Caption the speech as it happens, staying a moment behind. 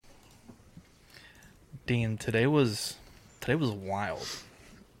Dean, today was wild.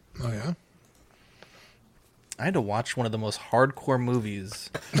 Oh yeah. I had to watch one of the most hardcore movies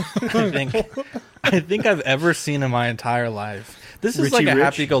I think I've ever seen in my entire life. This is Richie like a Rich?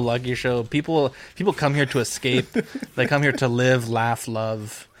 happy-go-lucky show. People come here to escape. They come here to live, laugh,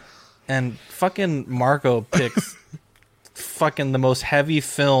 love. And fucking Marco picks fucking the most heavy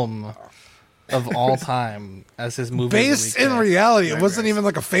film of all time as his movie. Based in reality, it wasn't even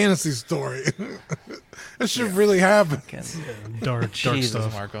like a fantasy story. It should really happen. Dark Jesus,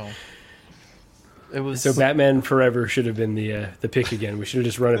 stuff. Marco. It was So Batman Forever should have been the pick again. We should have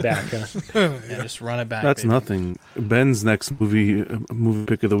just run it back, huh? yeah, just run it back. That's baby. nothing. Ben's next movie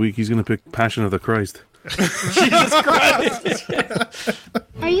pick of the week, he's going to pick Passion of the Christ. Jesus Christ!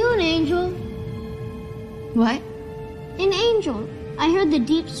 Are you an angel? What? An angel. I heard the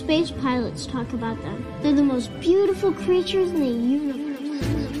deep space pilots talk about them. They're the most beautiful creatures in the universe.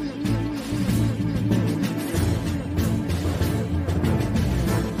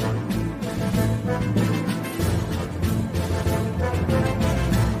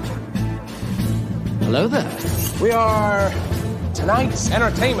 Hello there. We are tonight's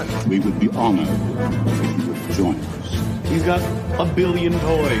entertainment. We would be honored if you would join us. He's got a billion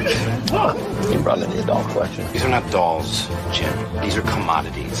toys. You brought in the doll collection. These are not dolls, Jim. These are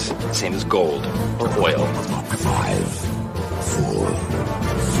commodities. Same as gold or oil. 5, 4,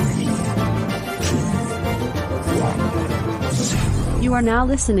 3, 2, 1, 0. You are now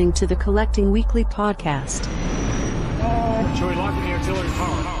listening to the Collecting Weekly podcast. Shall we lock in the artillery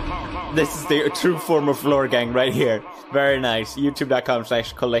power? This is the true form of Floor Gang right here. Very nice.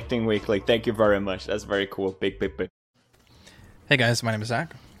 YouTube.com/collecting weekly. Thank you very much. That's very cool. Big. Hey guys, my name is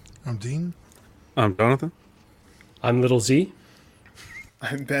Zach. I'm Dean. I'm Jonathan. I'm Little Z.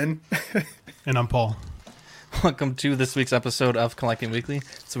 I'm Ben. And I'm Paul. Welcome to this week's episode of Collecting Weekly.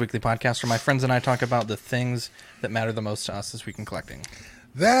 It's a weekly podcast where my friends and I talk about the things that matter the most to us this week in collecting.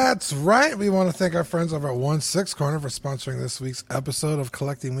 That's right. We want to thank our friends over at 1/6 Corner for sponsoring this week's episode of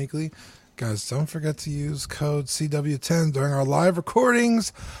Collecting Weekly. Guys, don't forget to use code CW10 during our live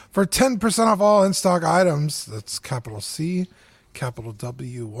recordings for 10% off all in-stock items. That's capital C, capital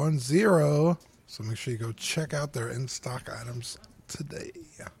W10. So make sure you go check out their in-stock items today.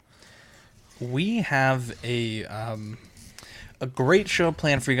 We have a great show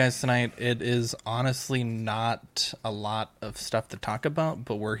planned for you guys tonight. It is honestly not a lot of stuff to talk about,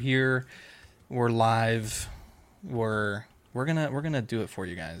 but we're here, we're live, we're gonna do it for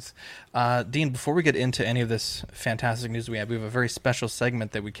you guys. Dean, before we get into any of this fantastic news we have a very special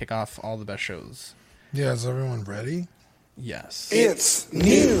segment that we kick off all the best shows. Yeah, is everyone ready? Yes. It's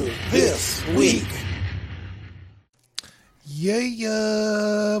new this week.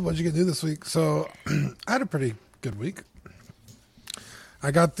 Yeah. What'd you get to do this week? So I had a pretty good week. I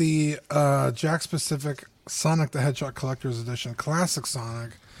got the Jakks Pacific Sonic the Hedgehog Collector's Edition Classic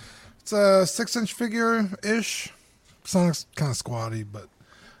Sonic. It's a 6-inch figure-ish. Sonic's kind of squatty, but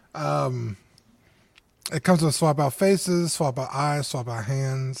it comes with swap out faces, swap out eyes, swap out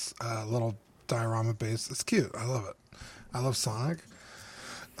hands, little diorama base. It's cute. I love it. I love Sonic.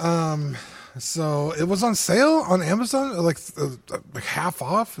 So it was on sale on Amazon, like half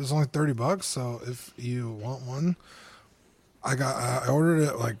off. It was only $30. So if you want one, I ordered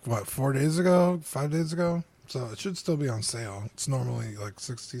it like 5 days ago, so it should still be on sale. It's normally like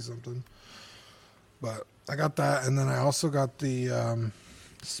 60 something, but I got that, and then I also got the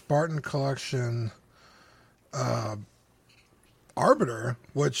Spartan Collection Arbiter,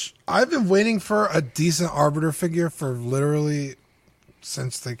 which I've been waiting for a decent Arbiter figure for literally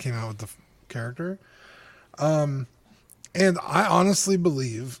since they came out with the character. And I honestly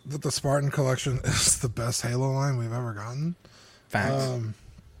believe that the Spartan Collection is the best Halo line we've ever gotten. Facts.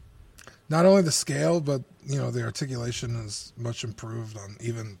 Not only the scale, but the articulation is much improved on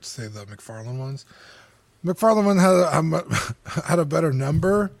even say the McFarlane ones. McFarlane one had a better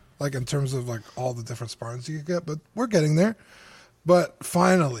number, like in terms of like all the different Spartans you could get, but we're getting there. But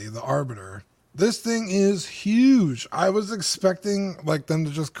finally, the Arbiter. This thing is huge. I was expecting like them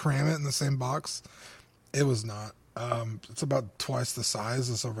to just cram it in the same box. It was not. It's about twice the size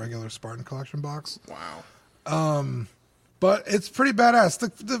as a regular Spartan Collection box. Wow. But it's pretty badass.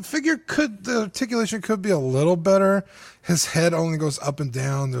 The articulation could be a little better. His head only goes up and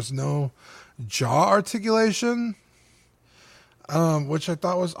down. There's no jaw articulation, which I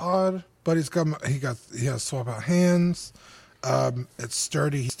thought was odd. But he has swap out hands. It's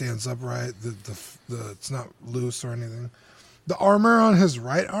sturdy. He stands upright. It's not loose or anything. The armor on his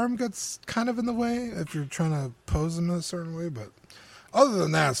right arm gets kind of in the way if you're trying to pose him in a certain way. But other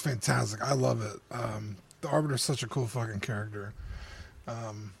than that, it's fantastic. I love it. The Arbiter's such a cool fucking character.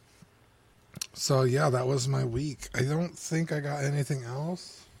 So yeah, that was my week. I don't think I got anything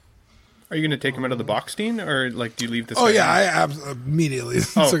else. Are you going to take him out of the box, Dean, or like do you leave this? Oh yeah, I immediately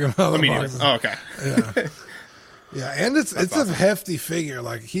took him out of the box. Oh, okay. Yeah, yeah, and it's awesome. A hefty figure.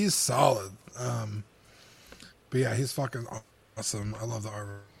 Like he's solid. But yeah, he's fucking awesome. I love the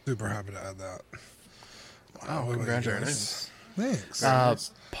armor. Super happy to add that. Wow, congratulations!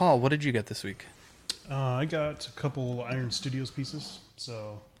 Thanks. Paul, what did you get this week? I got a couple Iron Studios pieces.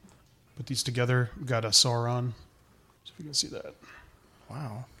 So put these together. Got a Sauron. So if you can see that.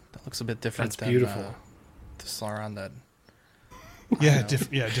 Wow, that looks a bit different. That's beautiful. Than the Sauron that. Yeah,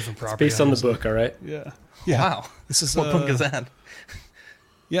 different property. It's based on the book, all right? Yeah. Wow. This is what book is that?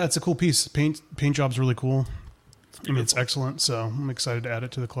 Yeah, it's a cool piece. Paint job's really cool. I mean, it's excellent. So I'm excited to add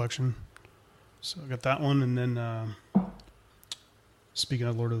it to the collection. So I got that one, and then speaking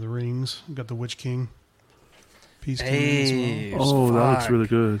of Lord of the Rings, I got the Witch King piece. Hey, as well. Oh, that looks really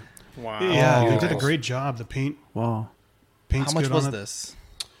good. Wow. Yeah, they did a great job. The paint. Wow. How much was this?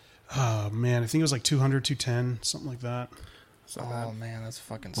 Oh man, I think it was like 200, 210, something like that. Oh man, that's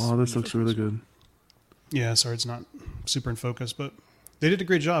fucking. Wow, this looks really good. Yeah, sorry, it's not super in focus, but they did a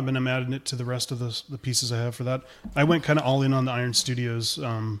great job, and I'm adding it to the rest of the pieces I have for that. I went kind of all in on the Iron Studios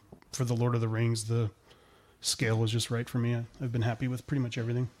for the Lord of the Rings. The scale was just right for me. I've been happy with pretty much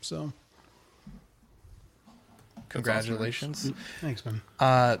everything. So, congratulations! Awesome. Thanks,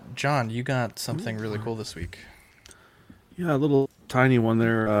 man. John, you got something really cool this week. Yeah, a little tiny one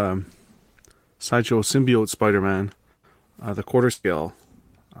there. Sideshow Symbiote Spider-Man, the quarter scale.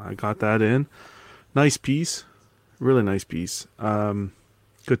 I got that in. Nice piece. Really nice piece. Good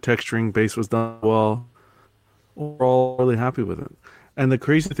texturing. Base was done well. Overall, really happy with it. And the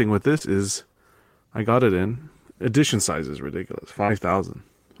crazy thing with this is I got it in. Edition size is ridiculous. 5,000.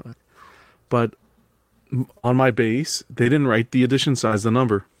 But on my base, they didn't write the edition size, the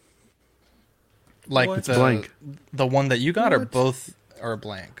number. Like it's blank. The one that you got, or both are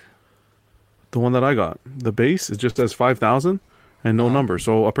blank? The one that I got. The base, it just says 5,000 and no number.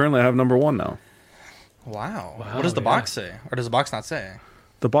 So apparently I have number 1 now. Wow. What does the box say? Or does the box not say?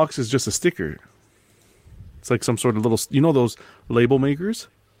 The box is just a sticker. It's like some sort of little... You know those label makers?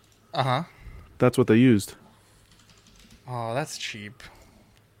 Uh-huh. That's what they used. Oh, that's cheap.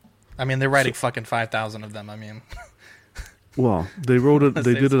 I mean, they're writing fucking 5,000 of them. I mean... Well, they wrote it...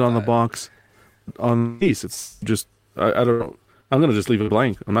 They did it on the box. On the piece, it's just... I don't know. I'm going to just leave it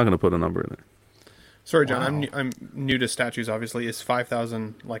blank. I'm not going to put a number in there. Sorry, John. Wow. I'm new to statues. Obviously, is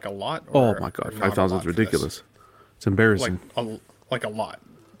 5,000 like a lot? Or, oh my god, 5,000 is ridiculous. It's embarrassing. Like a lot.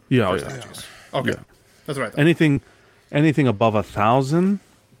 Yeah, statues. Okay, yeah. That's what I thought. Anything above 1,000,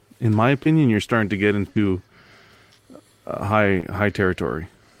 in my opinion, you're starting to get into high territory.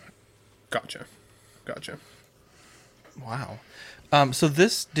 Gotcha. Wow. So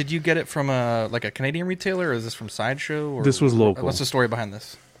this, did you get it from a Canadian retailer, or is this from Sideshow? Or this was local. What's the story behind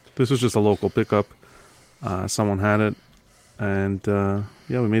this? This was just a local pickup. Someone had it, and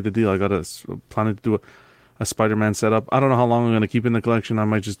we made the deal. I got planning to do a Spider-Man setup. I don't know how long I'm going to keep in the collection. I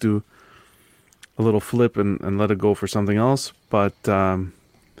might just do a little flip and let it go for something else. But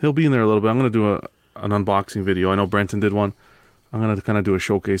he'll be in there a little bit. I'm going to do an unboxing video. I know Brenton did one. I'm going to kind of do a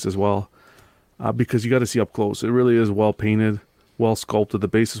showcase as well, because you got to see up close. It really is well painted, well sculpted. The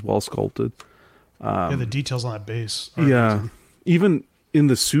base is well sculpted. The details on that base. Yeah, even in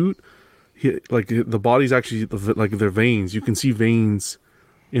the suit. Like the body's actually like their veins. You can see veins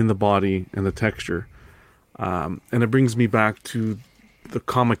in the body and the texture, and it brings me back to the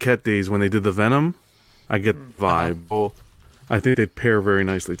Comiket days when they did the Venom. I get the vibe. Both, I think they pair very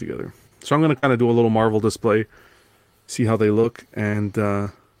nicely together. So I'm going to kind of do a little Marvel display, see how they look, and yeah,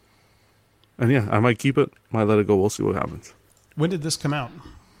 I might keep it, might let it go. We'll see what happens. When did this come out?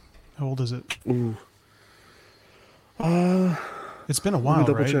 How old is it? Ooh. It's been a while,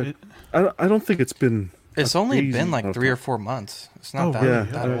 right? I don't think it's been... It's only been like 3 or 4 months. It's not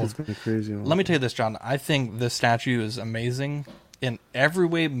that old. It's been crazy. Let me tell you this, John. I think this statue is amazing in every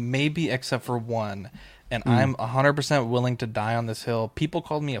way, maybe except for one. And I'm 100% willing to die on this hill. People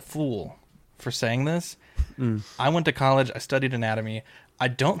called me a fool for saying this. I went to college. I studied anatomy. I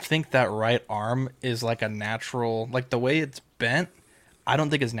don't think that right arm is like a natural... Like the way it's bent, I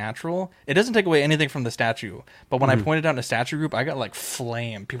don't think is natural. It doesn't take away anything from the statue. But when I pointed out in a statue group, I got like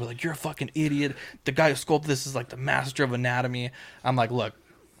flamed. People were like, you're a fucking idiot. The guy who sculpted this is like the master of anatomy. I'm like, look,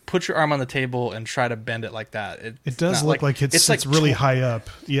 put your arm on the table and try to bend it like that. It does look like it's really high up.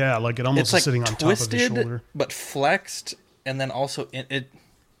 Yeah, like it almost is sitting on top of his shoulder. But flexed, and then also it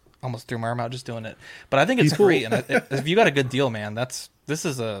almost threw my arm out just doing it. But I think it's great. And if you got a good deal, man,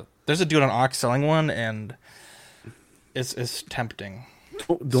 there's a dude on Ox selling one, and it's tempting.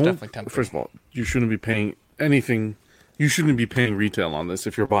 definitely tempting. First of all, you shouldn't be paying anything. You shouldn't be paying retail on this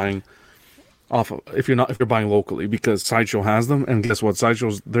if you're buying if you're buying locally, because Sideshow has them, and guess what?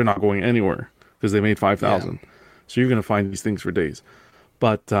 Sideshow's, they're not going anywhere because they made 5,000. Yeah. So you're gonna find these things for days.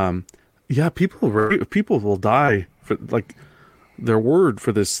 But people will die for like their word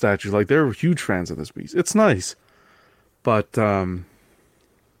for this statue. Like, they're huge fans of this piece. It's nice, but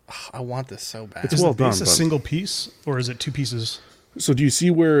I want this so bad. It's well done. Is it a single piece or is it two pieces? So do you see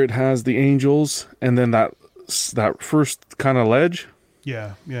where it has the angels and then that first kind of ledge?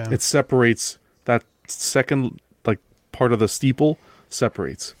 Yeah. It separates that second like part of the steeple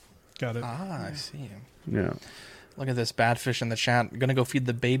separates. Got it. I see. Yeah. Look at this, Badfish in the chat. Gonna go feed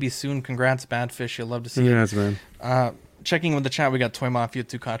the baby soon. Congrats, Badfish. You'll love to see it. Yes, man. Checking with the chat, we got Toy Mafia,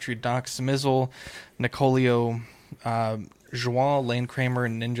 Tukatri, Doc, Smizzle, Nicolio, Joao, Lane Kramer,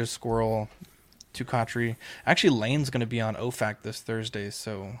 Ninja Squirrel, Tukatri. Actually, Lane's going to be on OFAC this Thursday,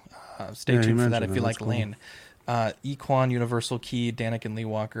 so stay tuned for that if you like Lane. Equan, Universal Key, Danik and Lee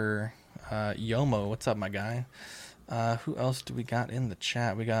Walker, Yomo, what's up, my guy? Who else do we got in the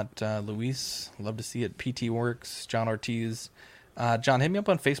chat? We got Luis, love to see it, PT Works, John Ortiz. John, hit me up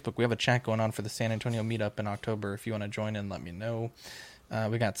on Facebook. We have a chat going on for the San Antonio meetup in October. If you want to join in, let me know.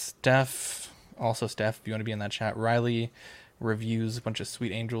 We got Steph. Also, Steph, if you want to be in that chat. Riley, reviews, a bunch of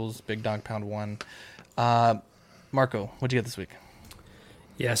Sweet Angels, Big Dog Pound 1. Marco, what'd you get this week?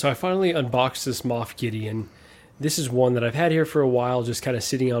 Yeah, so I finally unboxed this Moff Gideon. This is one that I've had here for a while, just kind of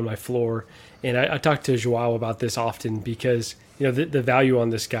sitting on my floor. And I talk to Joao about this often because, the value on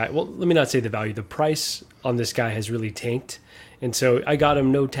this guy, well, let me not say the value, the price on this guy has really tanked. And so I got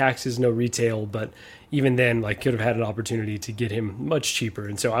him no taxes, no retail, but even then, could have had an opportunity to get him much cheaper.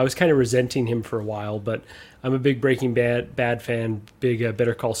 And so I was kind of resenting him for a while, but I'm a big Breaking Bad fan, big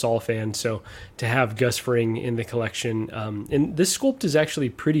Better Call Saul fan. So to have Gus Fring in the collection, and this sculpt is actually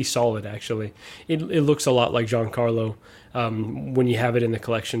pretty solid, actually. It looks a lot like Giancarlo when you have it in the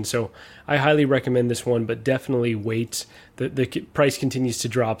collection. So I highly recommend this one, but definitely wait. The price continues to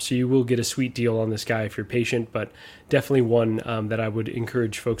drop, so you will get a sweet deal on this guy if you're patient, but definitely one that I would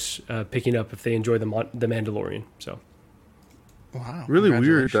encourage folks picking up if they enjoy the Mandalorian. So, wow, really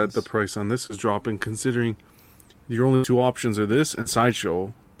weird that the price on this is dropping, considering your only two options are this and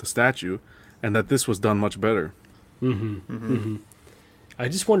Sideshow, the statue, and that this was done much better. I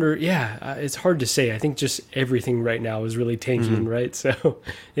just wonder, it's hard to say. I think just everything right now is really tanking, right? So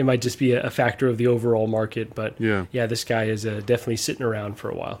it might just be a factor of the overall market. But yeah, this guy is definitely sitting around for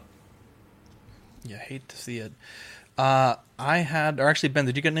a while. Yeah, hate to see it. Ben,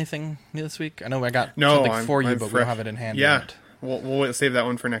 did you get anything new this week? I know I got something for you, but we don't have it in hand yet. We'll save that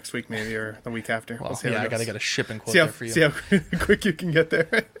one for next week, maybe, or the week after. Well, I got to get a shipping quote there for you. See how quick you can get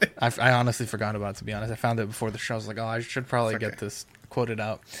there. I honestly forgot about it, to be honest. I found it before the show. I was like, I should probably get this quoted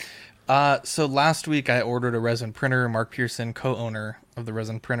out. So last week I ordered a resin printer. Mark Pearson, co-owner of the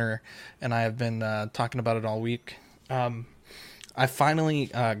resin printer, and I have been talking about it all week. I finally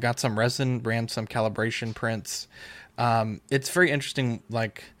got some resin, ran some calibration prints. It's very interesting,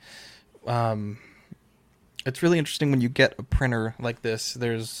 it's really interesting when you get a printer like this.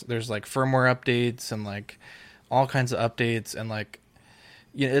 There's firmware updates and all kinds of updates, and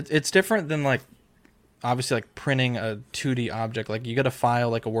it's different than obviously printing a 2D object. You get a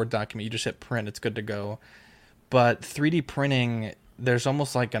file, a Word document, you just hit print, it's good to go. But 3D printing, there's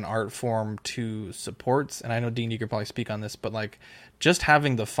almost an art form to supports, and I know Dean, you could probably speak on this, but just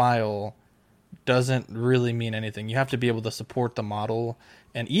having the file doesn't really mean anything. You have to be able to support the model.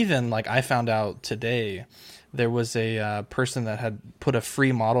 And even I found out today, there was a person that had put a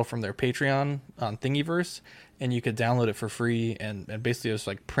free model from their Patreon on Thingiverse, and you could download it for free, and basically it was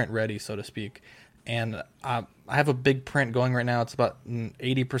print ready, so to speak. And I have a big print going right now. It's about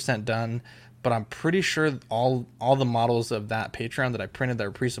 80% done, but I'm pretty sure all the models of that Patreon that I printed that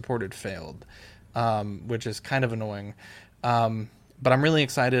were pre-supported failed, which is kind of annoying. But I'm really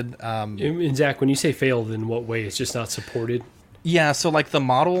excited. And Zach, when you say failed, in what way? It's just not supported? Yeah, so the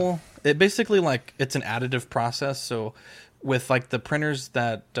model, it basically it's an additive process. So with the printers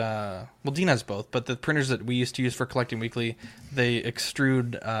that, Dean has both, but the printers that we used to use for Collecting Weekly, they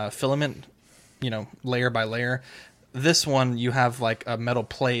extrude filament, layer by layer. This one, you have a metal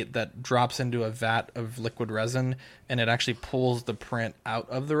plate that drops into a vat of liquid resin, and it actually pulls the print out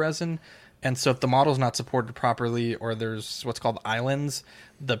of the resin. And so if the model's not supported properly, or there's what's called islands,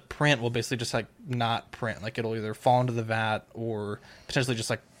 the print will basically just not print. It'll either fall into the vat or potentially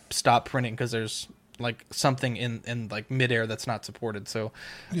just stop printing because there's something in midair that's not supported. So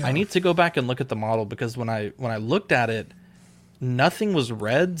I need to go back and look at the model, because when I looked at it, nothing was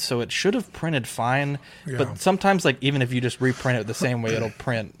red, so it should have printed fine. Yeah. But sometimes, like, even if you just reprint it the same way, it'll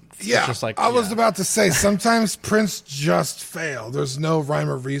print. Yeah, It's just like, I was about to say, sometimes prints just fail. There's no rhyme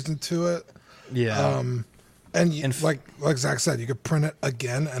or reason to it. Yeah. And like Zach said, you could print it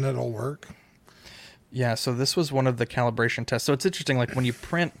again and it'll work. Yeah, so this was one of the calibration tests. So it's interesting, like when you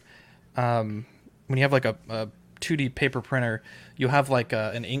print, when you have like a 2D paper printer, you have like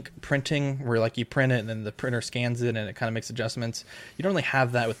an ink printing where like you print it and then the printer scans it and it kind of makes adjustments. You don't really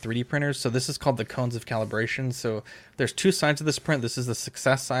have that with 3D printers. So this is called the cones of calibration. So there's two sides of this print. This is the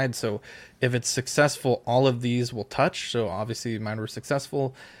success side. So if it's successful, all of these will touch. So obviously mine were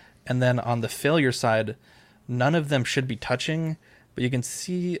successful. And then on the failure side, none of them should be touching. But you can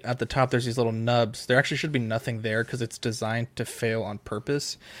see at the top there's these little nubs. There actually should be nothing there because it's designed to fail on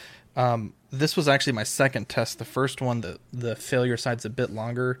purpose. This was actually my second test. The first one, the failure side's a bit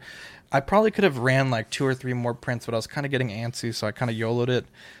longer. I probably could have ran like 2 or 3 more prints, but I was kind of getting antsy, so I kind of YOLO'd it,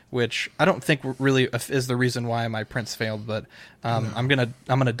 which I don't think really is the reason why my prints failed. But I'm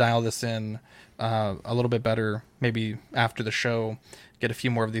gonna dial this in a little bit better, maybe after the show, get a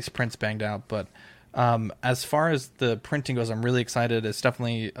few more of these prints banged out. But as far as the printing goes, I'm really excited. It's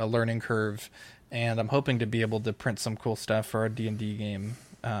definitely a learning curve, and I'm hoping to be able to print some cool stuff for our D&D game.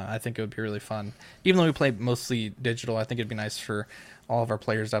 I think it would be really fun. Even though we play mostly digital, I think it'd be nice for all of our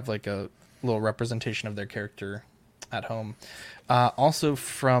players to have like a little representation of their character at home. Also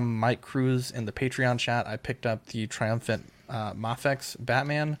from Mike Cruz in the Patreon chat, I picked up the Triumphant Mafex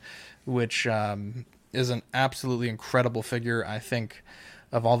Batman, which is an absolutely incredible figure. I think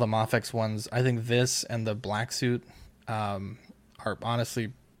of all the Mafex ones, I think this and the Black Suit are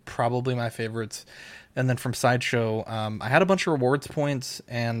honestly probably my favorites. And then from Sideshow, I had a bunch of rewards points,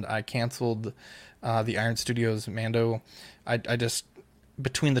 and I canceled the Iron Studios Mando. I just,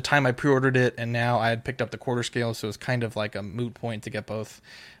 between the time I pre-ordered it and now, I had picked up the quarter scale, so it was kind of like a moot point to get both.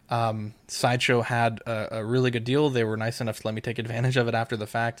 Sideshow had a really good deal. They were nice enough to let me take advantage of it after the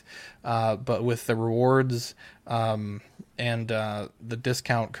fact. But with the rewards and the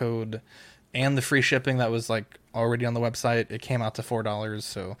discount code and the free shipping that was like already on the website, it came out to $4.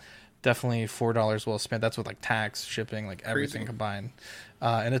 So definitely $4 well spent. That's with like tax, shipping, like everything combined.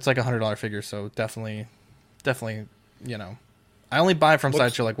 And it's like $100 figure. So definitely, you know, I only buy from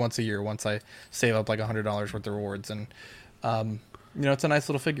Sideshow like once a year, once I save up like $100 worth of rewards. And, you know, it's a nice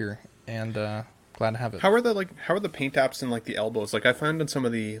little figure, and glad to have it. How are the paint apps and like the elbows? Like I found in some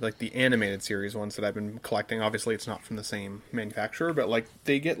of the like the animated series ones that I've been collecting, obviously it's not from the same manufacturer, but like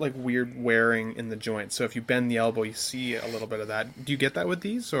they get like weird wearing in the joints. So if you bend the elbow, you see a little bit of that. Do you get that with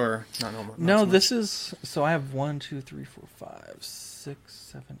these or not? No, so this is, so I have 1, 2, 3, 4, 5, 6,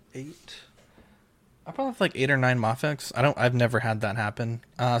 7, 8. I probably have like 8 or 9 Mafex. I've never had that happen.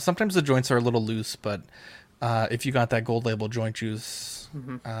 Sometimes the joints are a little loose, but if you got that gold label joint juice,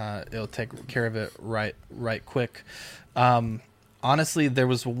 it'll take care of it right quick. Honestly, there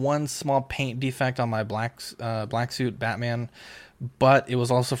was one small paint defect on my black suit Batman, but it was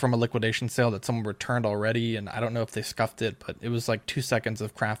also from a liquidation sale that someone returned already, and I don't know if they scuffed it, but it was like 2 seconds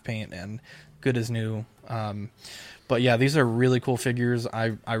of craft paint and good as new. But yeah, these are really cool figures.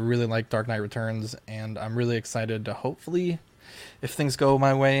 I really like Dark Knight Returns, and I'm really excited to hopefully, if things go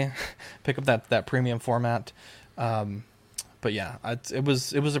my way, pick up that premium format. But yeah, it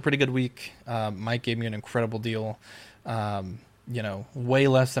was a pretty good week. Mike gave me an incredible deal. You know, way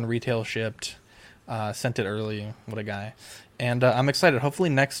less than retail shipped. Sent it early. What a guy. And I'm excited. Hopefully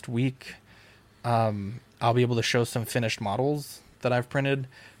next week, I'll be able to show some finished models that I've printed.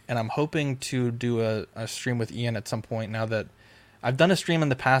 And I'm hoping to do a stream with Ian at some point, now that I've done a stream in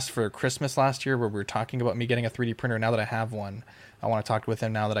the past for Christmas last year where we were talking about me getting a 3D printer. Now that I have one, I want to talk with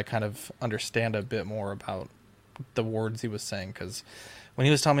him now that I kind of understand a bit more about the words he was saying. Because when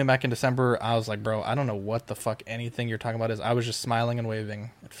he was telling me back in December, I was like, bro, I don't know what the fuck anything you're talking about is. I was just smiling and waving,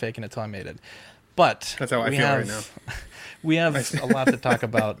 faking it till I made it. But that's how I feel right now. We have a lot to talk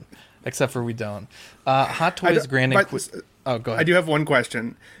about, except for we don't. Hot Toys Grand and oh, go ahead. I do have one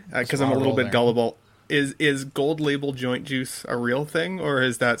question because I'm a little bit gullible. Is gold label joint juice a real thing, or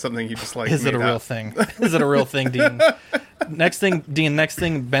is that something you just like? Is it a real thing? Is it a real thing, Dean? Next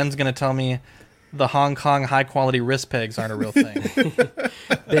thing, Ben's gonna tell me the Hong Kong high quality wrist pegs aren't a real thing.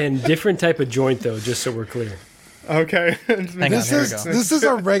 Ben, different type of joint though, just so we're clear. Okay. This is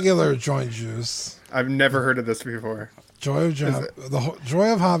a regular joint juice. I've never heard of this before. Joy of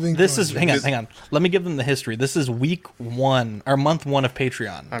hobbying. This is hang on. Let me give them the history. This is week 1 or month 1 of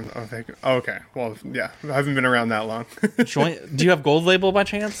Patreon. Okay. Well, yeah, I haven't been around that long. Do you have gold label by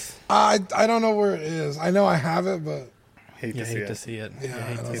chance? I don't know where it is. I know I have it, but hate to see it. Yeah, I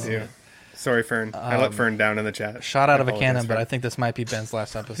hate to see it. Sorry, Fern. I let Fern down in the chat. Shot out of a cannon, but I think this might be Ben's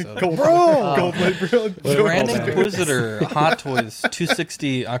last episode. Grand Inquisitor, Hot Toys,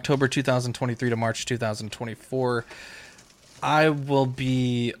 260, October 2023 to March 2024. I will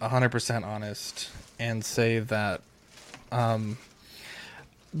be 100% honest and say that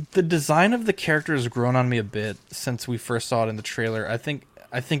the design of the character has grown on me a bit since we first saw it in the trailer. I think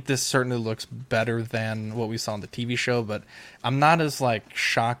this certainly looks better than what we saw in the TV show, but I'm not as like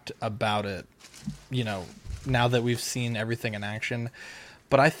shocked about it, you know, now that we've seen everything in action.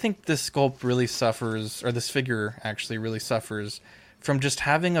 But I think this sculpt really suffers, or this figure actually really suffers from just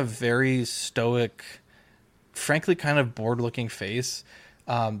having a very stoic, frankly kind of bored looking face.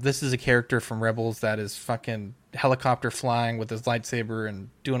 This is a character from Rebels that is fucking helicopter flying with his lightsaber and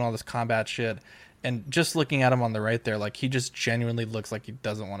doing all this combat shit. And just looking at him on the right there, like, he just genuinely looks like he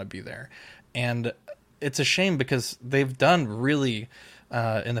doesn't want to be there. And it's a shame because they've done really,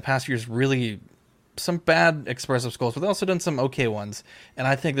 in the past years, really some bad expressive sculpts, but they've also done some okay ones. And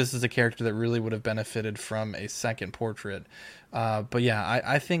I think this is a character that really would have benefited from a second portrait. But yeah,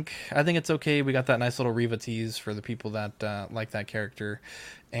 I think it's okay. We got that nice little Reva tease for the people that like that character.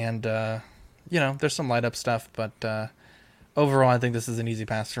 And, you know, there's some light up stuff, but overall, I think this is an easy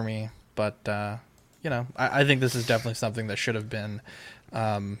pass for me. But, you know, I think this is definitely something that should have been,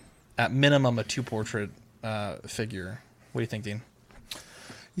 at minimum, a 2-portrait figure. What do you think, Dean?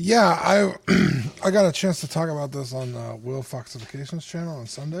 Yeah, I got a chance to talk about this on Will Foxification's channel on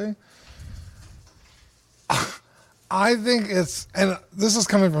Sunday. I think it's, and this is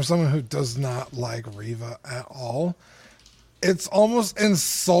coming from someone who does not like Reva at all. It's almost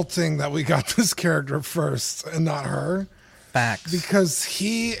insulting that we got this character first and not her. Facts. Because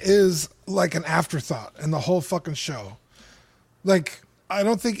he is like an afterthought in the whole fucking show. Like, I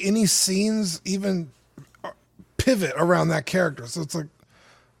don't think any scenes even pivot around that character. So it's like,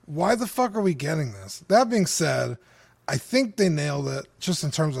 why the fuck are we getting this? That being said, I think they nailed it just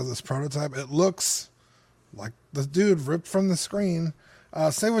in terms of this prototype. It looks like the dude ripped from the screen.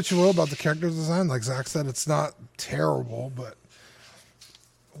 Say what you will about the character design. Like Zach said, it's not terrible, but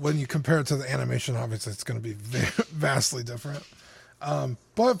when you compare it to the animation, obviously it's going to be vastly different.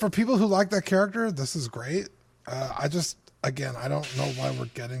 But for people who like that character, this is great. I don't know why we're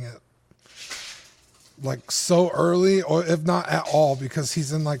getting it like so early, or if not at all, because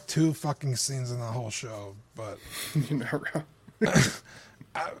he's in like 2 fucking scenes in the whole show. But you're not wrong.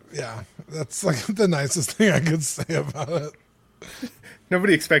 Yeah, that's like the nicest thing I could say about it.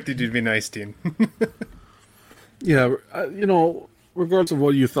 Nobody expected you to be nice, Dean. Yeah, you know, regardless of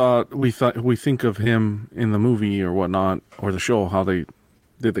what you thought, we think of him in the movie or whatnot, or the show, how they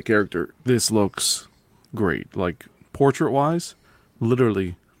did the character. This looks great. Like, portrait-wise,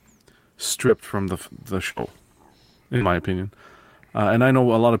 literally stripped from the show, in my opinion. And I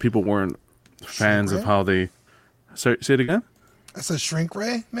know a lot of people weren't fans of how they... Say it again? I said shrink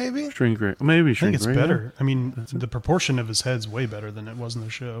ray, maybe? Shrink ray. Maybe shrink I think it's ray. better. I mean, the proportion of his head's way better than it was in the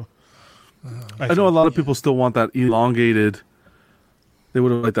show. I know a lot of people still want that elongated... They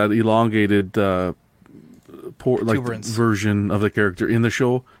would have liked that elongated version of the character in the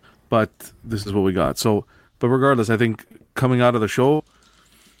show, but this is what we got. So, but regardless, I think coming out of the show,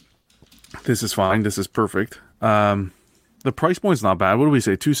 this is fine. This is perfect. The price point's not bad. What do we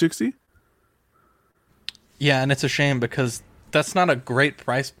say? $260? Yeah, and it's a shame because that's not a great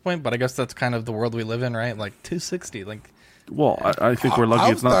price point, but I guess that's kind of the world we live in, right? Like $260. Like, well, I think we're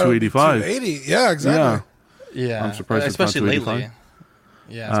lucky it's not $285. $280. Yeah, exactly. Yeah, I'm surprised especially it's not $285. lately.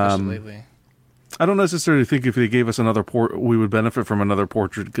 Yeah, especially lately. I don't necessarily think if they gave us another we would benefit from another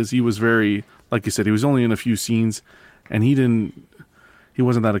portrait, because he was very, like you said, he was only in a few scenes, and he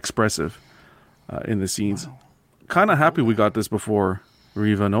wasn't that expressive in the scenes. Wow. Kind of happy we got this before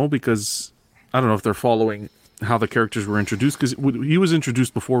Reva, no? Because I don't know if they're following how the characters were introduced, because he was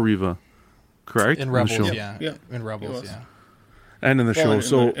introduced before Reva, correct? In Rebels, yeah. In Rebels, yeah. And in the show.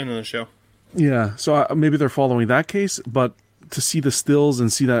 In the show. Yeah, so maybe they're following that case, but to see the stills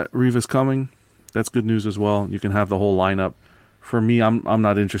and see that Reva's coming, that's good news as well. You can have the whole lineup. For me, I'm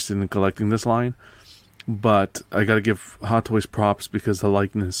not interested in collecting this line, but I got to give Hot Toys props because the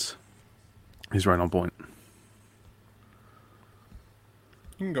likeness is right on point.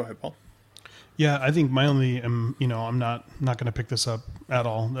 You can go ahead, Paul. Yeah, I think my only, I'm not going to pick this up at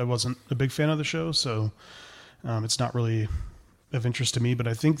all. I wasn't a big fan of the show, so it's not really of interest to me, but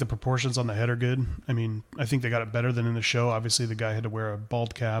I think the proportions on the head are good. I mean, I think they got it better than in the show. Obviously, the guy had to wear a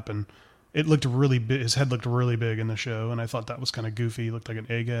bald cap, and it looked really big. His head looked really big in the show, and I thought that was kind of goofy. He looked like an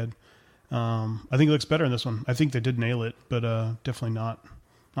egghead. I think it looks better in this one. I think they did nail it, but definitely not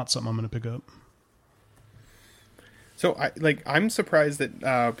something I'm going to pick up. So I'm surprised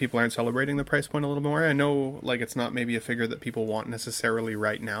that people aren't celebrating the price point a little more. I know it's not maybe a figure that people want necessarily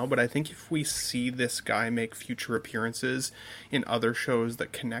right now, but I think if we see this guy make future appearances in other shows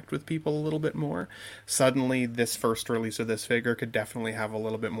that connect with people a little bit more, suddenly this first release of this figure could definitely have a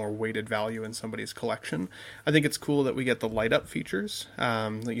little bit more weighted value in somebody's collection. I think it's cool that we get the light up features,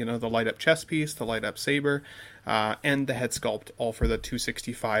 the light up chest piece, the light up saber, and the head sculpt, all for the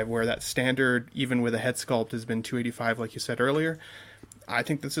 $265, where that standard, even with a head sculpt, has been $285, like you said earlier. I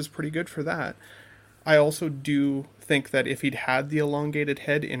think this is pretty good for that. I also do think that if he'd had the elongated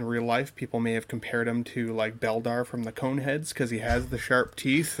head in real life, people may have compared him to Beldar from the Coneheads, because he has the sharp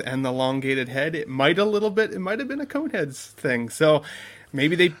teeth and the elongated head. It might have been a Coneheads thing. So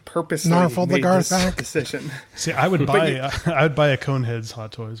maybe they purposely made this decision. See, I would buy a Coneheads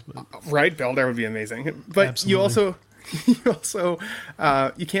Hot Toys, but right, Beldar would be amazing. But absolutely.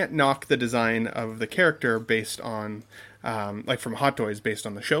 You can't knock the design of the character based on from Hot Toys based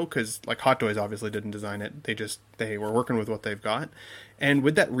on the show, because Hot Toys obviously didn't design it. They were working with what they've got, and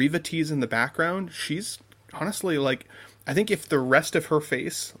with that Riva tease in the background, she's honestly I think if the rest of her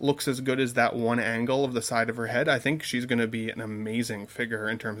face looks as good as that one angle of the side of her head, I think she's going to be an amazing figure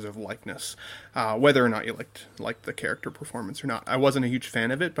in terms of likeness. Whether or not you liked the character performance or not, I wasn't a huge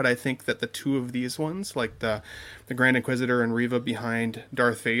fan of it, but I think that the two of these ones, the Grand Inquisitor and Riva behind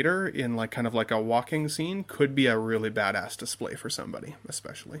Darth Vader in kind of a walking scene, could be a really badass display for somebody,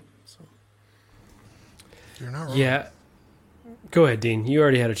 especially. So you're not wrong. Yeah. Go ahead, Dean. You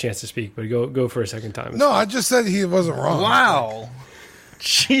already had a chance to speak, but go for a second time. No, I just said he wasn't wrong. Wow.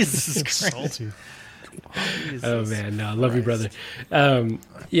 Jesus Christ. Salty. Oh man, no, love you, brother. I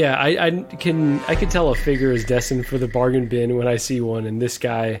can tell a figure is destined for the bargain bin when I see one, and this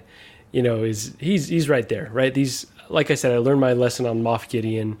guy, he's right there, right? These, like I said, I learned my lesson on Moff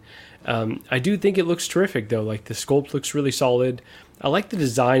Gideon. I do think it looks terrific though. The sculpt looks really solid. I like the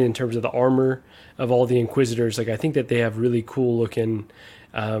design in terms of the armor of all the Inquisitors. I think that they have really cool looking,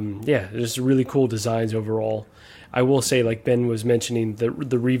 just really cool designs overall. I will say, like Ben was mentioning, the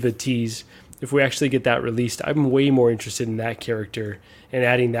Riva tease, if we actually get that released, I'm way more interested in that character and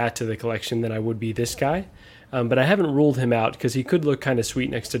adding that to the collection than I would be this guy. But I haven't ruled him out because he could look kind of sweet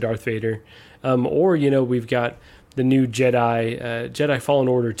next to Darth Vader. Or we've got the new Jedi Fallen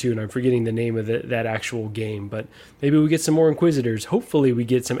Order 2, and I'm forgetting the name of that actual game. But maybe we get some more Inquisitors. Hopefully we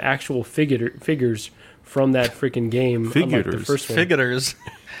get some actual figures from that freaking game. Unlike the first one. Figures.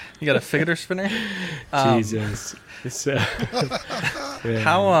 You got a figure spinner? Jesus.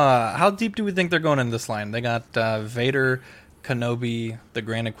 How deep do we think they're going in this line? They got Vader, Kenobi, the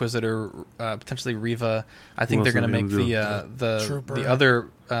Grand Inquisitor, potentially Riva. I think they're going to make the other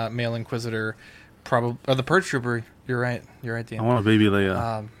male Inquisitor, or the Purge Trooper. You're right, Dan. I want a baby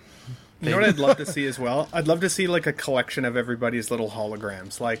Leia. You know what I'd love to see as well? I'd love to see a collection of everybody's little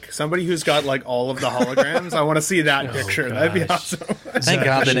holograms. Somebody who's got all of the holograms. I want to see that picture. Gosh. That'd be awesome. Thank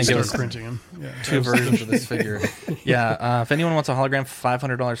God they didn't give us printing them. two versions of this figure. Yeah, if anyone wants a hologram,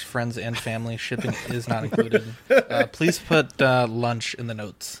 $500, friends and family. Shipping is not included. Please put lunch in the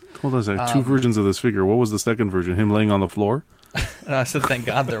notes. Hold on a second. Two versions of this figure. What was the second version? Him laying on the floor? I said, thank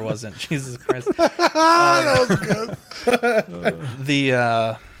God there wasn't. Jesus Christ. That was good.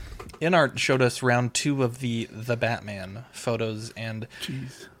 The InArt showed us round 2 of the Batman photos, and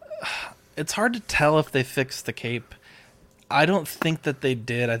it's hard to tell if they fixed the cape. I don't think that they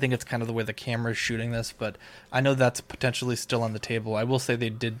did. I think it's kind of the way the camera is shooting this, but I know that's potentially still on the table. I will say they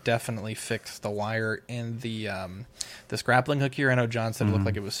did definitely fix the wire in the this grappling hook here. I know John said it looked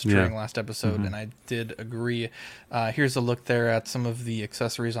like it was string last episode, and I did agree. Here's a look there at some of the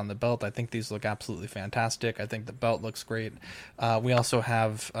accessories on the belt. I think these look absolutely fantastic. I think the belt looks great. We also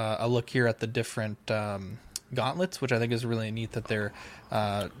have a look here at the different gauntlets, which I think is really neat that they're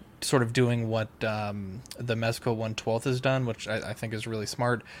sort of doing what the Mezco 1/12 has done, which I think is really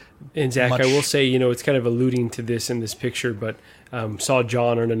smart. And Zach, I will say, it's kind of alluding to this in this picture, but saw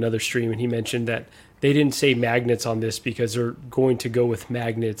John on another stream, and he mentioned that they didn't say magnets on this because they're going to go with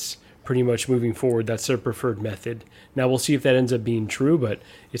magnets pretty much moving forward. That's their preferred method. Now we'll see if that ends up being true, but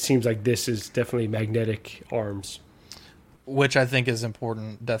it seems like this is definitely magnetic arms. Which I think is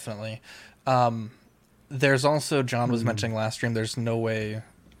important, definitely. There's also, John was mentioning last stream, there's no way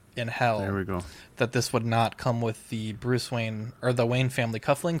in hell there we go. That this would not come with the Bruce Wayne or the Wayne family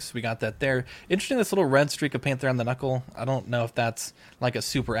cufflinks. We got that there. Interesting, this little red streak of paint there on the knuckle. I don't know if that's a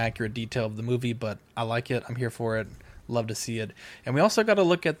super accurate detail of the movie, but I like it. I'm here for it. Love to see it. And we also got to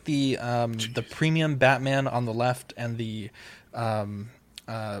look at the premium Batman on the left and the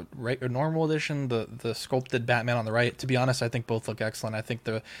normal edition, the sculpted Batman on the right. To be honest, I think both look excellent. I think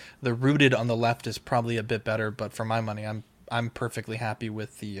the rooted on the left is probably a bit better, but for my money, I'm perfectly happy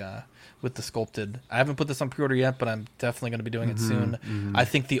with the sculpted. I haven't put this on pre-order yet, but I'm definitely going to be doing it soon. Mm-hmm. I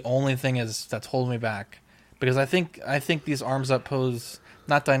think the only thing that's holding me back, because I think these arms up pose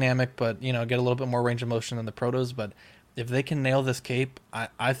not dynamic, but get a little bit more range of motion than the protos. But if they can nail this cape,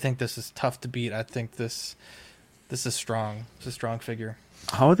 I think this is tough to beat. I think this is strong. It's a strong figure.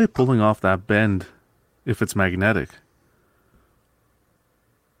 How are they pulling off that bend if it's magnetic?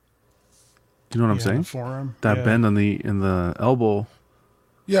 Do you know what I'm saying? The forearm. That bend in the elbow.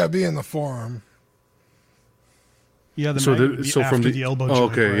 Yeah, it'd be in the forearm. Yeah, from the elbow joint.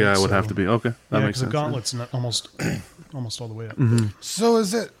 Okay, right? yeah, it would have to be. Okay, that makes sense. The gauntlet's not almost all the way up. Mm-hmm. So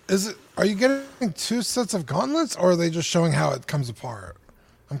is it? Are you getting two sets of gauntlets, or are they just showing how it comes apart?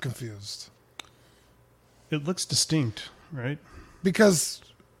 I'm confused. It looks distinct, right? Because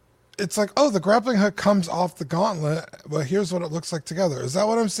it's like, oh, the grappling hook comes off the gauntlet, but here's what it looks like together. Is that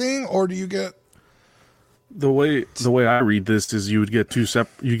what I'm seeing, or do you get? The way I read this is you would get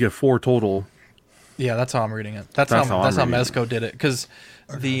you get 4 total. Yeah, that's how I'm reading it. That's how Mezco did it, because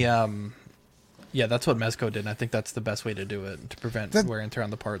that's what Mezco did, and I think that's the best way to do it, to prevent wear and tear on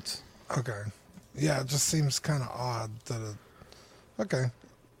the parts. Okay. Yeah, it just seems kind of odd that it... Okay.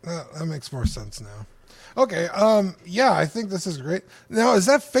 That makes more sense now. Okay, yeah, I think this is great. Now, is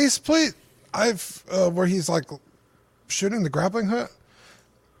that faceplate where he's like shooting the grappling hook?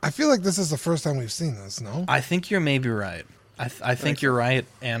 I feel like this is the first time we've seen this, no? I think you're maybe right. I think you're right,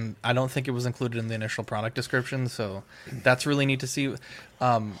 and I don't think it was included in the initial product description, so that's really neat to see.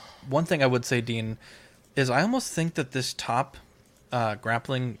 One thing I would say, Dean, is I almost think that this top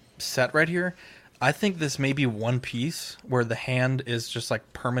grappling set right here, I think this may be one piece where the hand is just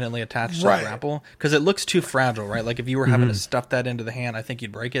like permanently attached to the grapple, because it looks too fragile, right? Like if you were having to stuff that into the hand, I think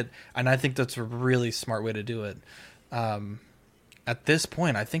you'd break it, and I think that's a really smart way to do it. At this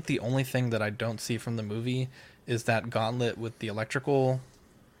point, I think the only thing that I don't see from the movie is that gauntlet with the electrical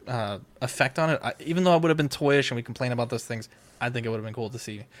effect on it. Even though I would have been toyish and we complain about those things, I think it would have been cool to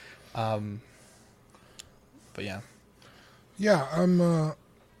see. But yeah. Yeah,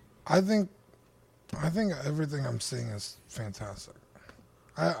 I think everything I'm seeing is fantastic.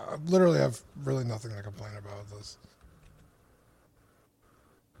 I literally have really nothing to complain about with this.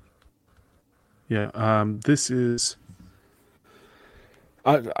 Yeah, this is...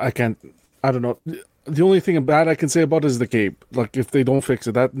 I don't know. The only thing bad I can say about it is the cape. Like, if they don't fix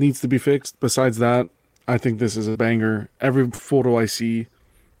it, that needs to be fixed. Besides that, I think this is a banger. Every photo I see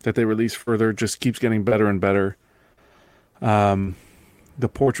that they release further just keeps getting better and better. The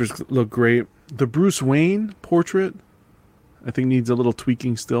portraits look great. The Bruce Wayne portrait, I think, needs a little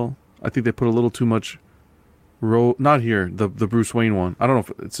tweaking still. I think they put a little too much not here, the Bruce Wayne one. I don't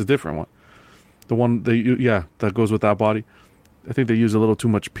know if it's a different one. The one that goes with that body. I think they use a little too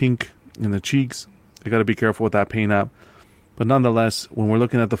much pink in the cheeks. They got to be careful with that paint app. But nonetheless, when we're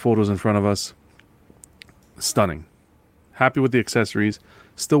looking at the photos in front of us, stunning. Happy with the accessories.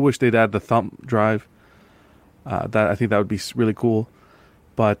 Still wish they'd add the thumb drive. I think that would be really cool.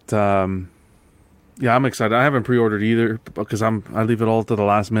 But yeah, I'm excited. I haven't pre-ordered either because I leave it all to the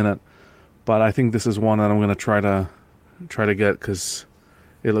last minute. But I think this is one that I'm going to try to get because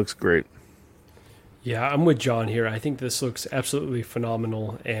it looks great. Yeah, I'm with John here. I think this looks absolutely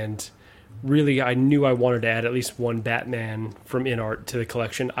phenomenal, and really, I knew I wanted to add at least one Batman from InArt to the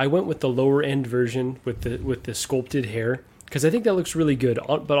collection. I went with the lower end version with the sculpted hair because I think that looks really good.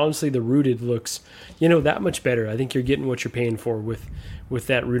 But honestly, the rooted looks, that much better. I think you're getting what you're paying for with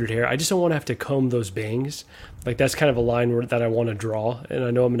that rooted hair. I just don't want to have to comb those bangs. Like, that's kind of a line that I want to draw, and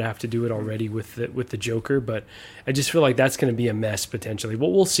I know I'm going to have to do it already with the Joker, but I just feel like that's going to be a mess potentially.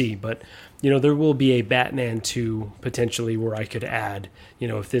 Well, we'll see, but there will be a Batman 2 potentially where I could add,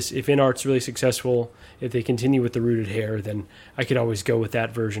 if InArt's really successful, if they continue with the rooted hair, then I could always go with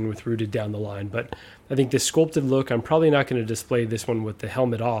that version with rooted down the line. But I think the sculpted look, I'm probably not going to display this one with the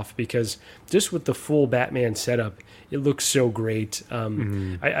helmet off because just with the full Batman setup, it looks so great.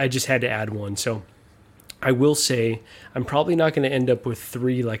 I just had to add one. So I will say I'm probably not going to end up with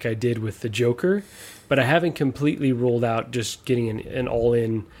 3 like I did with the Joker, but I haven't completely ruled out just getting an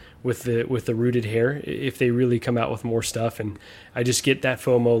all-in with the rooted hair if they really come out with more stuff and I just get that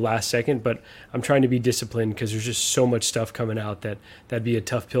FOMO last second. But I'm trying to be disciplined because there's just so much stuff coming out that'd be a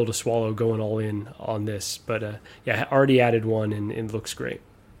tough pill to swallow going all in on this. But yeah, I already added one and it looks great.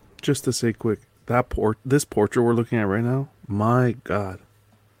 Just to say quick, this portrait we're looking at right now, my God.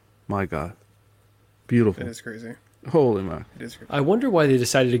 Beautiful. It is crazy. Holy man! It is. I wonder why they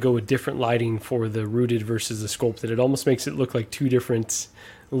decided to go with different lighting for the rooted versus the sculpted. It almost makes it look like two different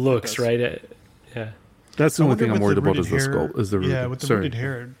looks, right? Yeah. That's the only thing I'm with worried the about is rooted the hair- sculpt. Is the rooted. Yeah, with the Sorry. rooted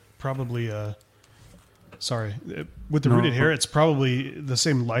hair, it probably. Sorry, with the rooted hair, it's probably the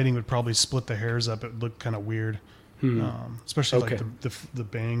same lighting would probably split the hairs up. It would look kind of weird, especially like the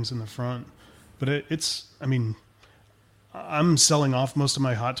bangs in the front. But it's. I mean, I'm selling off most of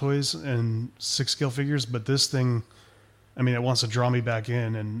my Hot Toys and 6-scale figures, but this thing, I mean, it wants to draw me back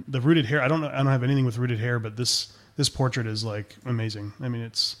in. And the rooted hair, I don't have anything with rooted hair, but this portrait is like amazing. I mean,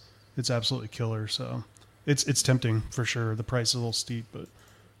 it's absolutely killer. So it's tempting for sure. The price is a little steep, but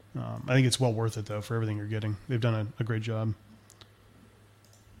I think it's well worth it though for everything you're getting. They've done a great job.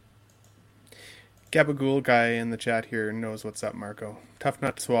 Gabagool guy in the chat here knows what's up, Marco. Tough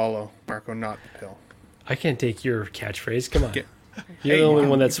nut to swallow, Marco, not the pill. I can't take your catchphrase. Come on. You're Hey, the only you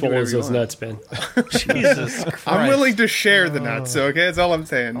one can that do whatever swallows you those want. nuts, Ben. Jesus Christ. I'm willing to share the nuts, okay? That's all I'm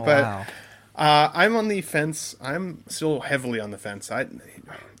saying. Oh, but wow. I'm on the fence. I'm still heavily on the fence.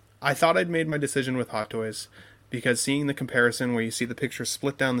 I thought I'd made my decision with Hot Toys because seeing the comparison where you see the picture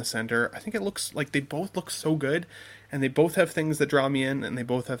split down the center, I think it looks like they both look so good, and they both have things that draw me in, and they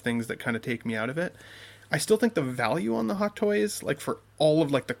both have things that kind of take me out of it. I still think the value on the Hot Toys, like for all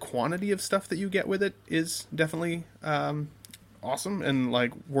of like the quantity of stuff that you get with it, is definitely awesome and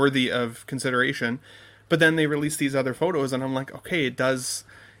like worthy of consideration. But then they release these other photos, and I'm like, okay, it does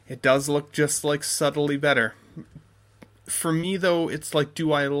look just like subtly better. For me though, it's like,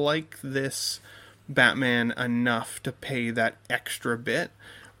 do I like this Batman enough to pay that extra bit,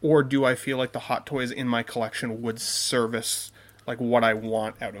 or do I feel like the Hot Toys in my collection would service like what I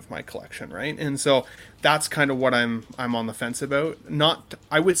want out of my collection, right? And so that's kind of what I'm on the fence about.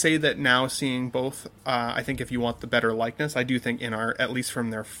 I would say that now seeing both, I think if you want the better likeness, I do think in our, at least from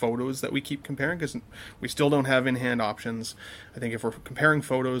their photos that we keep comparing, because we still don't have in-hand options. I think if we're comparing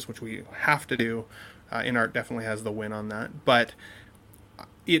photos, which we have to do, InArt definitely has the win on that. But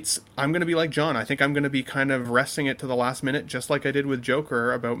I'm going to be like John. I think I'm going to be kind of resting it to the last minute, just like I did with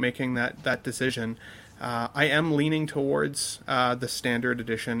Joker about making that decision. I am leaning towards the standard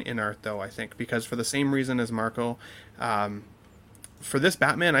edition InArt, though, I think, because for the same reason as Marco, for this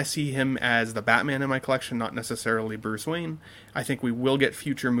Batman, I see him as the Batman in my collection, not necessarily Bruce Wayne. I think we will get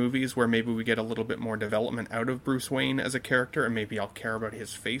future movies where maybe we get a little bit more development out of Bruce Wayne as a character, and maybe I'll care about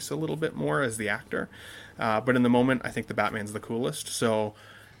his face a little bit more as the actor. But in the moment, I think the Batman's the coolest, so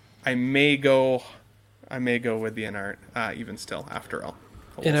I may go with the InArt even still after all.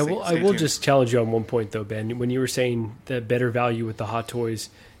 And I will just challenge you on one point though, Ben. When you were saying the better value with the Hot Toys,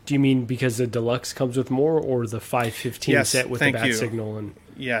 do you mean because the deluxe comes with more, or the 515 set with the bat signal? And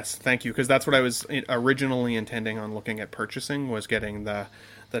yes, thank you, because that's what I was originally intending on looking at purchasing, was getting the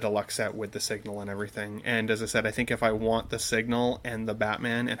deluxe set with the signal and everything. And as I said, I think if I want the signal and the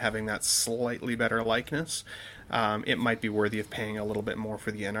Batman and having that slightly better likeness, it might be worthy of paying a little bit more for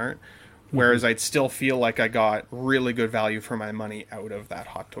the InArt. Whereas I'd still feel like I got really good value for my money out of that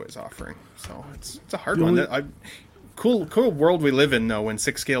Hot Toys offering. So it's a hard one. Cool world we live in, though, when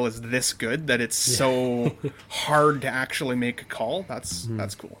 6-scale is this good that it's so hard to actually make a call. That's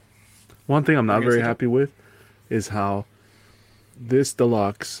cool. One thing I'm not very happy with is how this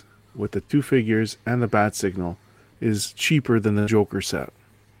deluxe with the 2 figures and the bat signal is cheaper than the Joker set.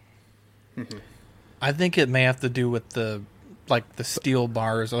 Mm-hmm. I think it may have to do with the steel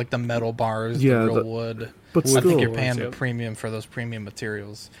bars or like the metal bars, the real wood. But I think you're paying the premium for those premium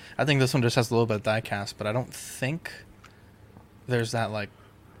materials. I think this one just has a little bit of die cast, but I don't think there's that like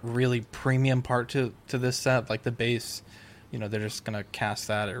really premium part to this set. Like the base, they're just gonna cast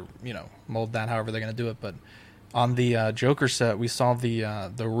that or mold that however they're gonna do it. But on the Joker set, we saw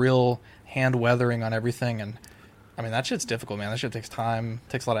the real hand weathering on everything, and I mean, that shit's difficult, man. That shit takes time,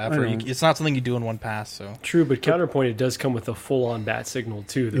 takes a lot of effort. It's not something you do in one pass. So true, but counterpoint, it does come with a full-on bat signal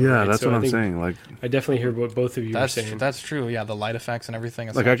too. Though, yeah, right? that's what I'm saying. Like, I definitely hear what both of you are saying. That's true. Yeah, the light effects and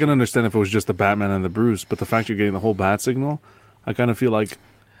everything. Like, I can understand if it was just the Batman and the Bruce, but the fact you're getting the whole bat signal, I kind of feel like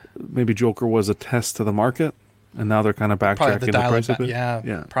maybe Joker was a test to the market, and now they're kind of backtracking the price of it.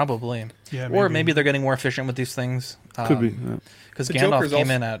 Yeah, probably. Yeah, or maybe they're getting more efficient with these things. Could be. Because Gandalf came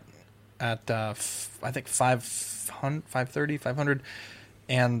in at I think 500,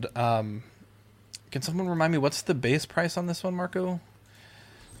 and can someone remind me what's the base price on this one, Marco?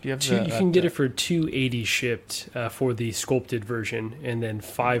 Do you have you can get it for $280 shipped for the sculpted version, and then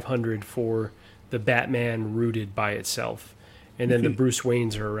 $500 for the Batman rooted by itself, and then the Bruce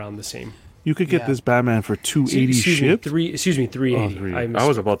Waynes are around the same. You could get this Batman for $280 shipped. $380. I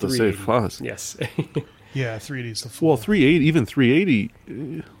was about to say plus. Yes. Yeah, 380 is the full. Well, 380, even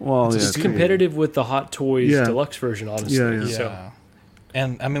 380. Well, it's competitive with the Hot Toys Deluxe version, honestly. Yeah. So.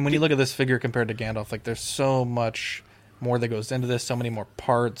 And I mean, when you look at this figure compared to Gandalf, like there's so much more that goes into this, so many more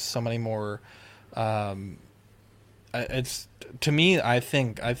parts, so many more. It's to me, I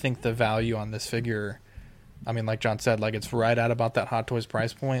think the value on this figure, I mean, like John said, like it's right at about that Hot Toys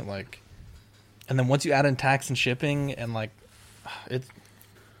price point, like, and then once you add in tax and shipping, and like,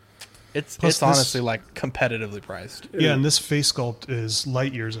 it's honestly like competitively priced. Yeah, and this face sculpt is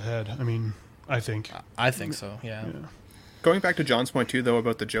light years ahead. I mean, I think so. Yeah. Going back to John's point too, though,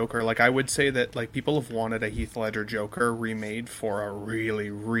 about the Joker, like I would say that like people have wanted a Heath Ledger Joker remade for a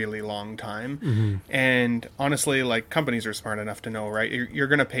really, really long time, and honestly, like companies are smart enough to know, right? You're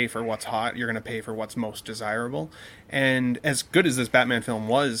going to pay for what's hot. You're going to pay for what's most desirable. And as good as this Batman film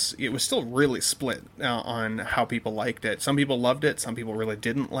was, it was still really split on how people liked it. Some people loved it. Some people really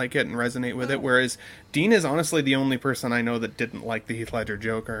didn't like it and resonate with it. Whereas Dean is honestly the only person I know that didn't like the Heath Ledger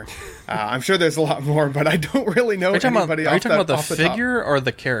Joker. I'm sure there's a lot more, but I don't really know anybody. Are you talking about the figure or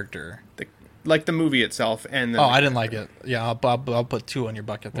the character? Like the movie itself, and I didn't like it. Yeah, I'll put 2 on your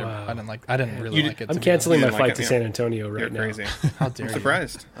bucket there. Wow. I didn't really like it. I'm canceling my flight to San Antonio right now. You're crazy. How dare you? I'm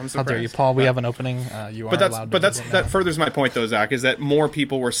surprised. How dare you, Paul? We have an opening. You are allowed. But that furthers my point, though, Zach, is that more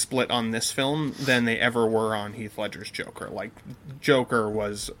people were split on this film than they ever were on Heath Ledger's Joker. Like Joker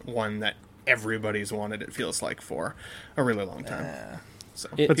was one that everybody's wanted. It feels like for a really long time. So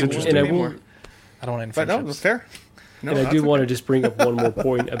that's interesting. I don't want to infringe. But no, that's fair. No, and I do want to just bring up one more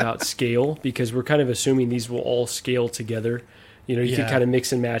point about scale, because we're kind of assuming these will all scale together. You know, you can kind of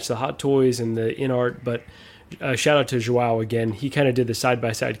mix and match the Hot Toys and the in-art, but shout out to Joao again. He kind of did the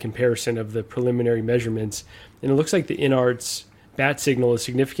side-by-side comparison of the preliminary measurements, and it looks like the in-art's bat signal is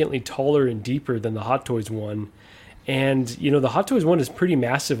significantly taller and deeper than the Hot Toys one. And, you know, the Hot Toys one is pretty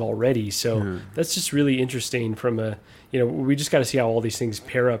massive already, so that's just really interesting from a, you know, we just got to see how all these things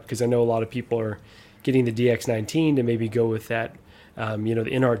pair up, because I know a lot of people are getting the DX19 to maybe go with that, you know,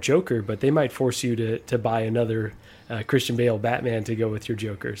 the in-art Joker, but they might force you to buy another Christian Bale Batman to go with your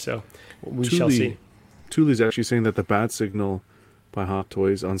Joker. So we shall see. Thule's actually saying that the bat signal by Hot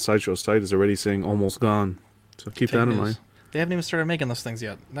Toys on Sideshow's site is already saying almost gone. So keep that in mind. They haven't even started making those things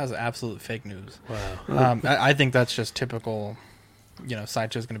yet. That's absolute fake news. Wow. I think that's just typical, you know,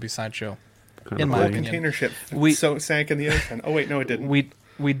 Sideshow's going to be Sideshow. In my opinion. Container ship sank in the ocean. Oh, wait, no, it didn't.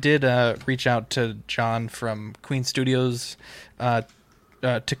 We did reach out to John from Queen Studios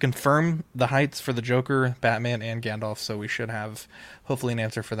to confirm the heights for the Joker, Batman, and Gandalf, so we should have hopefully an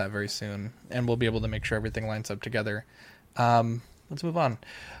answer for that very soon, and we'll be able to make sure everything lines up together. Let's move on.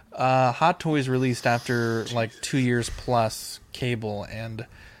 Hot Toys released after like 2 years plus Cable, and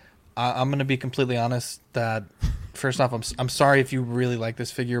I'm going to be completely honest that first off, I'm sorry if you really like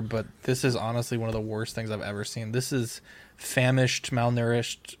this figure, but this is honestly one of the worst things I've ever seen. This is famished,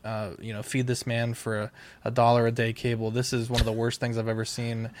 malnourished, you know, feed this man for $1 a day Cable. This is one of the worst things I've ever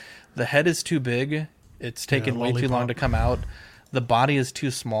seen. The head is too big. It's taken way too long to come out. The body is too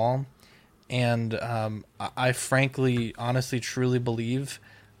small. And I frankly, honestly, truly believe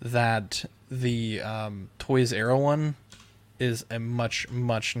that the Toys Era one is a much,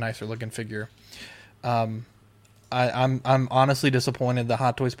 much nicer looking figure. I'm honestly disappointed that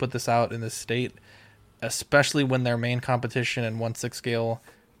Hot Toys put this out in this state, especially when their main competition in 1/6 scale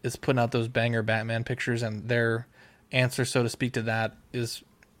is putting out those banger Batman pictures, and their answer, so to speak, to that is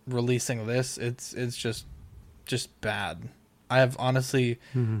releasing this. It's just bad. I have honestly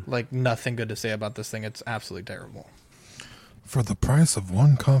like nothing good to say about this thing. It's absolutely terrible. For the price of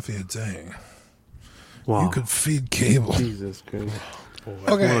one coffee a day, you could feed Cable. Jesus Christ.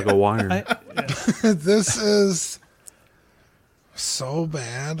 Okay. Like a wire. This is so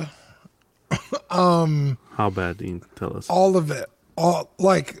bad. How bad, Dean? Tell us. All of it. All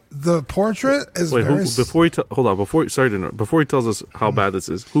like the portrait is very. Before he tells us how bad this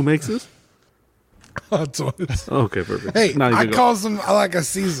is, who makes this? Hot Toys. Okay, perfect. Hey, I calls them like I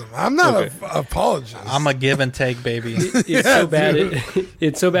sees them. I'm not an apologist. I'm a give and take, baby. It's so bad.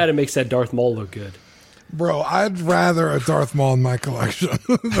 It's so bad it makes that Darth Maul look good. Bro, I'd rather a Darth Maul in my collection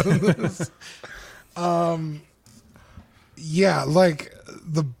than this. Yeah, like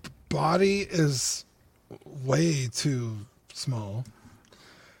the body is way too small.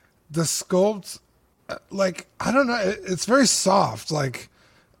 The sculpt, like, I don't know, it's very soft. Like,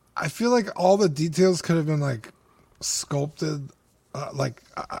 I feel like all the details could have been like sculpted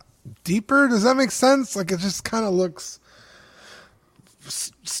deeper. Does that make sense? Like, it just kind of looks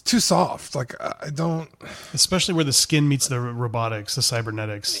too soft. Like, I don't, especially where the skin meets the robotics, the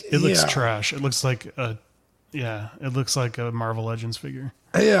cybernetics. It looks trash. It looks like it looks like a Marvel Legends figure.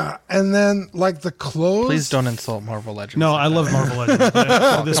 Yeah, and then like the clothes. Please don't insult Marvel Legends. No, I love Marvel Legends. But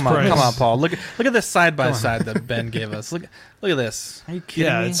at this come price, on, Paul. Look at this side by side that Ben gave us. Look at this. Are you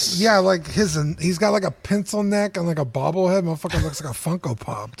kidding me? Yeah, like he's got like a pencil neck and like a bobblehead. Motherfucker looks like a Funko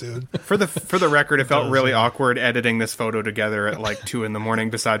Pop, dude. For the record, it felt really awkward editing this photo together at like 2 a.m.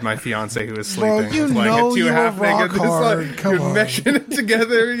 beside my fiance who was sleeping. Bro, you like know at 2 you're half rock naked. hard. Like, Come you're on. meshing it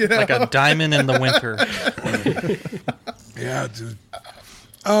together, you know? Like a diamond in the winter. Yeah, dude.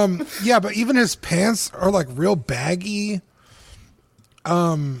 Yeah, but even his pants are like real baggy.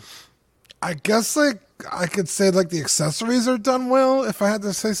 I guess like I could say like the accessories are done well if I had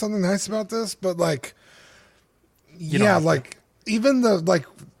to say something nice about this, but like yeah, like even the like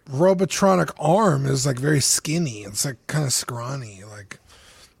Robotronic arm is like very skinny. It's like kind of scrawny. Like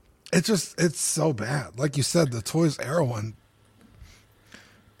it's so bad. Like you said, the Toys R Us one,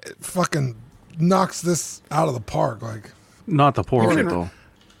 it fucking knocks this out of the park. Like not the portrait though.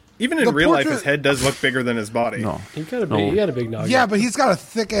 Even in real life, his head does look bigger than his body. No, he got a big noggin. Yeah, but he's got a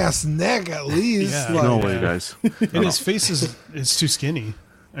thick ass neck at least. Yeah. Like, No way, guys. And his face is too skinny.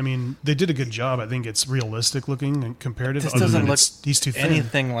 I mean, they did a good job. I think it's realistic looking and comparative. This other doesn't than look he's too thin.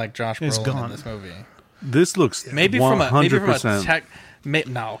 anything like Josh It's Brolin gone. in this movie. This looks Maybe from a 100%. tech.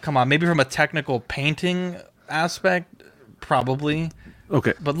 No, come on. Maybe from a technical painting aspect, probably.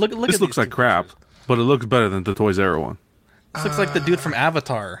 Okay, But look this at looks these like crap, but it looks better than the Toys R Us one, This looks like the dude from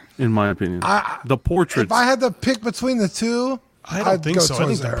Avatar. in my opinion. The portraits. if I had to pick between the two, I don't I'd think go so. I think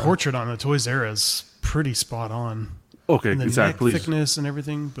Toys the R Us. portrait on the Toys R Us is pretty spot on. Okay, And the Zach, neck please. thickness and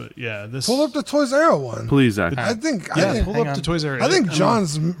everything, but yeah, this Pull up the Toys R Us one. Please, Zach. I think. yeah, I think, pull up the Toys R Us. I think mean,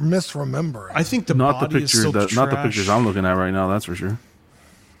 John's misremembering. I think the Not the body is picture still that, not the trash. pictures I'm looking at right now. That's for sure.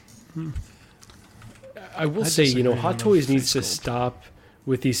 I will say, Hot Toys needs to stop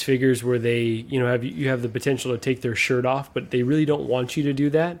with these figures where they, you have the potential to take their shirt off, but they really don't want you to do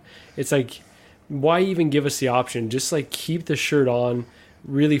that. It's like, why even give us the option? Just like keep the shirt on,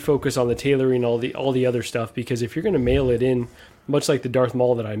 really focus on the tailoring, all the other stuff. Because if you're going to mail it in, much like the Darth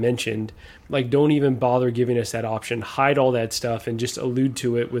Maul that I mentioned, like don't even bother giving us that option. Hide all that stuff and just allude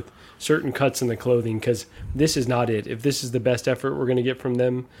to it with certain cuts in the clothing. Because this is not it. If this is the best effort we're going to get from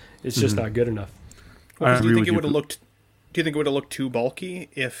them, it's just not good enough. Well, do you think it would have looked? Do you think it would have looked too bulky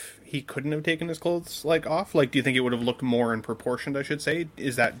if he couldn't have taken his clothes off? Like, do you think it would have looked more in proportion? I should say.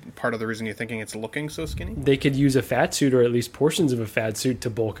 Is that part of the reason you're thinking it's looking so skinny? They could use a fat suit or at least portions of a fat suit to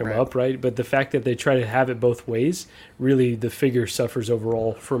bulk him up, right? But the fact that they try to have it both ways, really, the figure suffers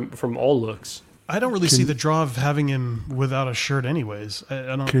overall from all looks. I don't really see the draw of having him without a shirt, anyways.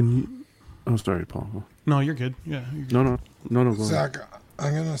 I don't. Can you? Oh, sorry, Paul. No, you're good. Yeah. You're good. No. Go ahead. Zach,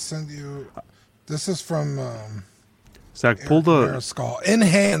 I'm gonna send you. This is from Zach, pull the. Mariscal in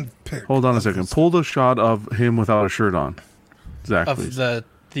hand pic. Hold on a second. Pull the shot of him without a shirt on. Zach, Of please. the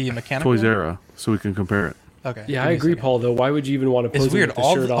mechanical. Toys R Us, so we can compare it. Okay. Yeah, give I me a agree, second. Paul. Though, why would you even want to pose It's him weird. with the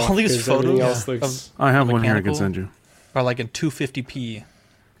All, shirt off? all these 'Cause everything photos else looks. of I have the one here I can mechanical send you. are like in 250p.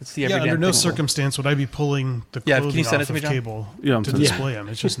 It's the Yeah, everyday under no pixel. circumstance would I be pulling the Yeah, clothing can you send it off to me, of John? cable Yeah, I'm to sending it. display him.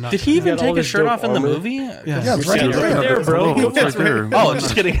 It's just not. Did he even got all take his this shirt dope off in the armor. movie? Yeah, it's Yeah, right right there. there, bro. Oh, it's right there. Oh,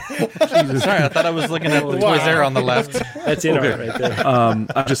 just kidding. Sorry, I thought I was looking at the Toys R Us on the left. That's in Okay. right there.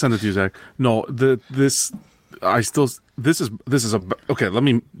 I just sent it to you, Zach. No, this is a okay. Let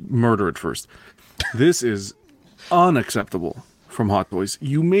me murder it first. This is unacceptable from Hot Toys.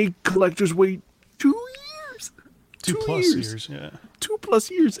 You make collectors wait 2 years, 2+ years. Yeah. 2+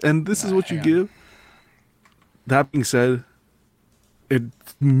 years, and this is what you give. That being said, it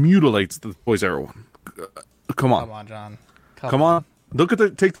mutilates the Toys R Us one. Come on, Come on, John. come on. Look at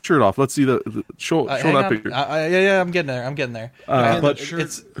take the shirt off. Let's see show Hang that on. picture. Yeah, I'm getting there. But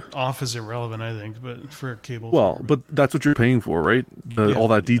shirt off is irrelevant, I think, but for cable. well, but that's what you're paying for, right? All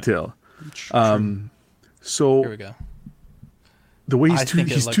that detail. So Here we go. the way I he's think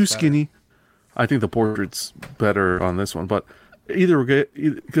it he's looks too better. skinny. I think the portrait's better on this one, but either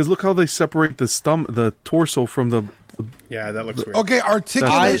because look how they separate the torso from the. Yeah, that looks weird. Okay,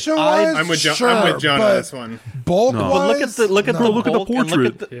 articulation wise, I'm with John. Sure, I'm with John but on this one. bulk No. wise, But look at the Bro, look at the bulk and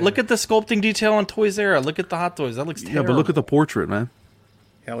portrait. look at the sculpting detail on Toys R Us. Look at the Hot Toys. That looks terrible. Yeah, but look at the portrait, man.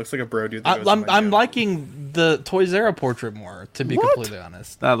 Yeah, it looks like a bro dude. That goes to my I'm gym. liking the Toys R Us portrait more, to be completely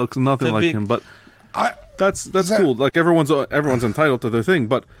honest. That looks nothing The like big- him, but that's that- cool. Like everyone's entitled to their thing,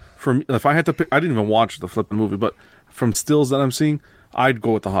 but for me, if I had to pick, I didn't even watch the flipping movie, but from stills that I'm seeing, I'd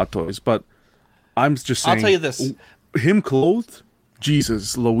go with the Hot Toys. But I'm just saying, I'll tell you this. him clothed,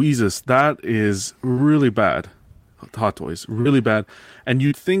 Jesus, Louises, that is really bad. Hot Toys, really bad. And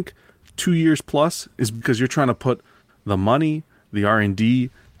you'd think 2 years plus is because you're trying to put the money, the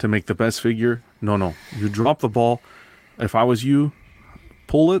R&D to make the best figure. No, you drop the ball. If I was you,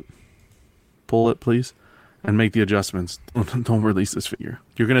 pull it, please, and make the adjustments. Don't release this figure.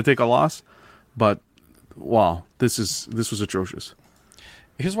 You're going to take a loss, but wow, this was atrocious.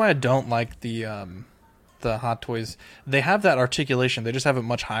 Here's why I don't like the Hot Toys. They have that articulation. They just have it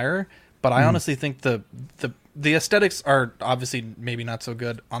much higher. But I honestly think the aesthetics are obviously maybe not so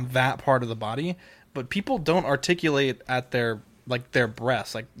good on that part of the body. But people don't articulate at their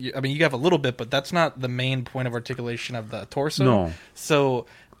breasts. Like, I mean, you have a little bit, but that's not the main point of articulation of the torso. No. So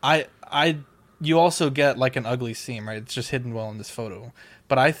you also get like an ugly seam, right? It's just hidden well in this photo.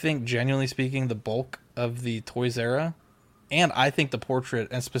 But I think, genuinely speaking, the bulk of the Toys era, and I think the portrait,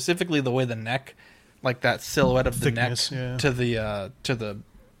 and specifically the way the neck, like that silhouette of the neck to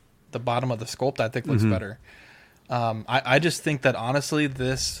the bottom of the sculpt, I think looks better. I just think that honestly,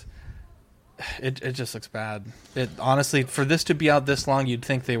 this it just looks bad. It honestly, for this to be out this long, you'd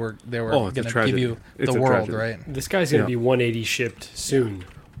think they were going to give you the world, right? This guy's going to be 180 shipped soon.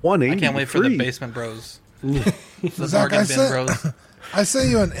 180. I can't wait for the Basement Bros. Zach, I sent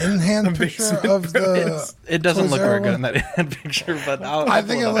you an in-hand picture of the. It doesn't Toys look Era very good one. in that in-hand picture, but I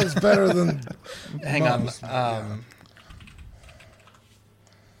think it looks better than. Hang on.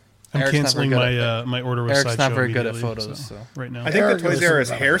 I'm Eric's canceling not very good my order with Eric's Sideshow not very good at immediately, photos, so. right now. I think the Toys R's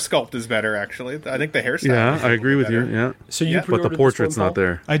hair sculpt is better, actually. I think the hairstyle. Yeah, is I agree with better. you. Yeah. So you but the portrait's not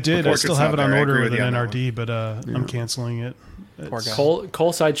there. I did. I still have it on order with an an NRD, but I'm canceling it.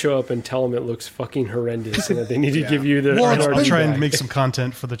 Call Sideshow up and tell them it looks fucking horrendous and that they need to give you the NRD I'll try back. and make some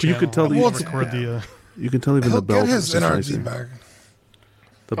content for the channel. You could tell you can tell even He'll the belt get is his just NRD nicer. back.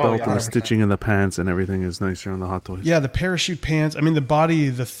 The belt and the stitching in the pants and everything is nicer on the Hot Toys. Yeah, the parachute pants. I mean,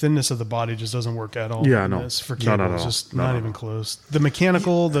 the thinness of the body just doesn't work at all. Yeah, in no. this for Not cable. at It's all. just Not not at even all. close. The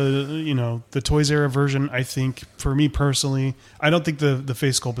mechanical, the Toys Era version, I think, for me personally, I don't think the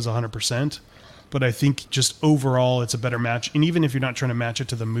face sculpt is 100%, but I think just overall it's a better match. And even if you're not trying to match it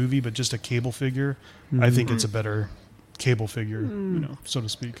to the movie, but just a cable figure, I think it's a better cable figure, so to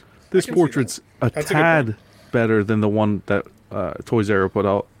speak. This portrait's a tad better than the one that Toys Era put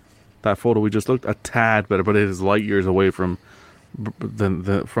out. That photo we just looked, a tad better, but it is light years away from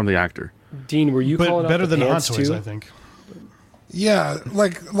the actor. Dean, were you calling better out the than Hot pants Toys, too? I think. Yeah,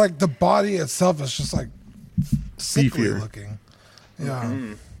 like the body itself is just like sickly Beefier. looking.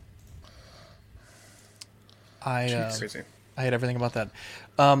 Yeah. I hate everything about that.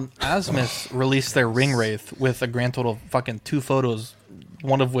 Asmus released their Ring Wraith with a grand total of fucking 2 photos,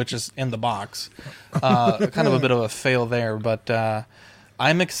 one of which is in the box. Kind of a bit of a fail there, but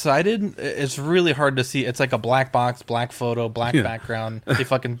I'm excited. It's really hard to see. It's like a black box, black photo, black background. They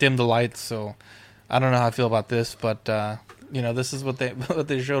fucking dim the lights, so I don't know how I feel about this, but this is what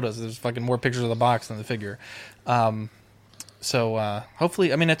they showed us. There's fucking more pictures of the box than the figure. So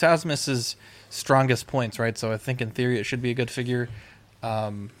hopefully, I mean, it's Asmus's strongest points, right? So I think in theory it should be a good figure.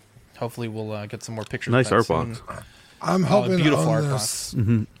 Hopefully we'll get some more pictures. Nice of that art soon. box. I'm hoping beautiful on art this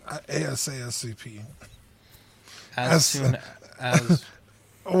box. ASASCP. As soon as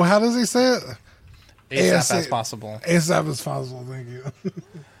Oh, how does he say it? ASAP as possible. ASAP as possible. Thank you.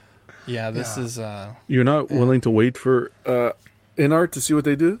 Yeah, this is. You're not willing to wait for InArt to see what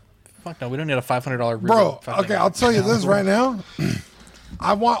they do? Fuck no, we don't need a $500 Bro, okay, I'll tell you this right now.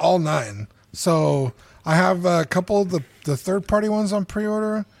 I want all 9. So I have a couple of the third-party ones on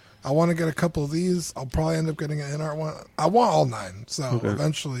pre-order. I want to get a couple of these. I'll probably end up getting an InArt one. I want all 9. So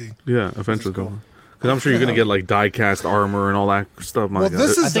eventually. Yeah, eventually. Because I'm sure you're going to get like die-cast armor and all that stuff. Well,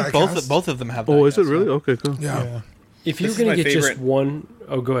 this is I think both of them have Oh, is it really? Okay, cool. Yeah. If you're going to get just one...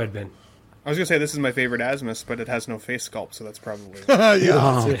 Oh, go ahead, Ben. I was going to say this is my favorite Asmus, but it has no face sculpt, so that's probably...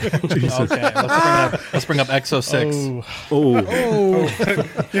 yeah. Okay, let's bring up Exo 6. Oh.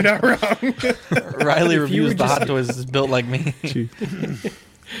 You're not wrong. Riley reviews the Hot Toys is built like me.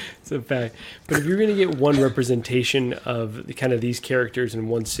 It's a fact. But if you're going to get one representation of the, kind of these characters in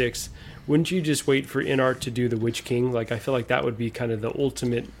 1/6, wouldn't you just wait for InArt to do the Witch King? Like, I feel like that would be kind of the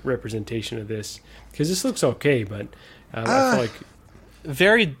ultimate representation of this. Because this looks okay, but I feel like...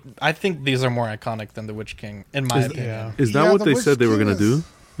 I think these are more iconic than the Witch King, in my opinion. Is that what they said they were going to do?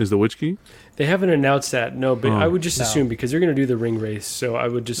 Is the Witch King? They haven't announced that, no, but I would just assume, because they're going to do the ring race, so I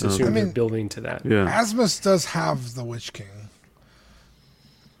would just assume they're building to that. Yeah. Asmus does have the Witch King.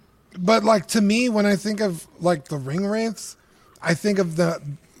 But, like, to me, when I think of, like, the ring wraiths, I think of the,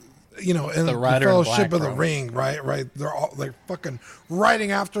 in the Fellowship of the Ring, right? They're all, like, fucking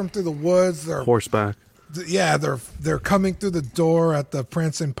riding after him through the woods. They're horseback. Yeah, they're coming through the door at the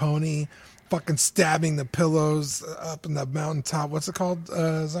Prancing Pony, fucking stabbing the pillows up in the mountaintop. What's it called,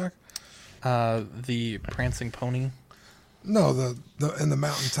 Zach? The Prancing Pony. No, the in the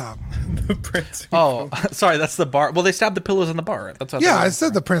mountaintop. The prancing. Oh, sorry, that's the bar. Well, they stabbed the pillows in the bar. That's what Yeah, I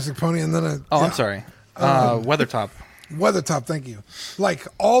said the prancing pony, and then I'm sorry. Weathertop. Weathertop, thank you. Like,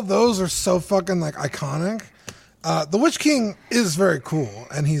 all those are so fucking, like, iconic. The Witch King is very cool,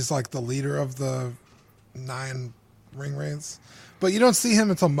 and he's, like, the leader of the 9 ring wraiths. But you don't see him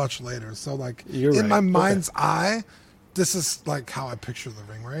until much later. So, like, in my mind's eye, this is, like, how I picture the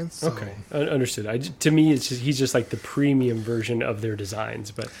ring wraiths. So. Okay, understood. To me, he's just, like, the premium version of their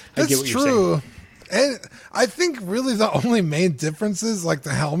designs, but I get what you're saying. And I think really the only main difference is, like,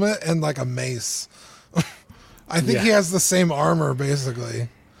 the helmet and, like, a mace. I think he has the same armor, basically.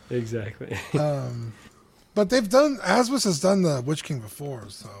 Exactly. But they've done... Asmus has done the Witch King before,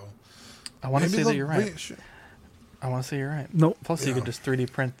 so... I want to say that you're right. I want to say you're right. Nope. Plus, you could just 3D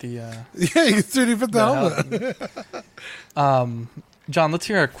print the... Yeah, you can 3D print the helmet. John, let's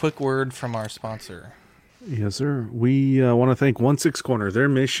hear a quick word from our sponsor. Yes, sir. We want to thank 16 Corner. Their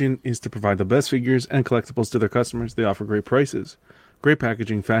mission is to provide the best figures and collectibles to their customers. They offer great prices, great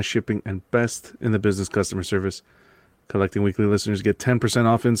packaging, fast shipping, and best in the business customer service. Collecting Weekly listeners get 10%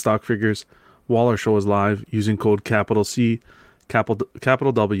 off in-stock figures while our show is live using code capital C,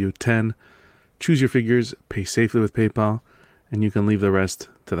 capital W, 10. Choose your figures, pay safely with PayPal, and you can leave the rest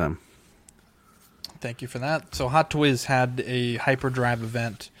to them. Thank you for that. So Hot Toys had a Hyperdrive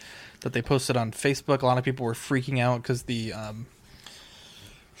event that they posted on Facebook. A lot of people were freaking out because the...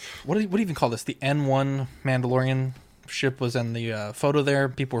 What do you even call this? The N1 Mandalorian ship was in the photo there.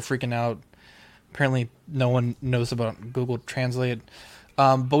 People were freaking out. Apparently, no one knows about Google Translate.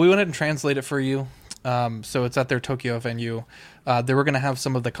 But we went ahead and translate it for you. So it's at their Tokyo venue. They were going to have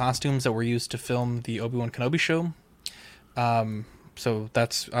some of the costumes that were used to film the Obi-Wan Kenobi show. So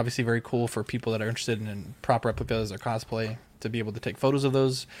that's obviously very cool for people that are interested in prop replicas or cosplay to be able to take photos of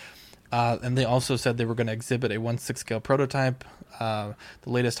those. And they also said they were going to exhibit a 1/6 scale prototype. The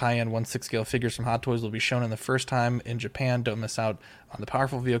latest high-end 1/6 scale figures from Hot Toys will be shown in the first time in Japan. Don't miss out on the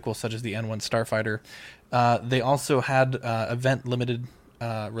powerful vehicles such as the N1 Starfighter. They also had event-limited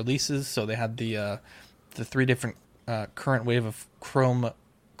releases. So they had the 3 different current wave of Chrome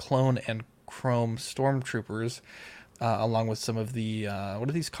Clone and Chrome Stormtroopers, along with some of the what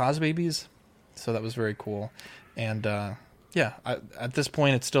are these, Cos Babies? So that was very cool. And at this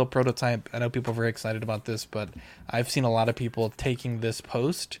point, it's still a prototype. I know people are very excited about this, but I've seen a lot of people taking this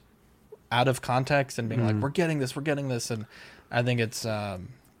post out of context and being like, we're getting this. And I think it's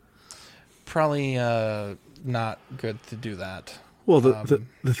probably not good to do that. Well,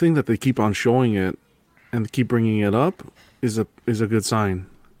 the thing that they keep on showing it and keep bringing it up is a good sign.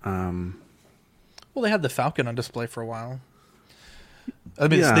 Well, they had the Falcon on display for a while. I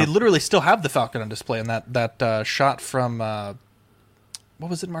mean, they literally still have the Falcon on display, and that shot from what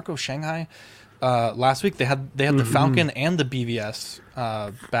was it, Marco? Shanghai last week. They had the Falcon and the BVS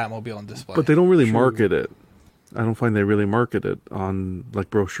Batmobile on display. But they don't really market it. I don't find they really market it on like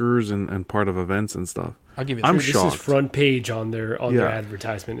brochures and part of events and stuff. I'll give you. I'm shocked. This is front page on their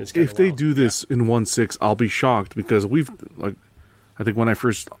advertisement. It's if they do this in 1/6, I'll be shocked because I think when I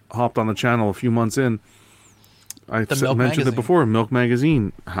first hopped on the channel a few months in. I mentioned it before, Milk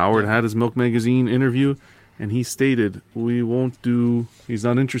Magazine. Howard had his Milk Magazine interview, and he stated he's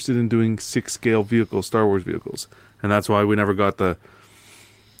not interested in doing 6-scale vehicles, Star Wars vehicles. And that's why we never got the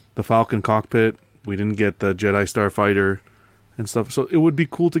Falcon cockpit. We didn't get the Jedi Starfighter and stuff. So it would be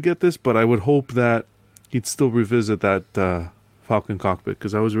cool to get this, but I would hope that he'd still revisit that Falcon cockpit,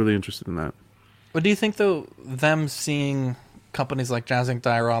 because I was really interested in that. But do you think, though, them seeing companies like Jazz Inc.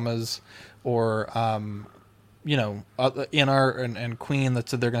 Dioramas or... NR and Queen that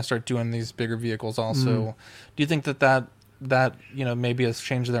said they're going to start doing these bigger vehicles also. Do you think that maybe has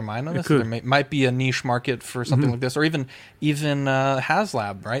changed their mind on this? There might be a niche market for something like this, or even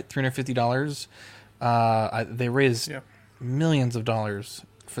HasLab, right? $350. They raised millions of dollars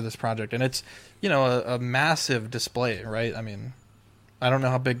for this project, and it's a massive display, right? I mean, I don't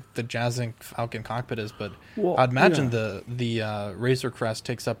know how big the Jazz Inc. Falcon cockpit is, but I'd imagine the Razor Crest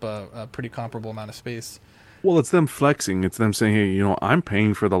takes up a pretty comparable amount of space. Well, it's them flexing. It's them saying, hey, I'm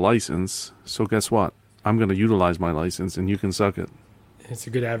paying for the license, so guess what? I'm going to utilize my license, and you can suck it. It's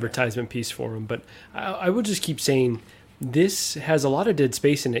a good advertisement piece for them. But I would just keep saying this has a lot of dead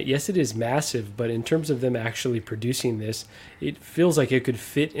space in it. Yes, it is massive, but in terms of them actually producing this, it feels like it could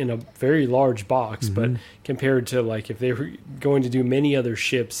fit in a very large box. But compared to like if they were going to do many other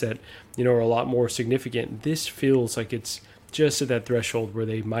ships that are a lot more significant, this feels like it's just at that threshold where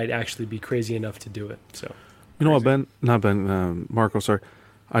they might actually be crazy enough to do it. So. You know what, Marco, sorry.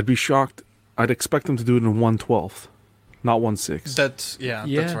 I'd be shocked. I'd expect them to do it in 1/12, not 1/6. That's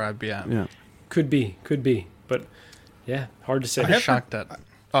where I'd be at. Yeah. Could be. But Yeah, hard to say. I'm shocked at.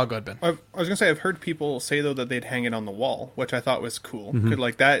 Oh, go ahead, Ben. I was gonna say I've heard people say though that they'd hang it on the wall, which I thought was cool. Mhm.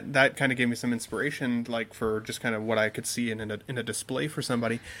 Like that kind of gave me some inspiration, like for just kind of what I could see in a display for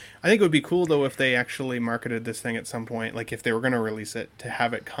somebody. I think it would be cool though if they actually marketed this thing at some point, like if they were gonna release it, to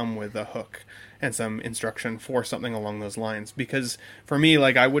have it come with a hook and some instruction for something along those lines. Because for me,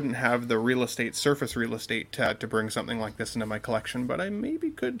 like I wouldn't have the surface real estate to bring something like this into my collection, but I maybe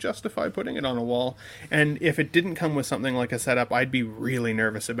could justify putting it on a wall. And if it didn't come with something like a setup, I'd be really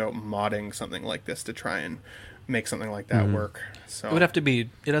nervous about modding something like this to try and make something like that work. So it'd have to be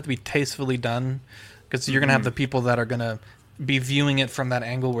tastefully done, because you're gonna have the people that are gonna be viewing it from that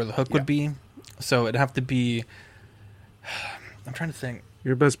angle where the hook would be. So it'd have to be. I'm trying to think.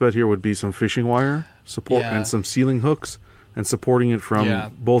 Your best bet here would be some fishing wire support and some ceiling hooks, and supporting it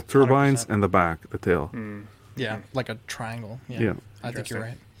from both turbines 100%. And the back, the tail. Yeah, like a triangle. Yeah. I think you're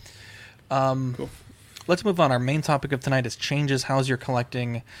right. Cool. Let's move on. Our main topic of tonight is changes. How's your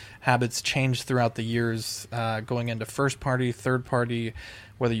collecting habits changed throughout the years, going into first party, third party,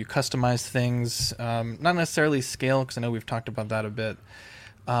 whether you customize things, not necessarily scale, because I know we've talked about that a bit.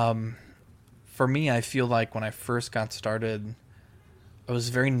 For me, I feel like when I first got started, I was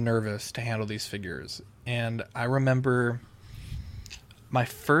very nervous to handle these figures. And I remember my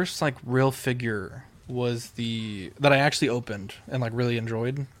first like real figure was that I actually opened and like really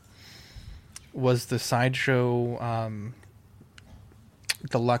enjoyed was the Sideshow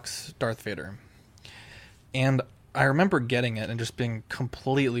Deluxe Darth Vader. And I remember getting it and just being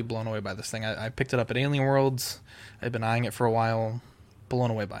completely blown away by this thing. I picked it up at Alien Worlds. I'd been eyeing it for a while,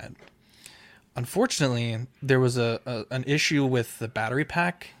 blown away by it. Unfortunately, there was an issue with the battery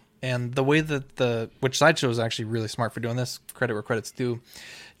pack, and the way that which Sideshow is actually really smart for doing this, credit where credit's due.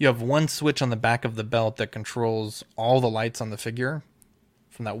 You have one switch on the back of the belt that controls all the lights on the figure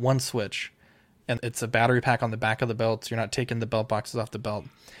from that one switch. And it's a battery pack on the back of the belt, so you're not taking the belt boxes off the belt.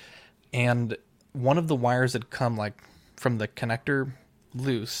 And one of the wires had come like from the connector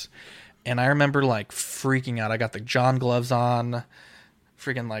loose, and I remember like freaking out. I got the John gloves on,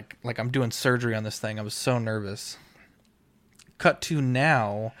 freaking like I'm doing surgery on this thing. I was so nervous. Cut to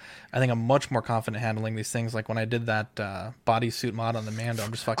now, I think I'm much more confident handling these things. Like when I did that bodysuit mod on the Mando,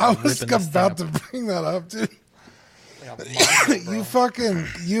 I'm just fucking I was ripping this about thing to bring that up, dude.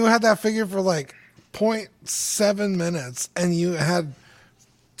 You had that figure for like 0.7 minutes, and you had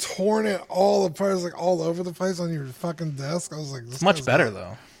torn it all apart, like all over the place on your fucking desk. I was like, it's much better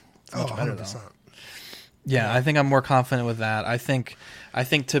though. It's much better 100%. though. Yeah, I think I'm more confident with that. I think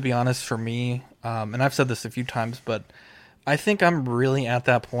to be honest, for me, and I've said this a few times, but I think I'm really at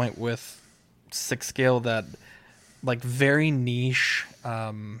that point with 6 scale that like very niche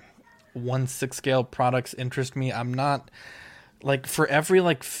 1/6 scale products interest me. I'm not like, for every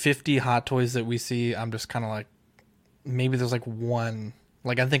like 50 Hot Toys that we see, I'm just kind of like, maybe there's like one.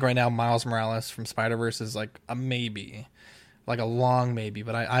 Like I think right now Miles Morales from Spider-Verse is like a maybe, like a long maybe.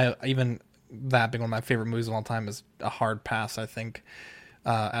 But I even that being one of my favorite movies of all time is a hard pass, I think,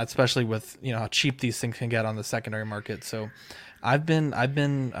 especially with how cheap these things can get on the secondary market. So I've been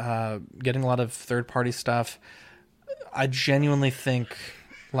getting a lot of third party stuff. I genuinely think,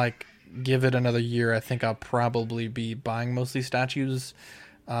 like, give it another year, I think I'll probably be buying mostly statues,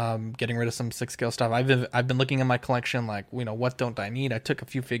 getting rid of some 6 scale stuff. I've been looking at my collection, like, what don't I need? I took a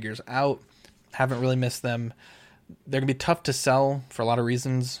few figures out, haven't really missed them. They're gonna be tough to sell for a lot of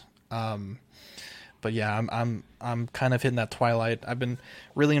reasons. But yeah, I'm kind of hitting that twilight. I've been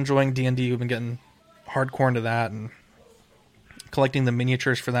really enjoying D&D. We've been getting hardcore into that, and collecting the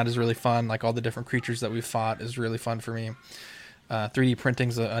miniatures for that is really fun. Like all the different creatures that we've fought is really fun for me. 3D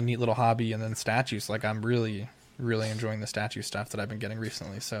printing's a neat little hobby, and then statues. Like I'm really, really enjoying the statue stuff that I've been getting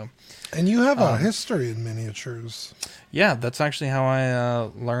recently. So, and you have a history in miniatures. Yeah, that's actually how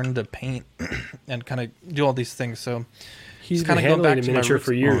I learned to paint and kind of do all these things. So he's been handling a miniature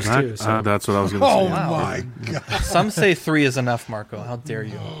for years too. So. That's what I was going to say. Oh my god! Some say 3 is enough, Marco. How dare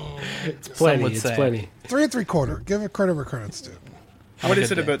you? It's plenty. It's plenty. 3 3/4. Give it credit where credit's due. What is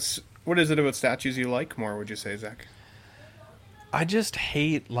it about statues you like more? Would you say, Zach? I just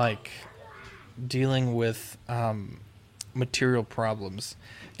hate like dealing with material problems,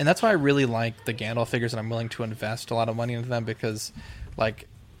 and that's why I really like the Gandalf figures, and I'm willing to invest a lot of money into them because, like,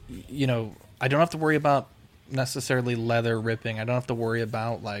 I don't have to worry about necessarily leather ripping. I don't have to worry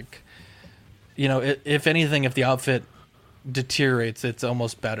about like, if anything, if the outfit deteriorates, it's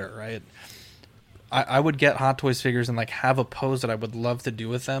almost better, right? I would get Hot Toys figures and like have a pose that I would love to do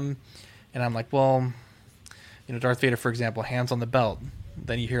with them, and I'm like, well, Darth Vader, for example, hands on the belt.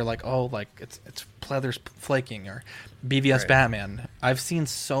 Then you hear like, oh, like it's pleather's flaking, or BVS right. Batman. I've seen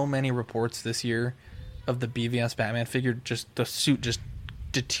so many reports this year of the BVS Batman figure, just the suit just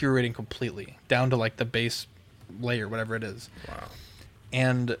deteriorating completely down to like the base layer, whatever it is. Wow.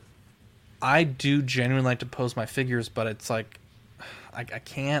 And I do genuinely like to pose my figures, but it's like I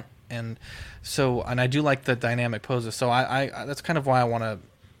can't. And so, and I do like the dynamic poses. So I that's kind of why I want to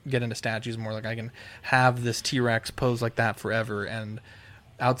get into statues more. Like I can have this T-Rex pose like that forever, and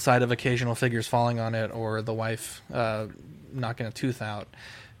outside of occasional figures falling on it or the wife knocking a tooth out,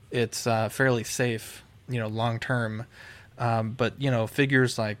 it's fairly safe, long term. But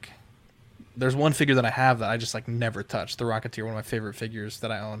figures like, there's one figure that I have that I just like never touch. The Rocketeer, one of my favorite figures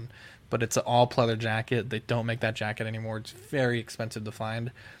that I own, but it's an all pleather jacket. They don't make that jacket anymore. It's very expensive to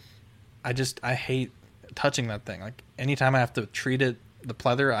find. I hate touching that thing. Like anytime I have to treat it, the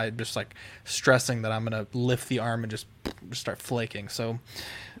pleather, I just like stressing that I'm gonna lift the arm and just start flaking. So,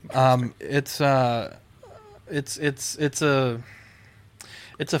 it's a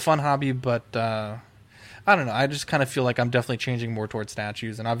fun hobby, but I don't know. I just kind of feel like I'm definitely changing more towards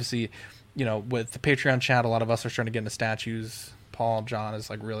statues, and obviously, with the Patreon chat, a lot of us are starting to get into statues. Paul, John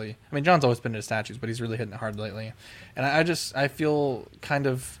is like really. I mean, John's always been into statues, but he's really hitting it hard lately, and I feel kind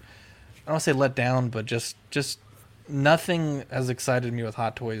of, I don't want to say let down, but just nothing has excited me with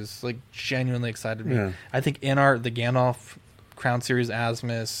Hot Toys, like genuinely excited me. Yeah. I think the Gandalf Crown Series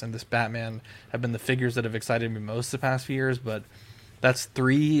Asmus and this Batman have been the figures that have excited me most the past few years, but that's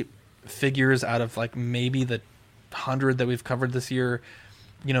 3 figures out of like maybe the 100 that we've covered this year,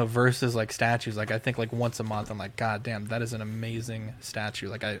 versus like statues. Like I think like once a month I'm like, God damn, that is an amazing statue.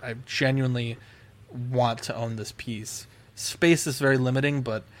 Like I genuinely want to own this piece. Space is very limiting,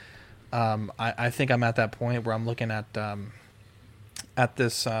 but I think I'm at that point where I'm looking at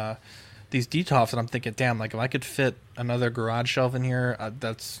this these Detolfs and I'm thinking, damn, like if I could fit another garage shelf in here,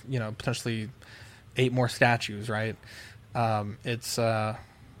 that's potentially 8 more statues, right? It's I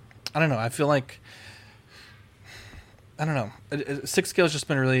don't know. I feel like I don't know. 6 scale's just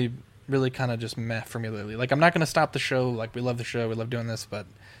been really, really kind of just meh for me lately. Like I'm not going to stop the show. Like we love the show, we love doing this, but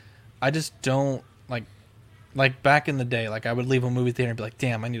I just don't like back in the day, like I would leave a movie theater and be like,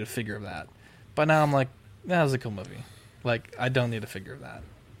 damn, I need a figure of that. But now I'm like, that was a cool movie. Like I don't need a figure of that.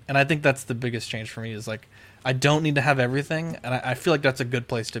 And I think that's the biggest change for me is like, I don't need to have everything. And I feel like that's a good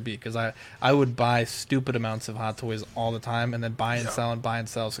place to be, because I would buy stupid amounts of Hot Toys all the time and then buy and sell and buy and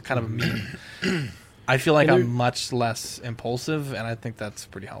sell. So kind of a meme. I feel like I'm much less impulsive, and I think that's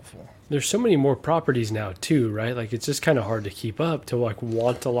pretty helpful. There's so many more properties now too, right? Like it's just kind of hard to keep up to like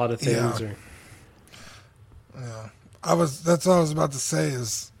want a lot of things. Yeah. That's what I was about to say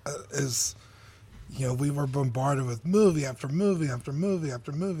is we were bombarded with movie after movie after movie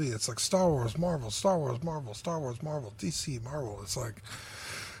after movie. It's like Star Wars, Marvel, Star Wars, Marvel, Star Wars, Marvel, DC, Marvel. It's like,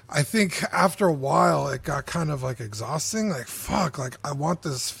 I think after a while it got kind of like exhausting. Like, fuck, like I want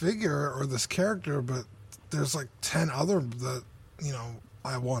this figure or this character, but there's like 10 other that,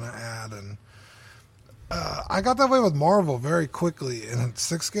 I want to add. And I got that way with Marvel very quickly in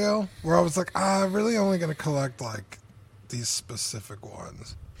 6 scale, where I was like, I'm really only going to collect like these specific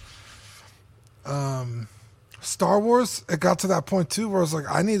ones. Star Wars, it got to that point too where I was like,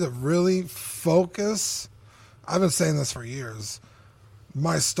 I need to really focus. I've been saying this for years.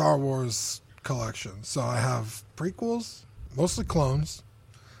 My Star Wars collection. So I have prequels, mostly clones,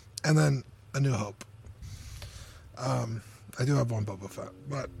 and then A New Hope. I do have one Boba Fett,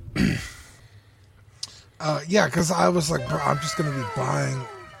 but yeah, because I was like, bro, I'm just going to be buying.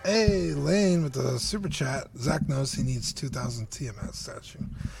 Hey, Lane with the super chat. Zach knows he needs 2000 TMS statue.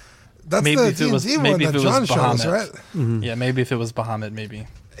 That's maybe the D&D one that John shows, right? Mm-hmm. Yeah, maybe if it was Bahamut, maybe.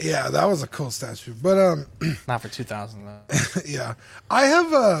 Yeah, that was a cool statue, but not for 2000 though. Yeah, I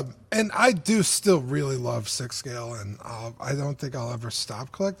have and I do still really love 6 scale, and I don't think I'll ever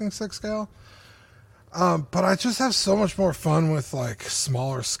stop collecting 6 scale. But I just have so much more fun with like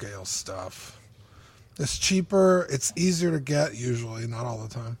smaller scale stuff. It's cheaper, it's easier to get usually, not all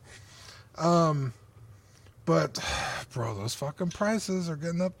the time. But bro, those fucking prices are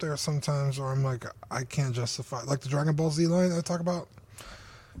getting up there sometimes, where I'm like, I can't justify, like the Dragon Ball Z line I talk about.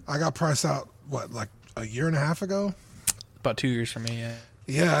 I got priced out like a year and a half ago. About 2 years for me, yeah.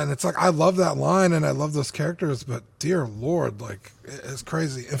 Yeah, and it's like I love that line and I love those characters, but dear Lord, like it's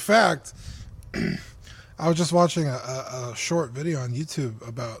crazy. In fact, I was just watching a short video on YouTube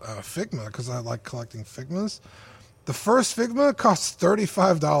about Figma, because I like collecting Figmas. The first Figma costs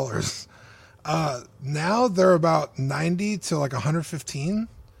 $35. Now they're about 90 to like 115,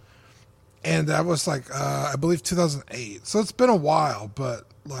 and that was like I believe 2008. So it's been a while, but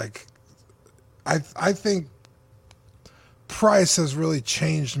like I think price has really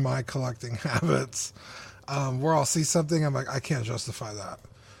changed my collecting habits. Where I'll see something, I'm like, I can't justify that.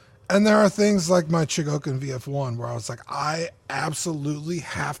 And there are things like my Chogokin VF1 where I was like, I absolutely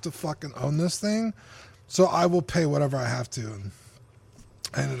have to fucking own this thing, so I will pay whatever I have to. And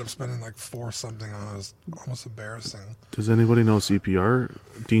I ended up spending like $4 something on it. It was almost embarrassing. Does anybody know CPR?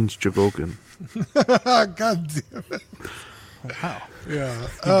 Dean's Chogokin. God damn it. Wow. Yeah. I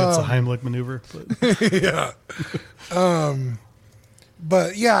think that's a Heimlich maneuver. But. Yeah.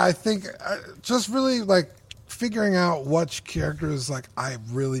 But yeah, I think just really like figuring out which characters like I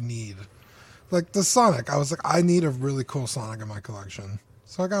really need. Like the Sonic, I was like, I need a really cool Sonic in my collection.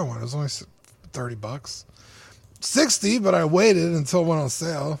 So I got one. It was only $30. 60, but I waited until it went on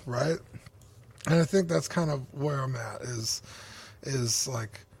sale, right? And I think that's kind of where I'm at is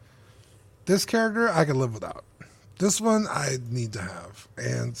like this character I could live without. This one I need to have.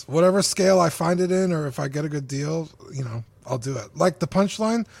 And whatever scale I find it in, or if I get a good deal, you know, I'll do it. Like the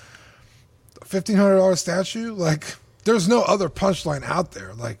Punchline, $1,500 statue, like there's no other Punchline out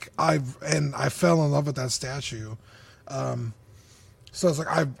there. Like I fell in love with that statue. So it's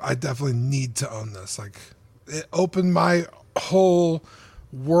like I definitely need to own this. Like it opened my whole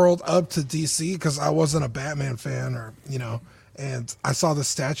world up to DC because I wasn't a Batman fan, or you know, and I saw the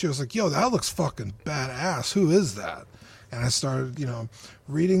statue. I was like, yo, that looks fucking badass. Who is that? And I started, you know,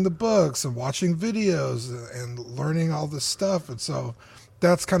 reading the books and watching videos and learning all this stuff. And so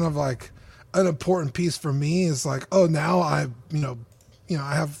that's kind of like an important piece for me is like, oh, now I have,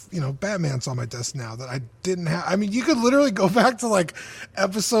 you know, Batman's on my desk now that I didn't have. I mean, you could literally go back to like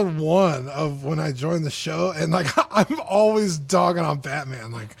episode 1 of when I joined the show, and like I'm always dogging on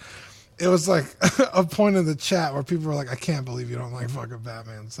Batman. Like it was like a point in the chat where people were like, I can't believe you don't like fucking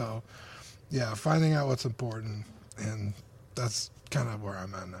Batman. So yeah, finding out what's important, and that's kind of where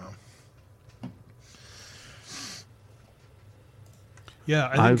I'm at now. Yeah,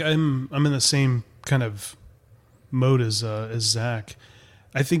 I think I'm in the same kind of mode as Zach.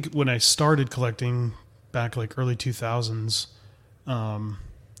 I think when I started collecting back like early 2000s,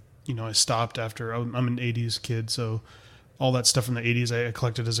 you know, I stopped after I'm an 80s kid, so all that stuff from the 80s I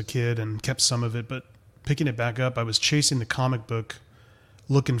collected as a kid and kept some of it, but picking it back up, I was chasing the comic book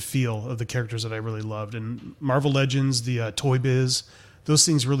look and feel of the characters that I really loved. And Marvel Legends, the Toy Biz, those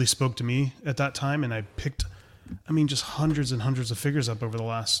things really spoke to me at that time, and I picked, I mean, just hundreds and hundreds of figures up over the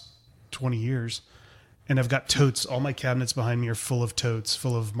last 20 years. And I've got totes. All my cabinets behind me are full of totes,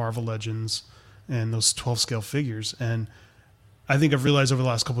 full of Marvel Legends and those 12 scale figures. And I think I've realized over the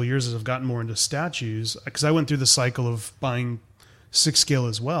last couple of years as I've gotten more into statues, because I went through the cycle of buying 6 scale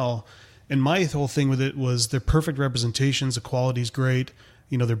as well. And my whole thing with it was they're perfect representations. The quality's great.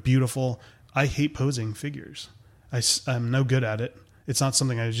 You know, they're beautiful. I hate posing figures. I'm no good at it. It's not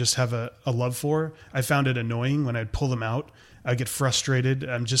something I just have a love for. I found it annoying when I'd pull them out. I get frustrated.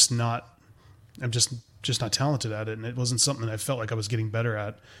 I'm just not talented at it. And it wasn't something I felt like I was getting better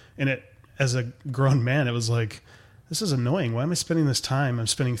at. And it, as a grown man, it was like, this is annoying. Why am I spending this time? I'm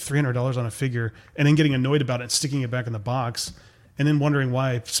spending $300 on a figure and then getting annoyed about it, sticking it back in the box, and then wondering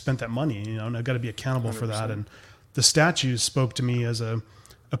why I spent that money, you know, and I've got to be accountable 100%. For that. And the statues spoke to me as a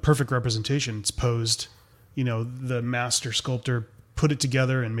perfect representation. It's posed, you know, the master sculptor put it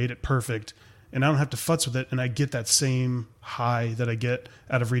together and made it perfect, and I don't have to futz with it. And I get that same high that I get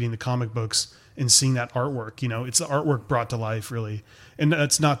out of reading the comic books and seeing that artwork. You know, it's the artwork brought to life, really. And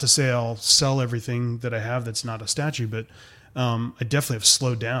that's not to say I'll sell everything that I have that's not a statue, but I definitely have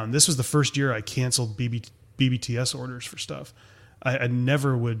slowed down. This was the first year I canceled BBTS orders for stuff. I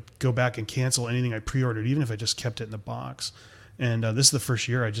never would go back and cancel anything I pre-ordered, even if I just kept it in the box. And this is the first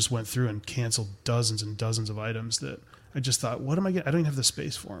year I just went through and canceled dozens and dozens of items that I just thought, what am I getting? I don't even have the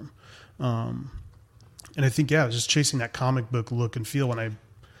space for them. And I think, yeah, just chasing that comic book look and feel. When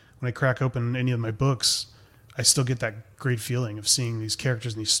I crack open any of my books, I still get that great feeling of seeing these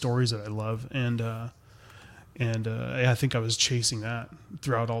characters and these stories that I love. And I think I was chasing that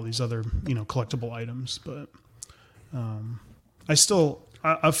throughout all these other, you know, collectible items. But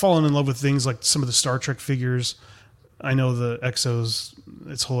I've fallen in love with things like some of the Star Trek figures. I know the Exos,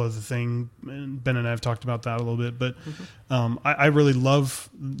 it's a whole other thing. And Ben and I have talked about that a little bit, but I really love,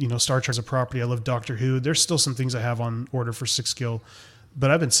 you know, Star Trek as a property. I love Doctor Who. There's still some things I have on order for 6 scale, but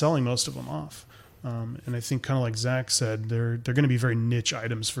I've been selling most of them off. And I think kind of like Zach said, they're going to be very niche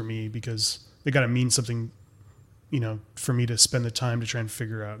items for me because they got to mean something, you know, for me to spend the time to try and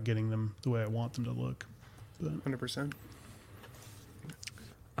figure out getting them the way I want them to look. But 100%.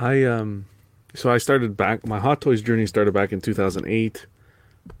 So I started back, my Hot Toys journey started back in 2008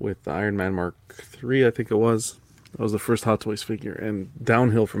 with the Iron Man Mark III, I think it was. That was the first Hot Toys figure, and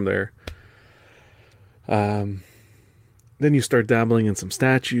downhill from there. Then you start dabbling in some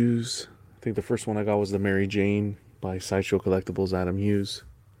statues. I think the first one I got was the Mary Jane by Sideshow Collectibles, Adam Hughes.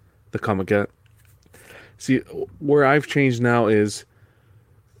 the Comiket. See, where I've changed now is,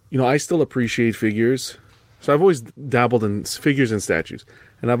 I still appreciate figures. So I've always dabbled in figures and statues,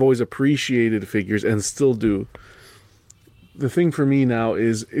 and I've always appreciated figures and still do. The thing for me now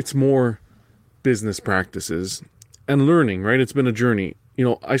is it's more business practices and learning, right? It's been a journey.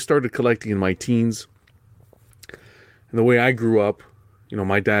 I started collecting in my teens. And the way I grew up,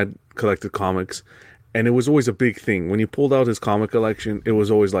 my dad collected comics, and it was always a big thing. When he pulled out his comic collection, it was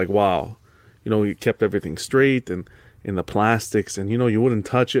always like, wow. He kept everything straight and in the plastics, and, you wouldn't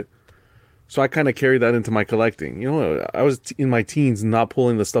touch it. So I kind of carried that into my collecting. I was in my teens not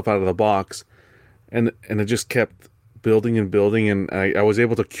pulling the stuff out of the box, and it just kept building and building, and I was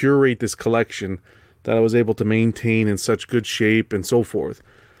able to curate this collection that I was able to maintain in such good shape and so forth.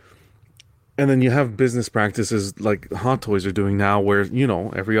 And then you have business practices like Hot Toys are doing now, where,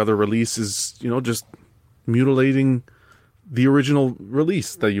 every other release is, just mutilating the original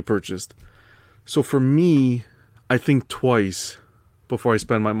release that you purchased. So for me, I think twice before I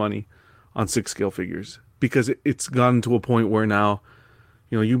spend my money on 6-scale figures, because it's gotten to a point where now,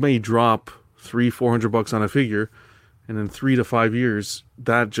 you may drop $300-400 on a figure, and in 3 to 5 years,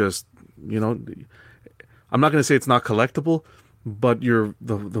 that just, I'm not going to say it's not collectible, but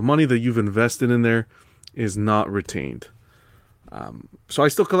the money that you've invested in there is not retained. So I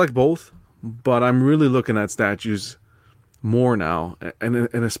still collect both, but I'm really looking at statues more now, and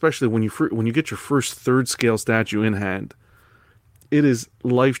especially when you get your first 3rd scale statue in hand, it is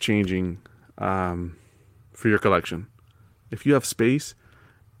life-changing for your collection. If you have space,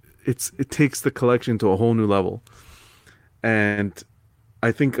 it takes the collection to a whole new level. And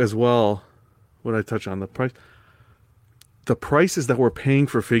I think as well, what I touch on the price, the prices that we're paying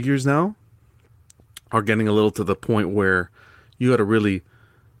for figures now are getting a little to the point where you got to really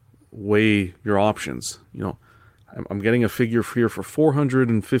weigh your options. I'm getting a figure here for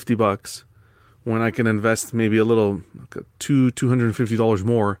 $450 when I can invest maybe a little $250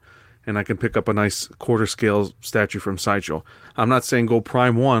 more, and I can pick up a nice quarter scale statue from Sideshow. I'm not saying go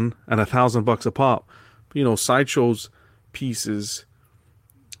prime one at $1,000 a pop. But, Sideshow's pieces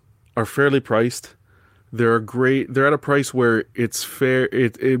are fairly priced. They're at a price where it's fair.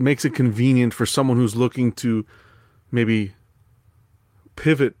 It makes it convenient for someone who's looking to maybe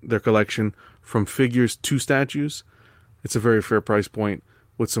pivot their collection from figures to statues. It's a very fair price point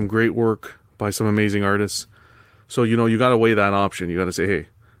with some great work by some amazing artists. So, you got to weigh that option. You got to say, hey,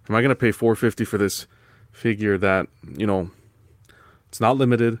 am I going to pay $450 for this figure that, it's not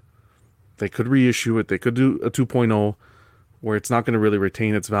limited? They could reissue it. They could do a 2.0 where it's not going to really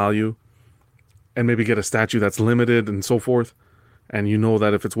retain its value, and maybe get a statue that's limited and so forth. And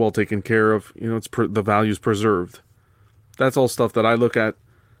that if it's well taken care of, the value's preserved. That's all stuff that I look at.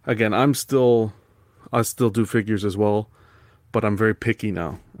 Again, I still do figures as well, but I'm very picky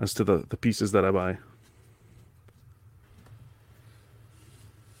now as to the pieces that I buy. You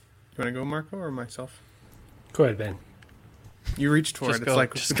want to go, Marco, or myself? Go ahead, Ben. You reached for Just it. go, It's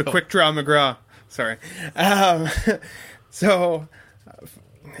like just the go. quick draw McGraw. Sorry. So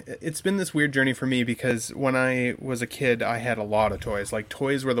it's been this weird journey for me, because when I was a kid, I had a lot of toys. Like,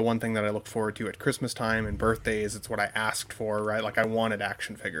 toys were the one thing that I looked forward to at Christmas time and birthdays. It's what I asked for, right? Like, I wanted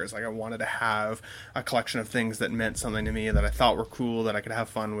action figures. Like, I wanted to have a collection of things that meant something to me, that I thought were cool, that I could have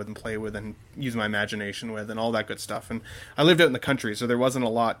fun with and play with and use my imagination with and all that good stuff. And I lived out in the country, so there wasn't a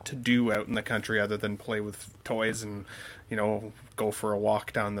lot to do out in the country other than play with toys and, go for a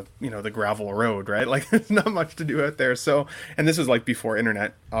walk down the, the gravel road, right? Like, there's not much to do out there. So, and this was like before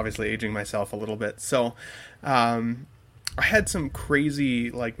internet, obviously aging myself a little bit. So, I had some crazy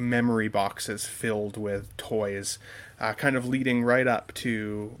like memory boxes filled with toys, kind of leading right up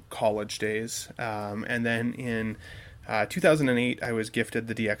to college days. And then in 2008, I was gifted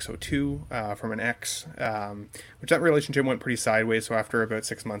the DX02 from an ex, which that relationship went pretty sideways. So after about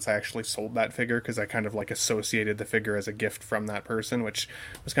 6 months, I actually sold that figure, because I kind of like associated the figure as a gift from that person, which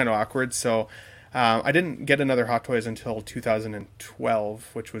was kind of awkward. So I didn't get another Hot Toys until 2012,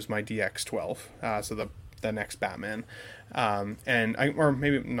 which was my DX12. So the next Batman, or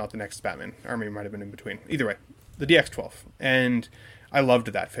maybe not the next Batman, or maybe it might have been in between. Either way, the DX12, and I loved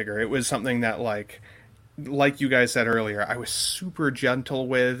that figure. It was something that like you guys said earlier, I was super gentle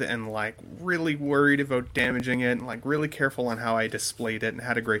with, and like really worried about damaging it, and like really careful on how I displayed it, and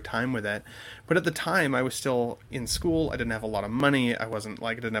had a great time with it. But at the time, I was still in school. I didn't have a lot of money. I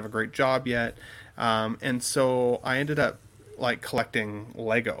didn't have a great job yet. And so I ended up like collecting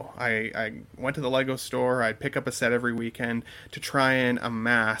Lego. I went to the Lego store. I'd pick up a set every weekend to try and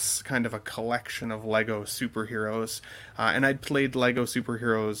amass kind of a collection of Lego superheroes. And I'd played Lego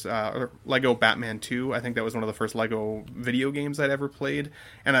superheroes, or Lego Batman 2. I think that was one of the first Lego video games I'd ever played.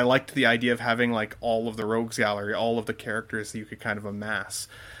 And I liked the idea of having like all of the rogues gallery, all of the characters that you could kind of amass.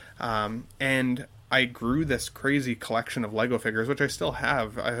 And I grew this crazy collection of Lego figures, which I still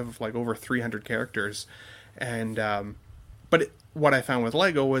have. I have like over 300 characters. And what I found with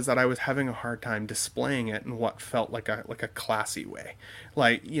Lego was that I was having a hard time displaying it in what felt like a classy way.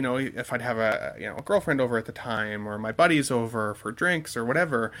 Like, you know, if I'd have a girlfriend over at the time, or my buddies over for drinks or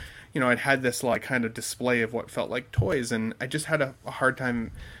whatever, you know, I'd had this like kind of display of what felt like toys, and I just had a hard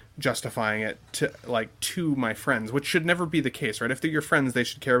time justifying it to my friends, which should never be the case, right? If they're your friends, they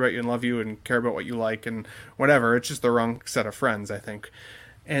should care about you and love you and care about what you like and whatever. It's just the wrong set of friends, I think.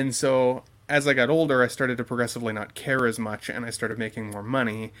 And so as I got older, I started to progressively not care as much, and I started making more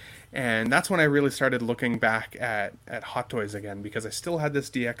money. And that's when I really started looking back at Hot Toys again, because I still had this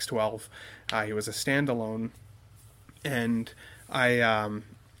DX12. He was a standalone, and I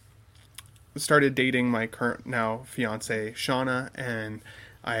started dating my current now fiance, Shauna, and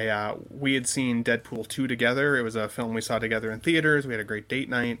we had seen Deadpool 2 together. It was a film we saw together in theaters. We had a great date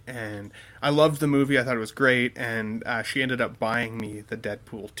night, and I loved the movie. I thought it was great, and she ended up buying me the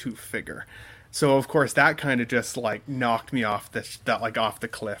Deadpool 2 figure. So of course that kind of just like knocked me off off the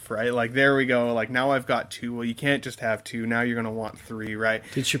cliff, right? Like, there we go. Like, now I've got 2. Well, you can't just have 2. Now you're going to want 3, right?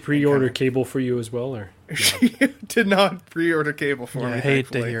 Did she pre-order Cable for you as well, or? She did not pre-order Cable for me. I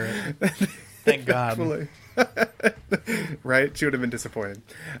hate to hear it. Thank God. Right? She would have been disappointed.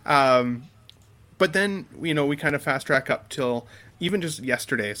 But then, you know, we kind of fast track up till even just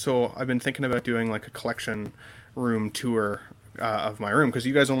yesterday. So I've been thinking about doing like a collection room tour of my room, because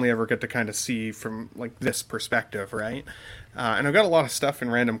you guys only ever get to kind of see from like this perspective, right? And I've got a lot of stuff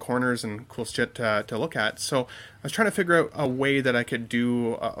in random corners and cool shit to look at. So I was trying to figure out a way that I could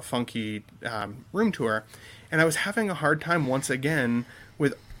do a funky room tour. And I was having a hard time once again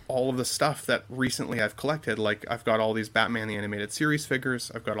with all of the stuff that recently I've collected. Like, I've got all these Batman the Animated Series figures.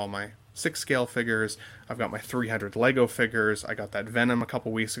 I've got all my 6-scale figures. I've got my 300 Lego figures. I got that Venom a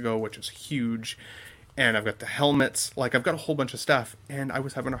couple weeks ago, which is huge. And I've got the helmets. Like, I've got a whole bunch of stuff. And I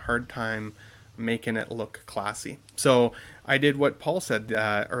was having a hard time making it look classy. So I did what Paul said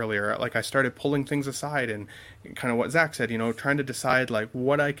earlier. Like, I started pulling things aside, and kind of what Zach said, you know, trying to decide like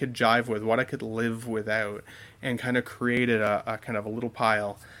what I could jive with, what I could live without, and kind of created a kind of a little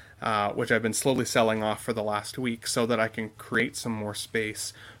pile, which I've been slowly selling off for the last week, so that I can create some more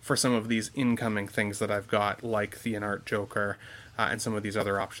space for some of these incoming things that I've got, like the InArt Joker, and some of these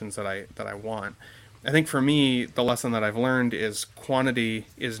other options that I want. I think for me, the lesson that I've learned is quantity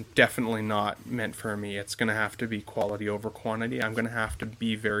is definitely not meant for me. It's going to have to be quality over quantity. I'm going to have to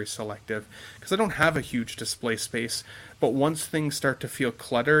be very selective, because I don't have a huge display space. But once things start to feel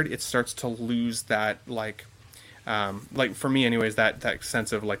cluttered, it starts to lose that, like for me anyways, that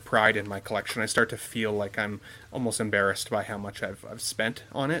sense of like pride in my collection. I start to feel like I'm almost embarrassed by how much I've spent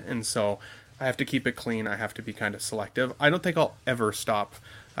on it. And so I have to keep it clean. I have to be kind of selective. I don't think I'll ever stop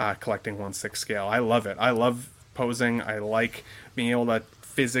collecting 1/6 scale. I love it. I love posing. I like being able to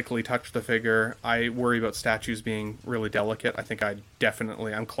physically touch the figure. I worry about statues being really delicate. I think I'm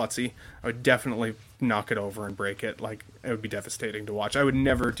klutzy. I would definitely knock it over and break it. Like, it would be devastating to watch. I would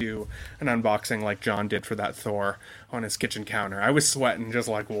never do an unboxing like John did for that Thor on his kitchen counter. I was sweating just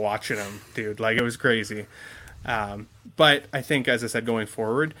like watching him, dude. Like, it was crazy. But I think, as I said, going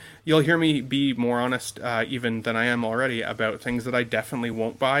forward, you'll hear me be more honest even than I am already about things that I definitely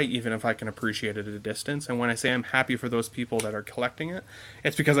won't buy, even if I can appreciate it at a distance. And when I say I'm happy for those people that are collecting it,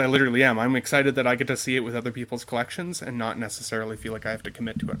 it's because I literally am. I'm excited that I get to see it with other people's collections and not necessarily feel like I have to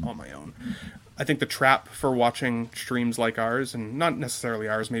commit to it on my own. I think the trap for watching streams like ours, and not necessarily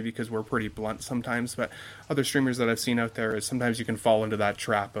ours, maybe because we're pretty blunt sometimes, but other streamers that I've seen out there, is sometimes you can fall into that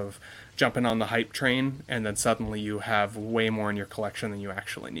trap of jumping on the hype train, and then suddenly you have way more in your collection than you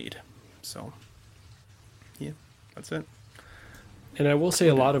actually need. So, yeah, that's it. And I will say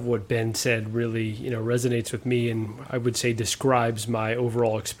a lot of what Ben said really, resonates with me, and I would say describes my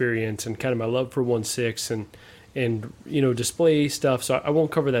overall experience and kind of my love for 1/6 and display stuff. So I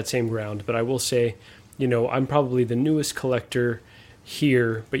won't cover that same ground, but I will say, I'm probably the newest collector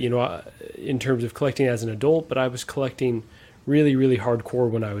here, but in terms of collecting as an adult, but I was collecting really, really hardcore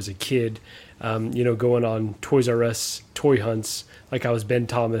when I was a kid, going on Toys R Us toy hunts like I was Ben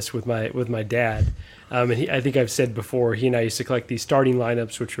Thomas with my dad. And I think I've said before, he and I used to collect these starting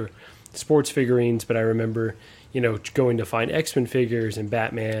lineups, which were sports figurines, but I remember, going to find X-Men figures and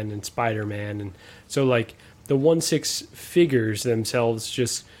Batman and Spider-Man. And so, like, the 1/6 figures themselves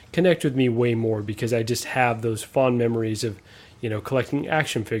just connect with me way more because I just have those fond memories of, collecting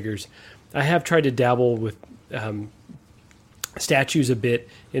action figures. I have tried to dabble with statues a bit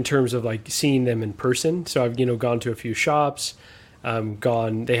in terms of like seeing them in person. So I've, gone to a few shops,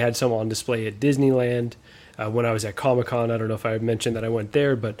 they had some on display at Disneyland. When I was at Comic-Con, I don't know if I mentioned that I went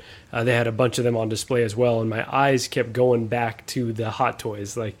there, but they had a bunch of them on display as well. And my eyes kept going back to the Hot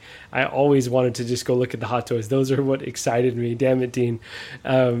Toys. Like I always wanted to just go look at the Hot Toys. Those are what excited me. Damn it, Dean.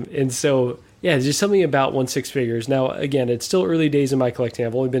 And so, yeah, there's just something about 1/6 figures. Now, again, it's still early days in my collecting.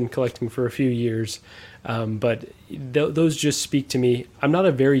 I've only been collecting for a few years. But those just speak to me. I'm not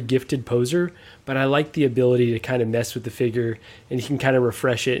a very gifted poser, but I like the ability to kind of mess with the figure, and you can kind of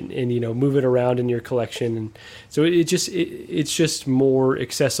refresh it and move it around in your collection. And so it's just more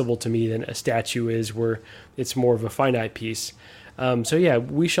accessible to me than a statue is, where it's more of a finite piece. So yeah,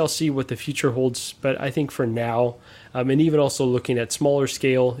 we shall see what the future holds. But I think for now, and even also looking at smaller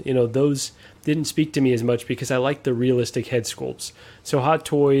scale, those didn't speak to me as much because I like the realistic head sculpts. So Hot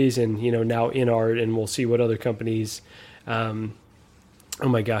Toys and, now InArt, and we'll see what other companies, oh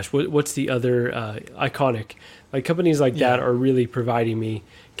my gosh, what's the other Iconic? Like companies like that are really providing me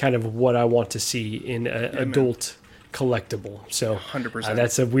kind of what I want to see in an adult collectible. So 100%.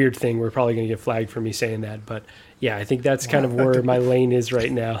 That's a weird thing. We're probably going to get flagged for me saying that, but yeah, I think that's kind of where my lane is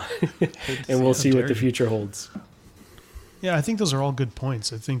right now. And we'll see what the future holds. Yeah, I think those are all good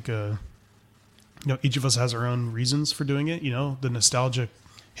points. I think, each of us has our own reasons for doing it. The nostalgia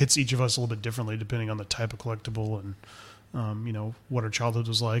hits each of us a little bit differently depending on the type of collectible and, what our childhood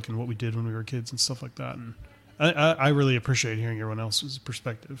was like and what we did when we were kids and stuff like that. And I really appreciate hearing everyone else's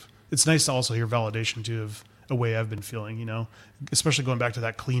perspective. It's nice to also hear validation too of a way I've been feeling, especially going back to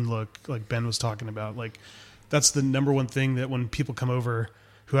that clean look like Ben was talking about. Like that's the number one thing that when people come over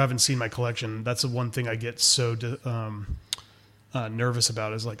who haven't seen my collection, that's the one thing I get so nervous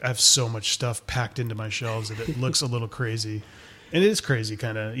about is like I have so much stuff packed into my shelves that it looks a little crazy. And it is crazy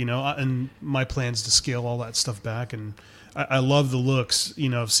kind of, and my plans to scale all that stuff back. And I love the looks,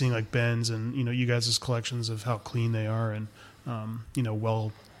 of seeing like Ben's and, you guys' collections of how clean they are and,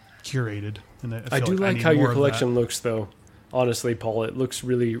 well curated. And I do like how your collection looks though. Honestly, Paul, it looks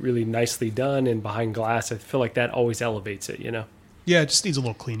really, really nicely done and behind glass. I feel like that always elevates it, Yeah, it just needs a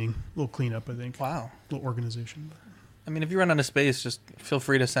little cleaning, a little cleanup, I think. Wow. A little organization. I mean, if you run out of space, just feel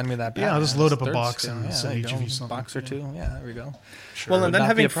free to send me that back. Yeah, I'll just load up a box and send each of you something. Box or two. Yeah, there we go. Sure. Well, and then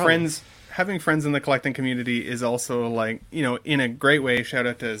having friends in the collecting community is also like, in a great way. Shout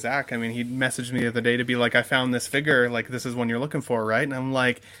out to Zach. I mean, he messaged me the other day to be like, I found this figure. Like, this is one you're looking for, right? And I'm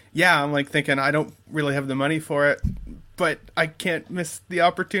like, yeah. I'm like thinking I don't really have the money for it, but I can't miss the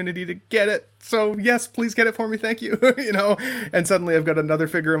opportunity to get it. So yes, please get it for me. Thank you. And suddenly I've got another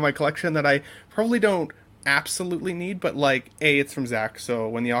figure in my collection that I probably don't absolutely need, but like it's from Zach, so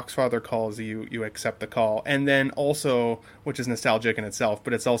when the Oxfather calls you accept the call. And then also, which is nostalgic in itself,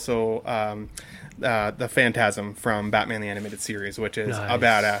 but it's also the Phantasm from Batman the Animated Series, which is a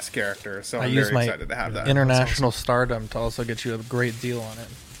badass character, so I'm very excited to have that. International stardom to also get you a great deal on it.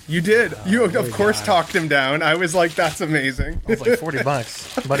 You did. You of course talked him down. I was like, that's amazing. I was like,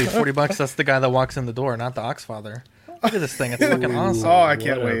 $40 buddy, $40. That's the guy that walks in the door, not the Oxfather. Look at this thing. It's fucking awesome. Oh, I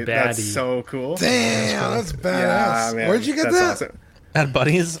can't wait. That's so cool. Damn, that's badass. Yeah, where'd you get that? Awesome. At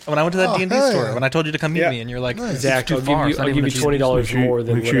Buddy's, when I went to that D&D store, when I told you to come meet me, and you're like, Zach, I'll give you $20 more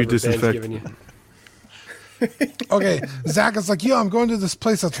than whatever Ben's giving you. Okay, Zach is like, I'm going to this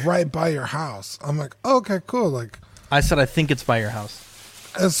place that's right by your house. I'm like, okay, cool. Like, I said, I think it's by your house.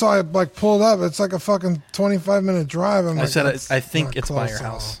 And so I like pulled up. It's like a fucking 25-minute drive. I said, I think it's by your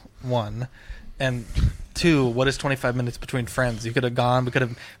house. One. And two, what is 25 minutes between friends? You could have gone.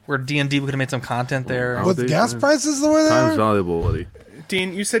 We're D&D. We could have made some content there. With gas prices the way they are? Time's valuable, buddy.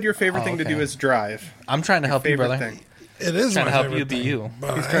 Dean, you said your favorite thing to do is drive. I'm trying to help you, brother. Thing. It is trying to help you be you.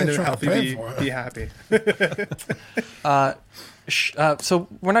 He's trying to help you be happy. So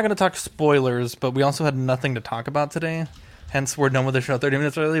we're not going to talk spoilers, but we also had nothing to talk about today. Hence, we're done with the show 30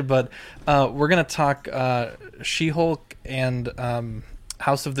 minutes early. But we're going to talk She-Hulk and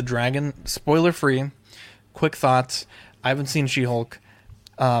House of the Dragon. Spoiler-free. Quick thoughts. I haven't seen She-Hulk.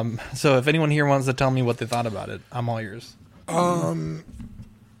 So if anyone here wants to tell me what they thought about it, I'm all yours.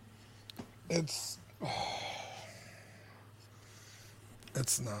 It's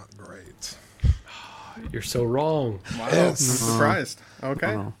not great. You're so wrong. Wow. I'm surprised.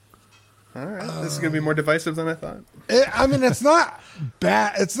 Okay. All right. This is going to be more divisive than I thought. It's not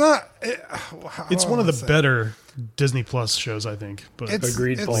bad. It's not. It's one of the better Disney Plus shows, I think. But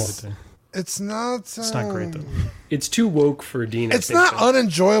agreed, Paul. It's not. It's not great though. It's too woke for Dean. It's not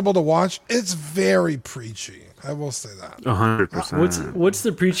unenjoyable to watch. It's very preachy. I will say that. 100%. What's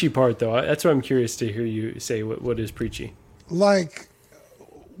the preachy part though? That's what I'm curious to hear you say. What is preachy? Like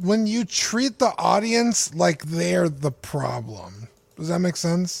when you treat the audience like they're the problem. Does that make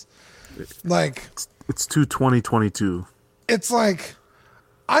sense? Like it's too 2022. It's like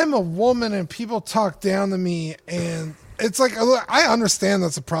I'm a woman and people talk down to me, and it's like I understand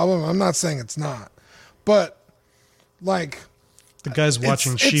that's a problem. I'm not saying it's not, but like. The guys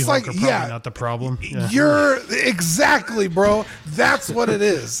watching She-Hulk are probably not the problem. Yeah. You're exactly, bro. That's what it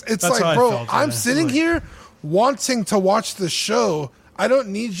is. It's That's like, how I bro, felt, I'm sitting like, here wanting to watch the show. I don't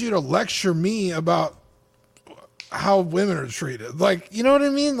need you to lecture me about how women are treated. Like, you know what I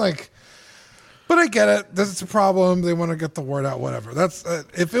mean? Like, but I get it. That's a problem. They want to get the word out, whatever. That's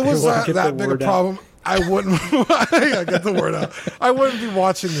if it was that big a problem, I wouldn't get the word out. I wouldn't be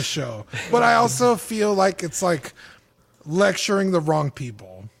watching the show. But I also feel like it's like lecturing the wrong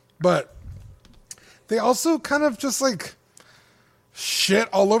people, but they also kind of just like shit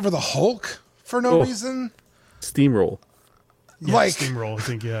all over the Hulk for no reason. Steamroll. Yeah, like steamroll, I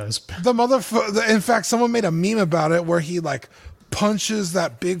think, yeah. The motherfucker. In fact, someone made a meme about it where he like punches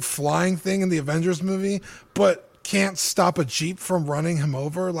that big flying thing in the Avengers movie, but can't stop a Jeep from running him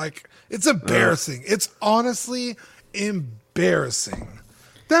over. Like, it's embarrassing. It's honestly embarrassing.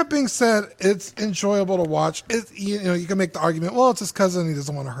 That being said, it's enjoyable to watch. You can make the argument, well, it's his cousin, he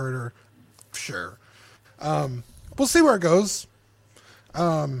doesn't want to hurt her. Sure. We'll see where it goes.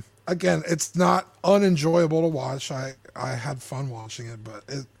 Again, it's not unenjoyable to watch. I had fun watching it, but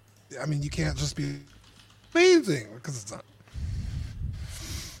you can't just be amazing because it's not.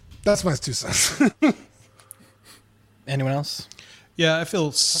 That's my 2 cents. Anyone else? Yeah, I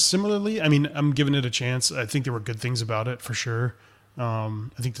feel similarly. I mean, I'm giving it a chance. I think there were good things about it for sure.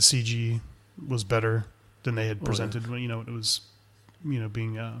 I think the CG was better than they had presented when it was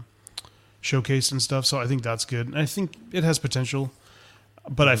being showcased and stuff. So I think that's good. And I think it has potential,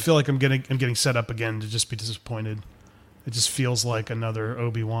 but I feel like I'm getting set up again to just be disappointed. It just feels like another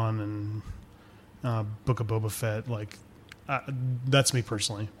Obi-Wan and Book of Boba Fett. Like that's me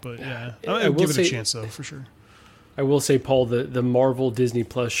personally, but yeah, I'll give it a chance though for sure. I will say, Paul, the Marvel Disney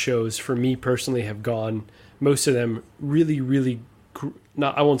Plus shows for me personally have gone, most of them really, really,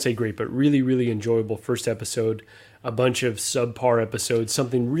 not, I won't say great, but really, really enjoyable first episode, a bunch of subpar episodes,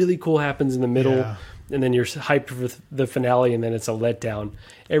 something really cool happens in the middle, and then you're hyped for the finale, and then it's a letdown.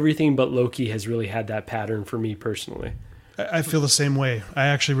 Everything but Loki has really had that pattern for me personally. I feel the same way. I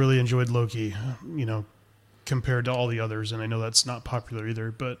actually really enjoyed Loki, compared to all the others, and I know that's not popular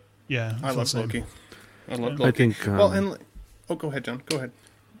either, but yeah. I love Loki. I love Loki. I think. Go ahead, John. Go ahead.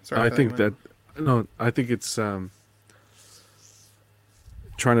 Sorry. I think it's trying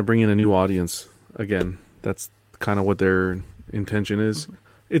to bring in a new audience again. That's kind of what their intention is. Mm-hmm.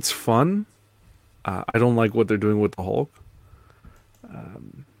 It's fun. I don't like what they're doing with the Hulk.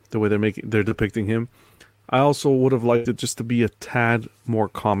 The way they're depicting him. I also would have liked it just to be a tad more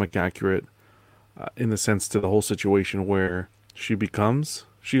comic accurate, in the sense to the whole situation where she becomes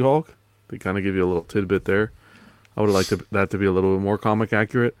She-Hulk. They kind of give you a little tidbit there. I would have liked that to be a little bit more comic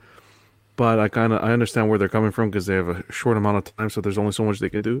accurate, but I understand where they're coming from because they have a short amount of time, so there's only so much they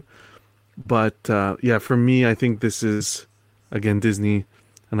can do. But yeah, for me, I think this is again Disney,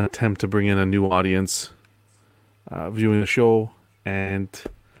 an attempt to bring in a new audience viewing the show, and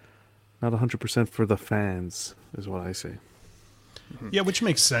not 100% for the fans is what I say. Yeah, which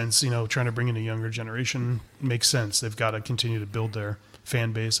makes sense. Trying to bring in a younger generation makes sense. They've got to continue to build their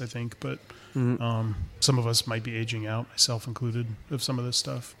fan base, I think. But some of us might be aging out, myself included, of some of this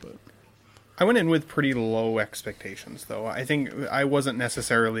stuff. But I went in with pretty low expectations, though. I think I wasn't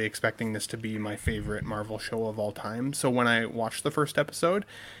necessarily expecting this to be my favorite Marvel show of all time. So when I watched the first episode,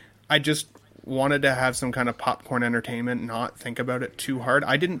 I just wanted to have some kind of popcorn entertainment, not think about it too hard.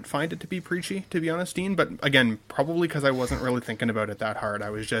 I didn't find it to be preachy, to be honest, Dean, but again, probably because I wasn't really thinking about it that hard.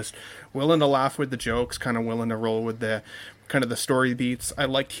 I was just willing to laugh with the jokes, kind of willing to roll with the kind of the story beats. I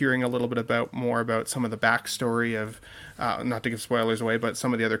liked hearing a little bit more about some of the backstory of, not to give spoilers away, but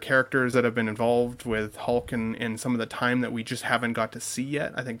some of the other characters that have been involved with Hulk and some of the time that we just haven't got to see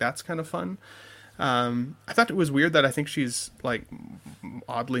yet. I think that's kind of fun. I thought it was weird that I think she's like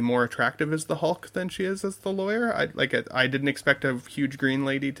oddly more attractive as the Hulk than she is as the lawyer. I didn't expect a huge green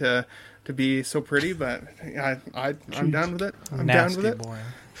lady to be so pretty, but I'm down with it. I'm down with it. Boy.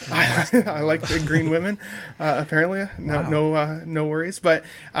 I like big green women. Apparently, no worries. But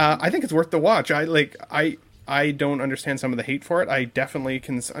I think it's worth the watch. I don't understand some of the hate for it. I definitely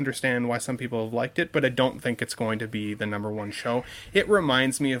can understand why some people have liked it, but I don't think it's going to be the number one show. It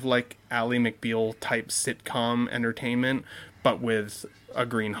reminds me of like Ally McBeal type sitcom entertainment, but with a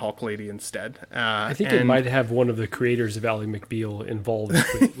green Hulk lady instead. I think it might have one of the creators of Ally McBeal involved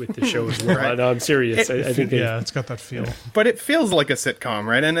with the show as well. Right. No, I'm serious. I think it's got that feel. But it feels like a sitcom,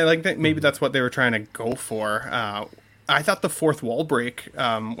 right? And I like that maybe that's what they were trying to go for. I thought the fourth wall break,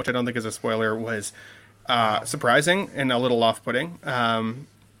 which I don't think is a spoiler, was surprising and a little off-putting.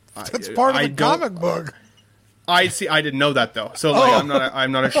 That's part of the comic book. I see. I didn't know that though. So like,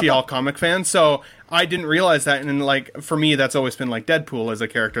 I'm not a She-Hulk comic fan, so I didn't realize that. And like for me, that's always been like Deadpool as a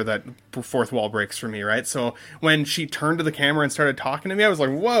character that fourth wall breaks for me, right? So when she turned to the camera and started talking to me, I was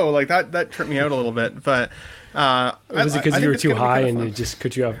like, whoa, like that tripped me out a little bit. But was it because you were too high and it just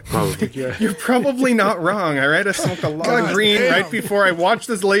cut you off? Probably. You're probably not wrong. All right, I smoked a lot of green right before I watched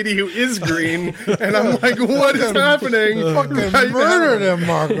this lady who is green, and I'm like, what is happening? Fucking murdered him,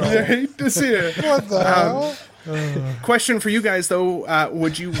 Marco. I hate to see it. What the hell? Question for you guys though: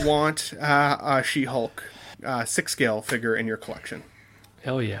 would you want a She-Hulk 6-scale figure in your collection?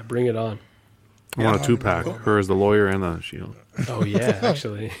 Hell yeah, bring it on. I want a 2-pack. Her as the lawyer and the She-Hulk. Oh yeah,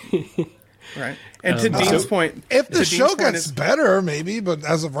 actually. Right. And to Dean's point, if the show gets better, maybe, but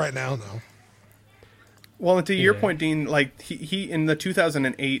as of right now, no. Well, and to your point, Dean, like he in the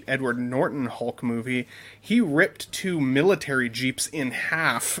 2008 Edward Norton Hulk movie, he ripped 2 military jeeps in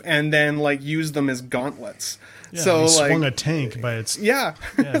half and then like used them as gauntlets. Yeah, so he like swung a tank by its by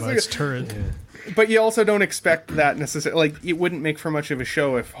its turret. Yeah. But you also don't expect that necessarily. Like it wouldn't make for much of a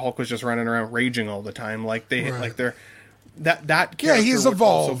show if Hulk was just running around raging all the time. Like they're. That character he's would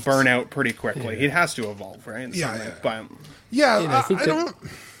evolved. also burn out pretty quickly. It has to evolve, right?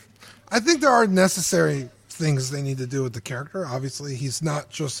 I think there are necessary things they need to do with the character. Obviously, he's not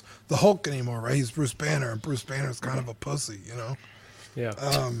just the Hulk anymore, right? He's Bruce Banner, and Bruce Banner's kind of a pussy, you know? Yeah.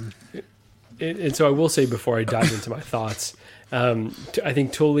 And so I will say before I dive into my thoughts, I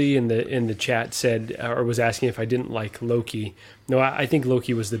think Tully in the chat said, or was asking if I didn't like Loki. No, I think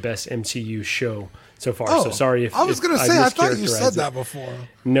Loki was the best MCU show so far. So sorry if I was going to say, I thought you said mischaracterized that it. before.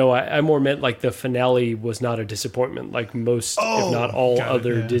 No, I more meant like the finale was not a disappointment. Like most, if not all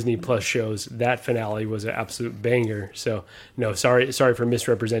other Disney Plus shows, that finale was an absolute banger. So no, sorry for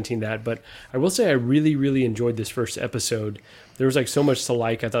misrepresenting that. But I will say I really, really enjoyed this first episode. There was like so much to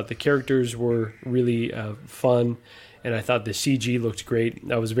like. I thought the characters were really fun. And I thought the CG looked great.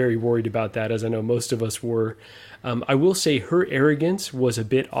 I was very worried about that, as I know most of us were. I will say her arrogance was a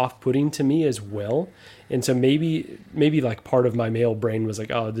bit off-putting to me as well. And so maybe like part of my male brain was like,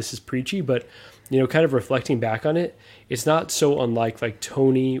 oh, this is preachy. But, you know, kind of reflecting back on it, it's not so unlike like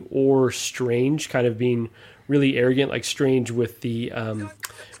Tony or Strange kind of being really arrogant, like Strange with the,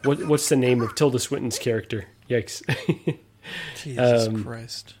 what's the name of Tilda Swinton's character? Yikes. Jesus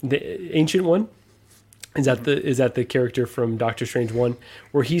Christ. The Ancient One? Is that the character from Doctor Strange 1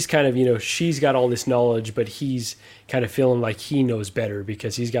 where he's kind of, you know, she's got all this knowledge, but he's kind of feeling like he knows better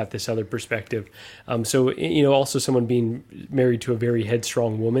because he's got this other perspective. So, you know, also someone being married to a very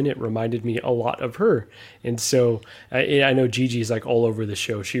headstrong woman, it reminded me a lot of her. And so I know Gigi's like all over the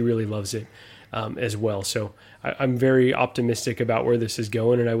show. She really loves it as well. So I'm very optimistic about where this is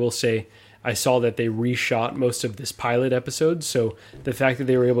going. And I will say, I saw that they reshot most of this pilot episode, so the fact that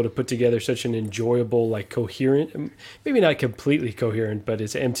they were able to put together such an enjoyable, like coherent, maybe not completely coherent, but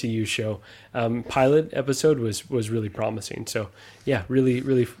it's an MCU show, pilot episode was really promising. So yeah, really,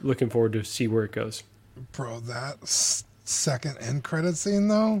 really looking forward to see where it goes. Bro, that second end credit scene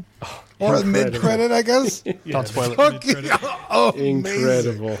though, or mid credit, I guess. Don't spoil it. Oh,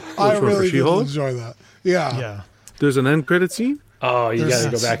 incredible! I really did enjoy that. Yeah. There's an end credit scene. Oh, you got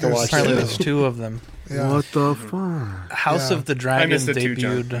to go back and watch it. There's 2 of them. Yeah. What the fuck? House of the Dragon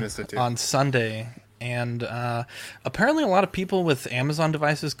debuted debuted on Sunday, and apparently a lot of people with Amazon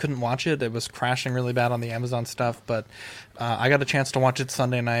devices couldn't watch it. It was crashing really bad on the Amazon stuff, but I got a chance to watch it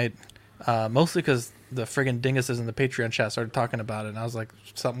Sunday night, mostly because the friggin' dinguses in the Patreon chat started talking about it, and I was like,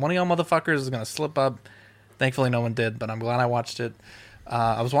 one of y'all motherfuckers is going to slip up. Thankfully no one did, but I'm glad I watched it.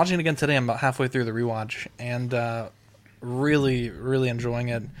 I was watching it again today. I'm about halfway through the rewatch, and really, really enjoying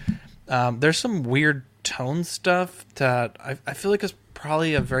it. There's some weird tone stuff that I feel like is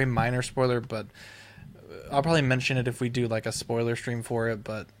probably a very minor spoiler, but I'll probably mention it if we do like a spoiler stream for it.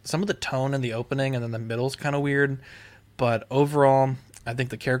 But some of the tone in the opening and then the middle's kind of weird. But overall, I think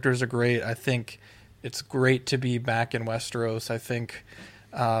the characters are great. I think it's great to be back in Westeros. I think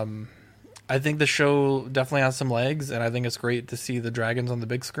the show definitely has some legs, and I think it's great to see the dragons on the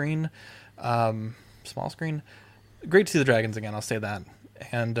big screen, small screen. Great to see the dragons again, I'll say that.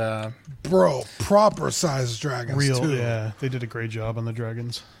 And bro, proper sized dragons. Real, too. yeah. They did a great job on the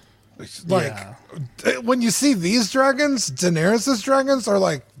dragons. Like when you see these dragons, Daenerys' dragons are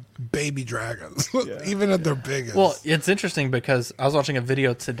like baby dragons, even at their biggest. Well, it's interesting because I was watching a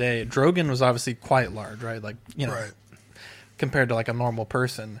video today. Drogon was obviously quite large, right? Like, you know, compared to like a normal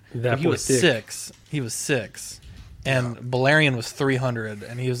person. That but he was thick. 6. He was 6. And Balerion was 300,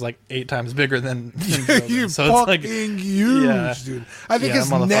 and he was like 8 times bigger than Drogon. You so fucking it's like, huge, dude. I think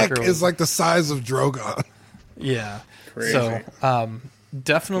his neck is like the size of Drogon. Yeah. Crazy. So,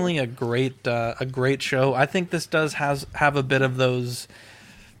 definitely a great show. I think this does have a bit of those.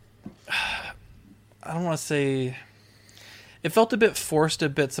 I don't want to say. It felt a bit forced, a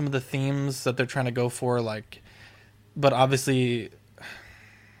bit some of the themes that they're trying to go for, like, but obviously,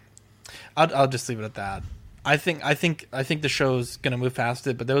 I'll just leave it at that. I think the show's gonna move past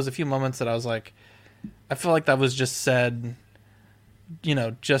it, but there was a few moments that I was like, I feel like that was just said, you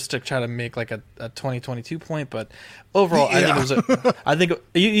know, just to try to make like a 2022 point. But overall, I think it was I think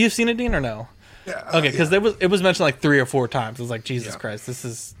you've seen it, Dean, or no? Yeah. Okay, because it was mentioned like 3 or 4 times. It was like, Jesus Christ, this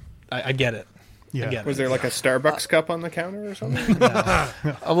is I get it. Yeah. I get Was it. there like a Starbucks cup on the counter or something?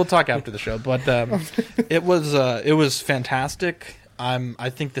 We'll talk after the show, but it was fantastic. I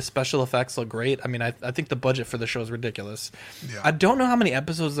think the special effects look great. I mean, I think the budget for the show is ridiculous. Yeah. I don't know how many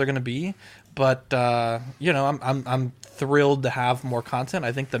episodes they're going to be, but you know, I'm thrilled to have more content.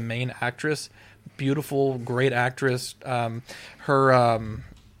 I think the main actress, beautiful, great actress. Her,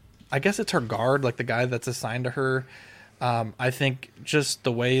 I guess it's her guard, like the guy that's assigned to her. I think just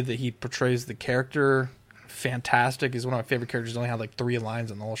the way that he portrays the character, fantastic. He's one of my favorite characters. He only had like 3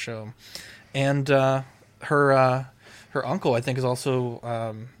 lines in the whole show, and her uncle, I think, is also.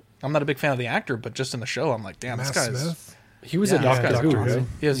 I'm not a big fan of the actor, but just in the show, I'm like, damn, Matt this guy's. Smith? He was a Doctor Who, right?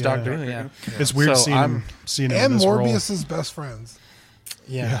 He was Doctor Who, yeah. It's weird So seeing him And in this role. Morbius's best friends.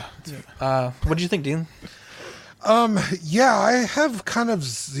 Yeah. What do you think, Dean? Yeah, I have kind of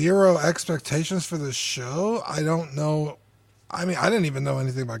zero expectations for this show. I don't know. I mean, I didn't even know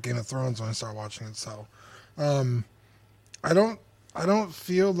anything about Game of Thrones when I started watching it, so I don't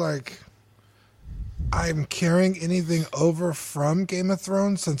feel like I'm carrying anything over from Game of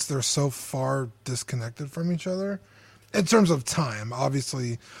Thrones since they're so far disconnected from each other. In terms of time,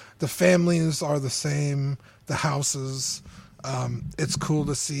 obviously, the families are the same, the houses. It's cool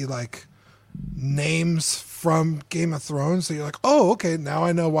to see like names from Game of Thrones. So you're like, oh, okay, now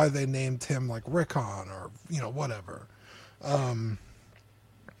I know why they named him like Rickon or, you know, whatever.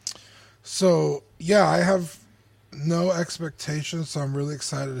 So yeah, I have no expectations, so I'm really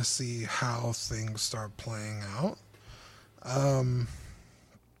excited to see how things start playing out.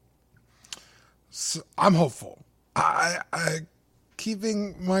 So I'm hopeful. I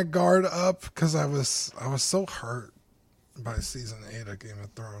keeping my guard up because I was so hurt by season 8 of Game of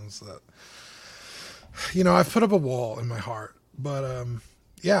Thrones that, you know, I've put up a wall in my heart. But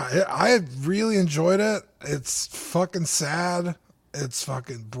yeah, I really enjoyed it. It's fucking sad. It's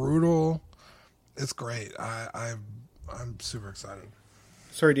fucking brutal. It's great. I'm super excited.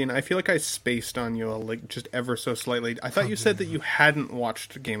 Sorry, Dean. I feel like I spaced on you like just ever so slightly. I thought you said that you hadn't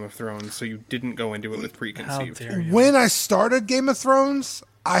watched Game of Thrones, so you didn't go into it with preconceived. When I started Game of Thrones,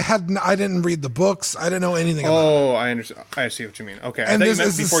 I didn't read the books. I didn't know anything about it. Oh, I understand. I see what you mean. Okay, And I thought this you meant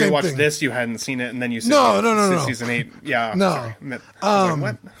is the before you same watched thing. this, you hadn't seen it, and then you said No. season 8. Yeah, No. sorry. I was like,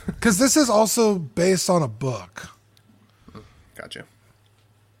 what? Because this is also based on a book. Gotcha.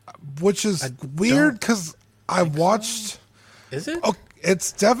 Which is weird because I watched. Is it? Oh,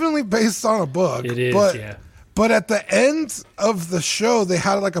 it's definitely based on a book. It is, but, yeah. But at the end of the show, they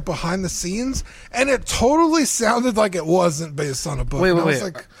had like a behind the scenes, and it totally sounded like it wasn't based on a book. Wait, And wait, I was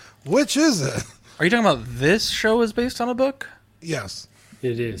wait. like, which is it? Are you talking about this show is based on a book? Yes.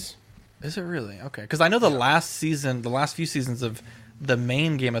 It is. Is it really? Okay. Because I know the last few seasons of the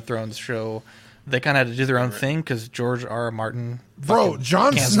main Game of Thrones show, they kind of had to do their own thing because George R.R. Martin. Bro,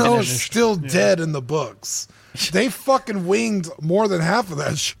 Jon can't Snow finish. is still dead in the books. They fucking winged more than half of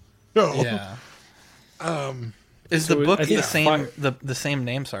that show. Yeah. Is the So book I think the same? Fire- The same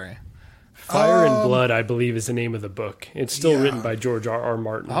name? Sorry. Fire and Blood, I believe, is the name of the book. It's still written by George R.R.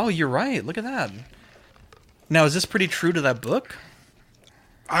 Martin. Oh, you're right. Look at that. Now, is this pretty true to that book?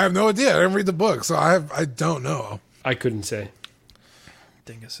 I have no idea. I didn't read the book, so I don't know. I couldn't say.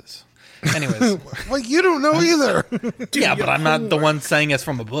 Dinguses. Anyways. Well, you don't know either. Yeah, but I'm not the one saying it's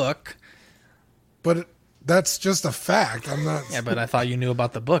from a book. But that's just a fact. I'm not. Yeah, but I thought you knew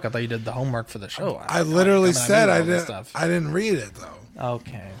about the book. I thought you did the homework for the show. I literally I said knew I all this didn't. stuff. I didn't read it though.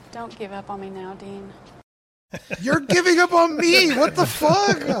 Okay. Don't give up on me now, Dean. You're giving up on me. What the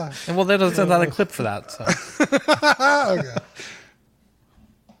fuck? And well, there's not a clip for that. So. Okay.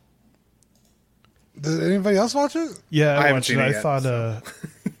 Did anybody else watch it? Yeah, I I haven't watched seen it. it I yet, thought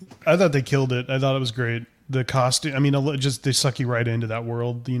I thought they killed it. I thought it was great. The costume, I mean, just they suck you right into that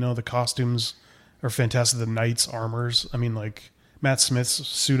world. You know, the costumes are fantastic. The knights' armors. I mean, like Matt Smith's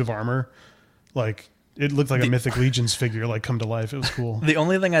suit of armor, like it looked like a Mythic Legions figure, like come to life. It was cool. The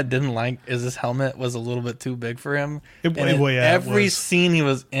only thing I didn't like is his helmet was a little bit too big for him. Every scene he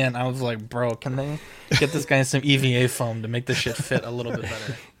was in, I was like, bro, can they get this guy some EVA foam to make this shit fit a little bit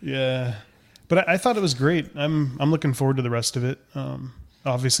better? Yeah, but I thought it was great. I'm looking forward to the rest of it.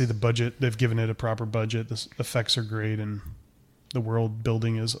 Obviously, the budget, they've given it a proper budget. The effects are great, and the world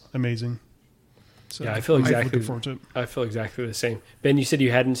building is amazing. So yeah, I feel exactly. looking forward to it. I feel exactly the same. Ben, you said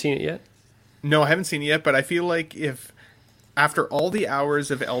you hadn't seen it yet? No, I haven't seen it yet, but I feel like if after all the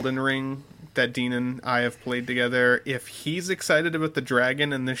hours of Elden Ring that Dean and I have played together, if he's excited about the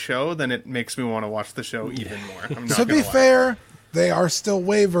dragon in the show, then it makes me want to watch the show even more. I'm not To be gonna lie. fair, they are still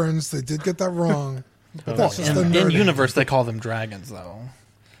wyverns. They did get that wrong. But that's just the In nerd. universe, they call them dragons, though.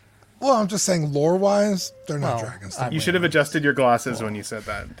 Well, I'm just saying, lore-wise, they're not Well, dragons. You should have adjusted your glasses when you said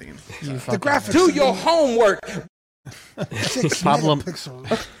that, Dean. The graphics. Do your homework.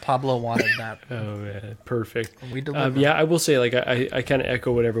 Pablo wanted that. Oh man, perfect. We delivered. Yeah, I will say, like, I kind of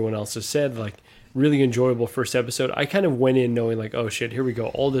echo what everyone else has said. Like, really enjoyable first episode. I kind of went in knowing like, oh shit, here we go,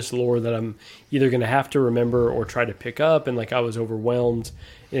 all this lore that I'm either going to have to remember or try to pick up, and like I was overwhelmed.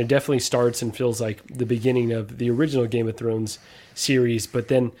 And it definitely starts and feels like the beginning of the original Game of Thrones series, but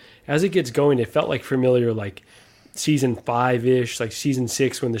then as it gets going, it felt like familiar, like season 5-ish, like season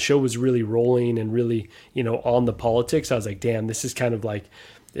 6, when the show was really rolling and really, you know, on the politics. I was like, damn, this is kind of like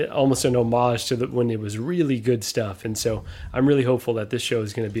almost an homage to when it was really good stuff. And so I'm really hopeful that this show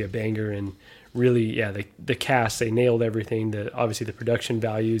is going to be a banger. And really, yeah, the cast, they nailed everything. Obviously the production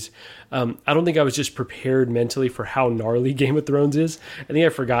values. I don't think I was just prepared mentally for how gnarly Game of Thrones is. I think I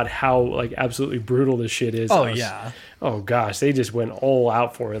forgot how like absolutely brutal this shit is. Yeah. Oh gosh, they just went all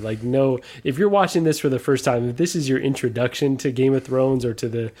out for it. Like, no, if you're watching this for the first time, if this is your introduction to Game of Thrones or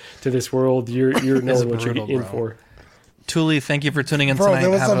to this world, you're knowing what you're in for. Thule, thank you for tuning in tonight.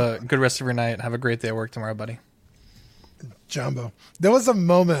 Have a good rest of your night. Have a great day at work tomorrow, buddy. Jumbo. There was a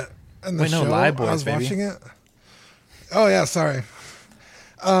moment in the show Lie Boys, I was baby. watching it. Oh yeah, sorry.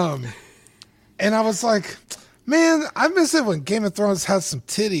 And I was like, man, I miss it when Game of Thrones had some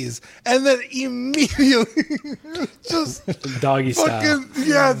titties, and then immediately just doggy style.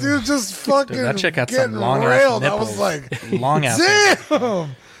 Yeah, dude, just fucking. Dude, that chick had getting some long railed. ass I nipples. was like, long ass.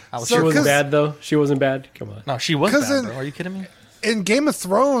 damn. She wasn't bad though. She wasn't bad. Come on. No, she was bad, bro. Are you kidding me? In Game of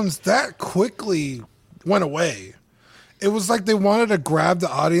Thrones, that quickly went away. It was like they wanted to grab the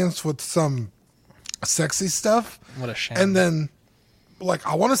audience with some sexy stuff. What a shame. And then, like,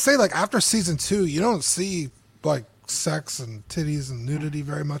 I want to say, like, after season 2, you don't see, like, sex and titties and nudity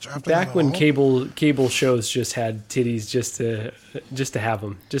very much after that. Back when cable shows just had titties just to have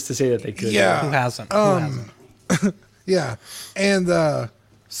them, just to say that they could. Yeah. Who hasn't? Yeah. And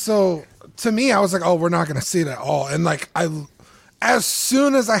so, to me, I was like, oh, we're not going to see it at all. And, like, as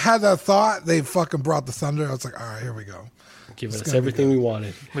soon as I had that thought, they fucking brought the thunder. I was like, all right, here we go. Give us everything we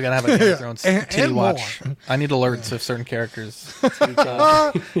wanted. We gotta have a Game of Thrones titty and watch. I need alerts of certain characters.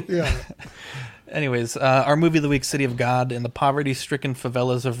 Yeah. Anyways, our movie of the week, City of God. In the poverty-stricken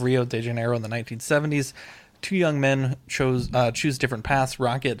favelas of Rio de Janeiro in the 1970s, two young men choose different paths.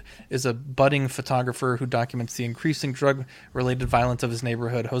 Rocket is a budding photographer who documents the increasing drug-related violence of his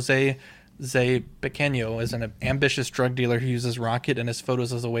neighborhood. Jose Zé Pequeño is an ambitious drug dealer who uses Rocket and his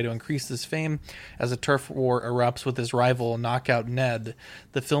photos as a way to increase his fame as a turf war erupts with his rival, Knockout Ned.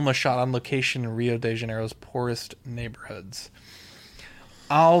 The film was shot on location in Rio de Janeiro's poorest neighborhoods.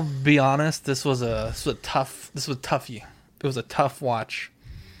 I'll be honest, this was a tough watch.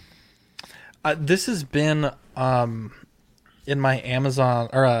 This has been in my Amazon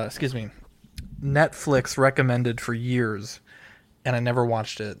Netflix recommended for years, and I never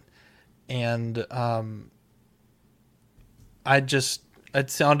watched it. And it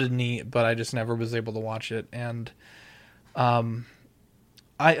sounded neat, but I just never was able to watch it. And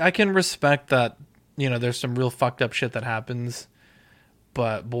I can respect that, you know, there's some real fucked up shit that happens,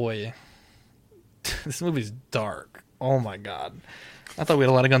 but boy, this movie's dark. Oh my god. I thought we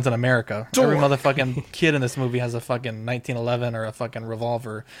had a lot of guns in America. Every motherfucking kid in this movie has a fucking 1911 or a fucking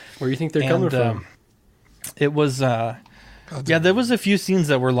revolver. Where do you think they're coming from? It was there was a few scenes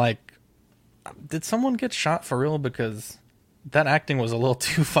that were like, did someone get shot for real? Because that acting was a little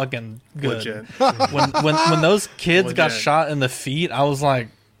too fucking good. Legit. when those kids Legit. got shot in the feet, I was like,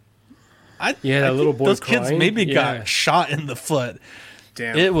 that little boy those crying. kids maybe got shot in the foot.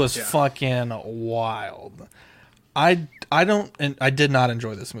 Damn. It was Yeah. fucking wild. I did not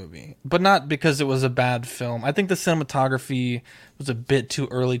enjoy this movie, but not because it was a bad film. I think the cinematography was a bit too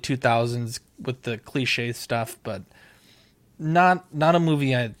early 2000s with the cliche stuff, but not a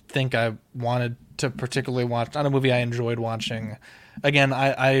movie I think I wanted to particularly watch. Not a movie I enjoyed watching. Again,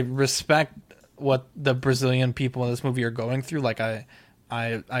 I respect what the Brazilian people in this movie are going through. Like I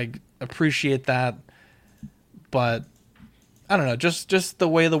appreciate that, but I don't know, just the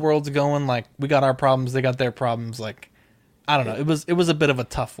way the world's going. Like, we got our problems, they got their problems. Like, I don't know. It was a bit of a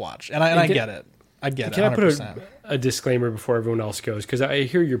tough watch, and I get it. I get it. 100%. Can I put a disclaimer before everyone else goes? Because I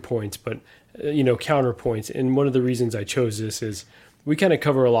hear your points, but counterpoints. And one of the reasons I chose this is we kind of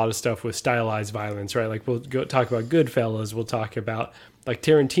cover a lot of stuff with stylized violence, right? Like, we'll talk about Goodfellas, we'll talk about like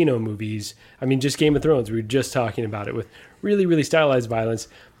Tarantino movies. I mean, just Game of Thrones. We were just talking about it with really, really stylized violence.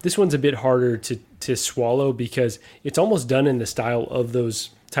 This one's a bit harder to swallow because it's almost done in the style of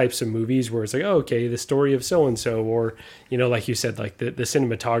those types of movies where it's like, oh, okay, the story of so-and-so, or, like you said, like the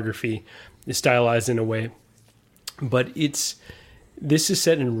cinematography is stylized in a way. But this is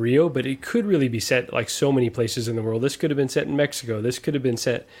set in Rio, but it could really be set like so many places in the world. This could have been set in Mexico. This could have been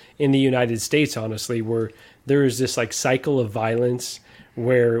set in the United States, honestly, where there is this like cycle of violence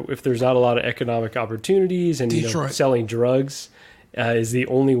where if there's not a lot of economic opportunities and selling drugs is the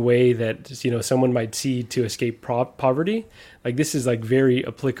only way that someone might see to escape poverty. Like, this is like very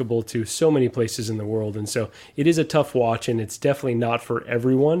applicable to so many places in the world, and so it is a tough watch, and it's definitely not for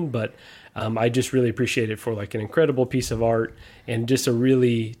everyone. But I just really appreciate it for like an incredible piece of art and just a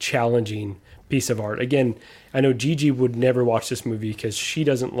really challenging piece of art. Again, I know Gigi would never watch this movie because she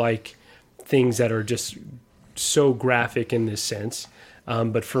doesn't like things that are just so graphic in this sense.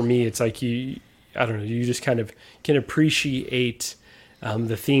 But for me, it's like you just kind of can appreciate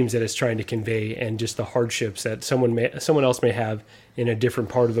the themes that it's trying to convey and just the hardships that someone else may have in a different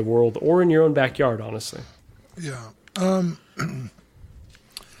part of the world or in your own backyard, honestly. Yeah.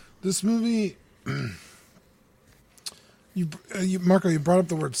 This movie, Marco, you brought up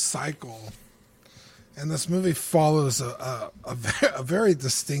the word cycle, and this movie follows a very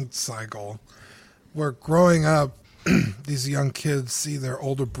distinct cycle where growing up, these young kids see their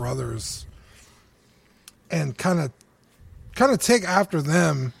older brothers and kind of take after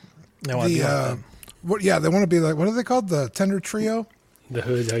them. They want to be like them. They want to be like, what are they called? The Tender Trio? The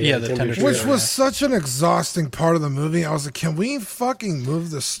Hood. The Tender Trio. Which was such an exhausting part of the movie. I was like, can we fucking move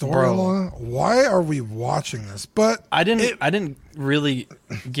the story along? Why are we watching this? But I didn't really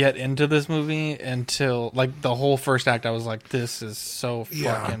get into this movie until like the whole first act. I was like, this is so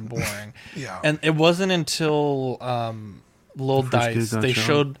fucking boring. Yeah. And it wasn't until Lil Dice they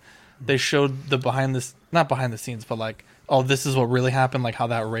showed the not behind the scenes, but like, oh, this is what really happened, like how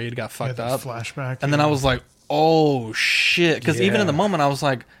that raid got fucked up. Flashback. And then I was like, oh shit. Because even in the moment I was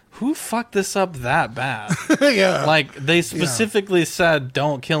like, who fucked this up that bad? Yeah. Like, they specifically said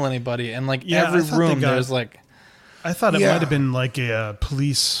don't kill anybody, and like every room there's like, I thought it might have been like a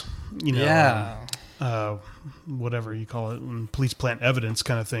police, whatever you call it, police plant evidence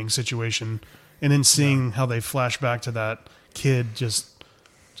kind of thing situation, and then seeing how they flash back to that kid just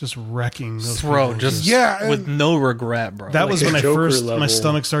wrecking those throat, people. With no regret, bro. That was when my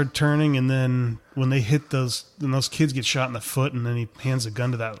stomach started turning, and then when they hit those kids get shot in the foot, and then he hands a gun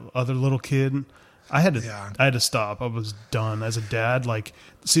to that other little kid. I had to stop. I was done as a dad. Like,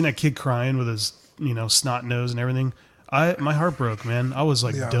 seeing that kid crying with his snot nose and everything. My heart broke, man. I was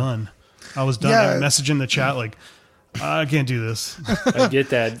like done. I was done. I messaged in the chat like, I can't do this. I get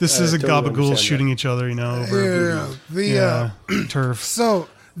that. This is a gabagool shooting each other, over turf. So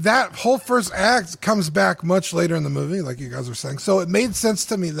that whole first act comes back much later in the movie, like you guys were saying. So it made sense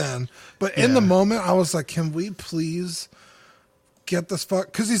to me then. But in the moment, I was like, can we please get this fuck?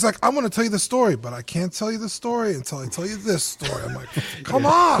 Because he's like, I want to tell you the story, but I can't tell you the story until I tell you this story. I'm like, come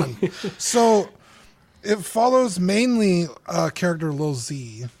on. So it follows mainly character Lil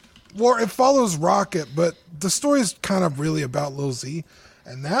Z. Well, it follows Rocket, but the story is kind of really about Lil Z.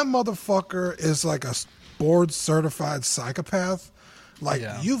 And that motherfucker is like a board certified psychopath. Like,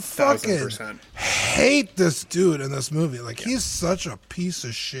 you fucking 1000%. Hate this dude in this movie. Like, he's such a piece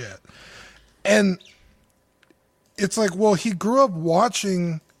of shit. And it's like, well, he grew up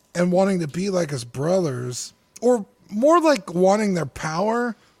watching and wanting to be like his brothers, or more like wanting their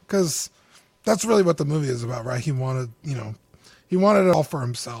power, because that's really what the movie is about, right? He wanted, he wanted it all for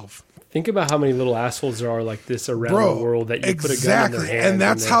himself. Think about how many little assholes there are like this around the world that you put a gun in their hand. And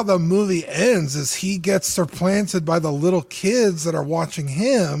that's how the movie ends, is he gets supplanted by the little kids that are watching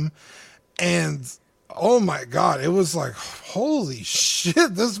him. And oh my God, it was like, holy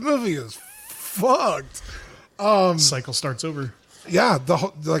shit, this movie is fucked. Cycle starts over. yeah,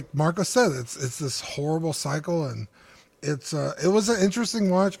 like Marco said, it's this horrible cycle, and it was an interesting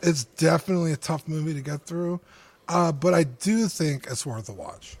watch. It's definitely a tough movie to get through, but I do think it's worth a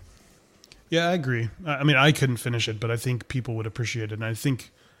watch. Yeah, I agree. I mean, I couldn't finish it, but I think people would appreciate it. And I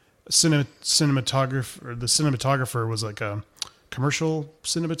think the cinematographer was like a commercial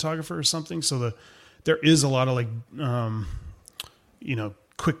cinematographer or something. So there is a lot of like,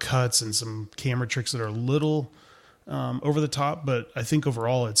 quick cuts and some camera tricks that are a little over the top. But I think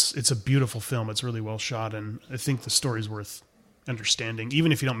overall it's a beautiful film. It's really well shot, and I think the story's worth understanding.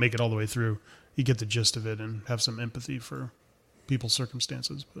 Even if you don't make it all the way through, you get the gist of it and have some empathy for people's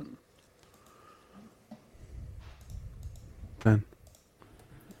circumstances. But Ben.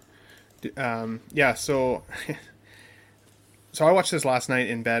 Yeah, so I watched this last night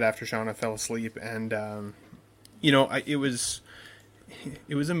in bed after Shauna fell asleep, and it was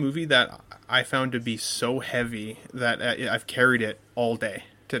a movie that I found to be so heavy that I've carried it all day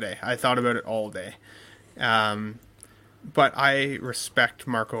today. I thought about it all day, but I respect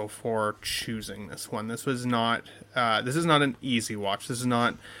Marco for choosing this one. This is not an easy watch. This is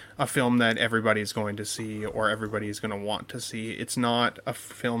not a film that everybody's going to see or everybody's going to want to see. It's not a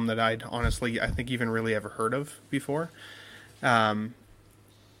film that I think even really ever heard of before. But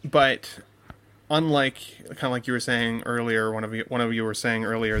unlike kind of like you were saying earlier, one of you were saying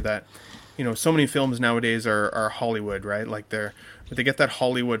earlier that, so many films nowadays are Hollywood, right? Like they get that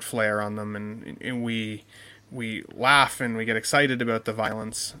Hollywood flair on them, and we laugh and we get excited about the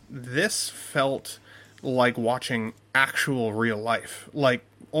violence. This felt like watching actual real life, like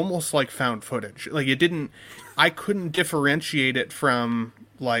almost like found footage. Like I couldn't differentiate it from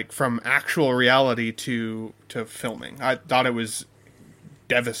actual reality to filming. I thought it was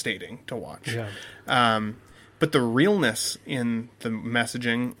devastating to watch. Yeah. But the realness in the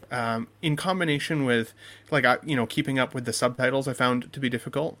messaging, in combination with keeping up with the subtitles, I found to be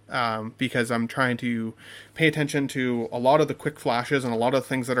difficult because I'm trying to pay attention to a lot of the quick flashes and a lot of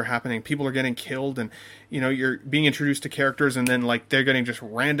things that are happening. People are getting killed, and you're being introduced to characters, and then they're getting just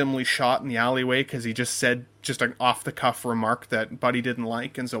randomly shot in the alleyway because he just said just an off the cuff remark that Buddy didn't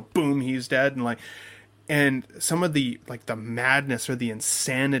like, and so boom, he's dead, and some of the the madness or the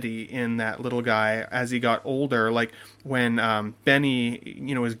insanity in that little guy as he got older, like when Benny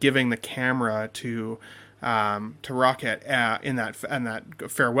was giving the camera to Rocket in that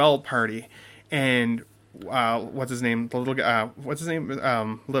farewell party, and what's his name, the little guy,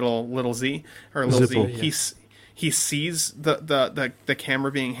 little Z or little Zippo. Z, he sees the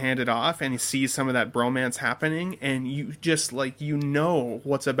camera being handed off, and he sees some of that bromance happening, and you just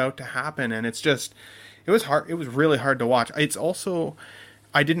what's about to happen, and it was hard. It was really hard to watch. It's also,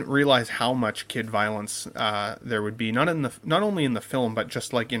 I didn't realize how much kid violence there would be, not only in the film, but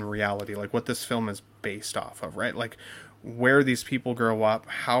just in reality, what this film is based off of, right? Where these people grow up,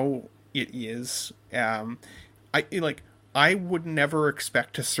 how it is. I would never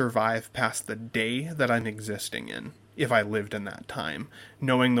expect to survive past the day that I'm existing in if I lived in that time,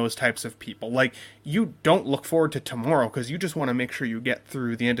 knowing those types of people. You don't look forward to tomorrow because you just want to make sure you get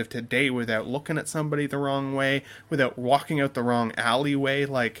through the end of today without looking at somebody the wrong way, without walking out the wrong alleyway.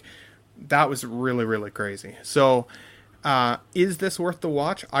 That was really, really crazy. So, is this worth the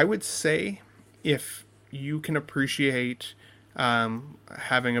watch? I would say if you can appreciate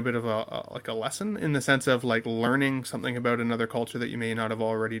having a bit of a lesson in the sense of learning something about another culture that you may not have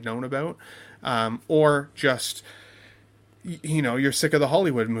already known about, or just you're sick of the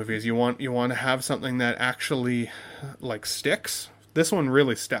Hollywood movies. You want to have something that actually sticks. This one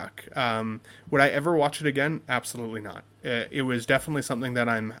really stuck. Would I ever watch it again? Absolutely not. It was definitely something that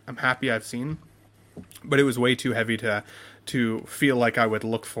I'm happy I've seen, but it was way too heavy to feel like I would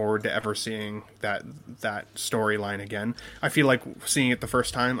look forward to ever seeing that storyline again. I feel like seeing it the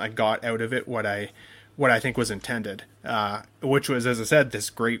first time, I got out of it what I think was intended, which was, as I said, this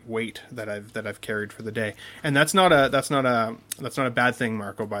great weight that I've carried for the day. And that's not a bad thing,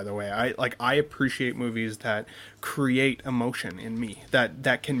 Marco, by the way. I appreciate movies that create emotion in me,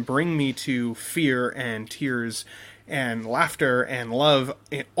 that can bring me to fear and tears and laughter and love,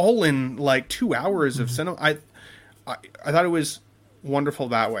 all in 2 hours of cinema. I thought it was wonderful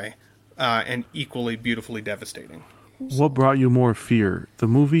that way, and equally beautifully devastating. What brought you more fear, the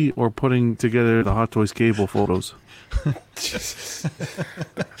movie or putting together the Hot Toys cable photos? I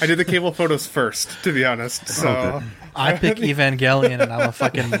did the cable photos first, to be honest. So okay. I pick Evangelion, and I'm a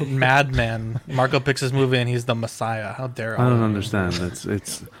fucking madman. Marco picks his movie, and he's the Messiah. How dare I? I don't understand.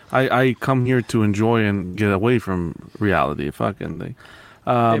 I come here to enjoy and get away from reality. Fucking thing.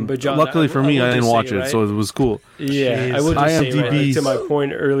 But John, luckily for me, I didn't watch it, so it was cool. Yeah, I would just say, to my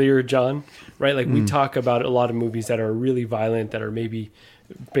point earlier, John, right? Like we talk about a lot of movies that are really violent, that are maybe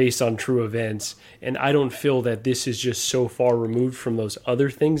based on true events, and I don't feel that this is just so far removed from those other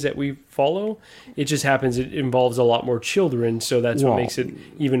things that we follow. It just happens it involves a lot more children, so that's what makes it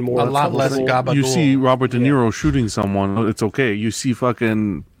even more a lot less gabagool. You see Robert De Niro shooting someone, it's okay. You see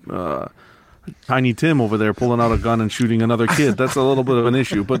fucking Tiny Tim over there pulling out a gun and shooting another kid. That's a little bit of an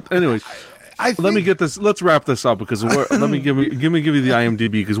issue. But anyways, let me get this. Let's wrap this up because let me give you the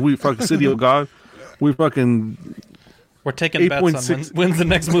IMDb because we fucking City of God. We fucking. We're taking bets on when's the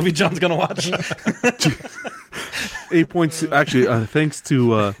next movie John's gonna watch. 8.6. Actually, thanks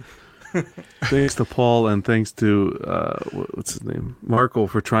to Paul and thanks to what's his name, Marco,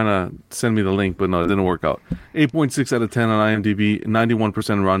 for trying to send me the link, but no, it didn't work out. 8.6 out of 10 on IMDb,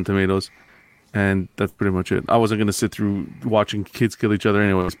 91% Rotten Tomatoes, and that's pretty much it. I wasn't gonna sit through watching kids kill each other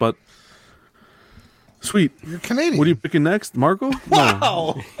anyways, but sweet. You're Canadian. What are you picking next, Marco?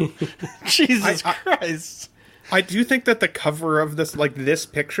 Wow, no. Jesus Christ. I do think that the cover of this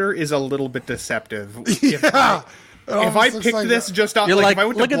picture is a little bit deceptive. Yeah. If I picked like this just off, you're like if I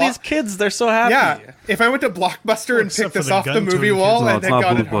look went to at these kids, they're so happy. Yeah, if I went to Blockbuster and picked this off the movie wall and then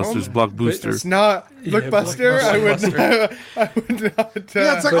got it home, it's Blockbuster. It's not Blockbuster. I would not.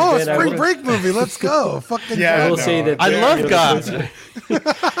 Yeah, it's like, But a spring break movie. Let's go. Fucking Yeah, I will say that I love God.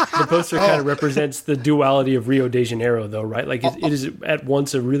 The poster kind of represents the duality of Rio de Janeiro, though, right? Like it is at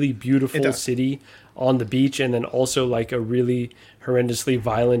once a really beautiful city on the beach, and then also like a really horrendously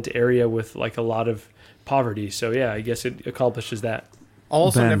violent area with like a lot of poverty. So yeah, I guess it accomplishes that. I'll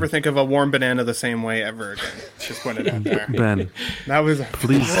also Ben. never think of a warm banana the same way ever again. Just put it out there. Ben, That was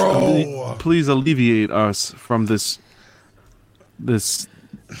please alleviate us from this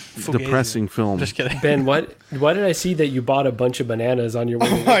depressing film. Just kidding. Ben, why did I see that you bought a bunch of bananas on your way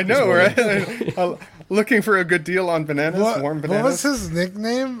to work I this know, morning? right? Looking for a good deal on bananas, warm What bananas. was his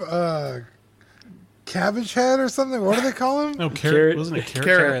nickname? Cabbage Head or something? What do they call him? No, carrot. Wasn't it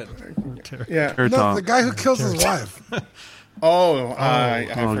carrot? Yeah. Carrot No, Top. the guy who kills his wife. I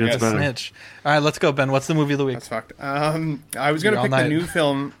it forget. gets better. Snitch. All right, let's go, Ben. What's the movie of the week? That's fucked. I was going to You're pick all the night. new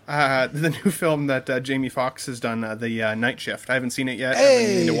film that Jamie Foxx has done, the Night Shift. I haven't seen it yet. Hey! I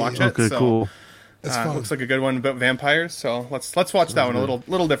really need to watch it. Okay, so, cool. It's fun. looks like a good one about vampires. So let's watch that one. A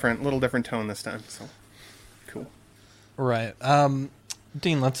little different tone this time. So cool. Right.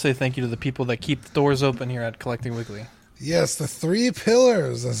 Dean, let's say thank you to the people that keep the doors open here at Collecting Weekly. Yes, the 3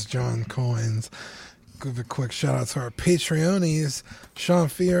 pillars, as John coins. Give a quick shout out to our Patreonies: Sean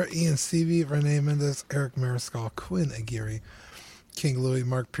Fear, Ian Stevie, Renee Mendez, Eric Mariscal, Quinn Aguirre, King Louis,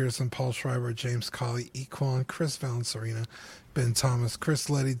 Mark Pearson, Paul Schreiber, James Colley, Equan, Chris Valencerina, Ben Thomas, Chris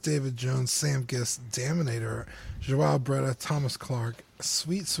Letty, David Jones, Sam Gist, Daminator, Joao Bretta, Thomas Clark,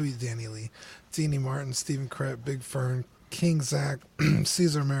 Sweet Danny Lee, Deanie Martin, Stephen Krett, Big Fern, King Zach,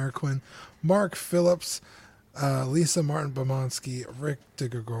 Caesar Mariquin, Mark Phillips, Lisa Martin Bomonsky, Rick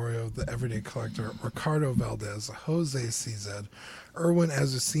DeGregorio, The Everyday Collector, Ricardo Valdez, Jose CZ, Erwin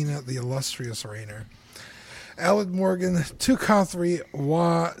Azucena, The Illustrious Rainer, Alec Morgan, Tukathri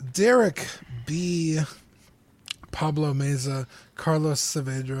Wa, Derek B, Pablo Meza, Carlos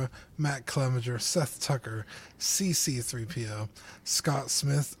Saavedra, Matt Clemenger, Seth Tucker, CC3PO, Scott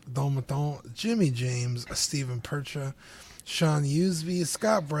Smith, Domaton, Jimmy James, Stephen Percha, Sean Usby,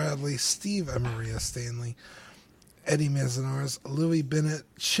 Scott Bradley, Steve and Maria Stanley, Eddie Mazanars, Louis Bennett,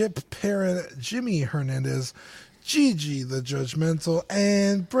 Chip Perrin, Jimmy Hernandez, Gigi the Judgmental,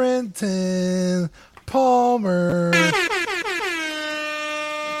 and Brenton Palmer.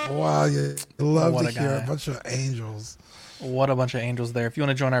 Wow, you love What to a hear guy. a bunch of angels. What a bunch of angels there. If you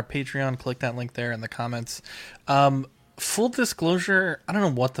want to join our Patreon, click that link there in the comments. Full disclosure, I don't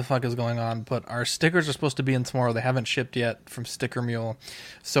know what the fuck is going on, but our stickers are supposed to be in tomorrow. They haven't shipped yet from Sticker Mule.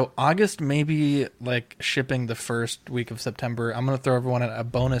 So August may be like shipping the first week of September. I'm going to throw everyone a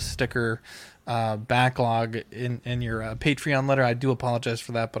bonus sticker backlog in your Patreon letter. I do apologize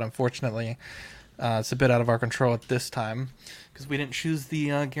for that, but unfortunately it's a bit out of our control at this time because we didn't choose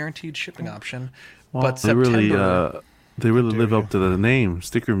the guaranteed shipping option. Well, but September, they really live up to the name,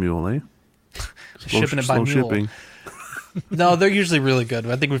 Sticker Mule, eh? shipping it by mule. Shipping. No, they're usually really good.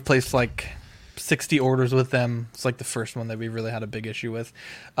 I think we've placed like 60 orders with them. It's like the first one that we really had a big issue with.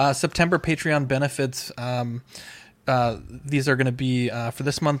 September Patreon benefits. These are going to be for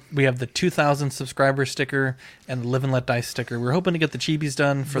this month. We have the 2,000 subscriber sticker and the Live and Let Dice sticker. We were hoping to get the chibies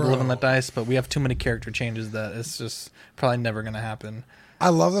done for the Live and Let Dice, but we have too many character changes that it's just probably never going to happen. I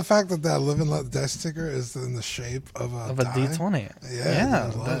love the fact that Live and Let Dice sticker is in the shape of a D20.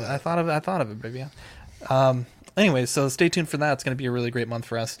 Yeah, I thought of it, baby. Anyway, so stay tuned for that. It's going to be a really great month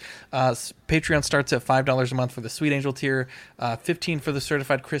for us. Patreon starts at $5 a month for the Sweet Angel tier, $15 for the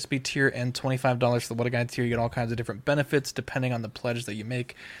Certified Crispy tier, and $25 for the What a Guide tier. You get all kinds of different benefits depending on the pledge that you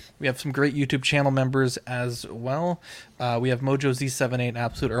make. We have some great YouTube channel members as well. We have Mojo Z78,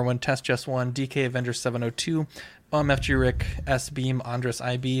 Absolute Irwin, Test Just One, DK Avenger 702, OMFG Rick, S Beam, Andres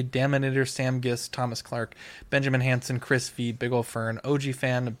IB, Daminator, Sam Giss, Thomas Clark, Benjamin Hansen, Chris V, Big Ol' Fern, OG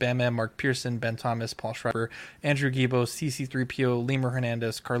Fan, Bam M, Mark Pearson, Ben Thomas, Paul Schreiber, Andrew Gibo, CC3PO, Lemur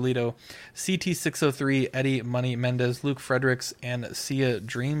Hernandez, Carlito, CT603, Eddie Money Mendez, Luke Fredericks, and Sia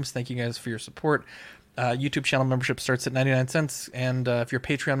Dreams. Thank you guys for your support. YouTube channel membership starts at 99 cents, and if you're a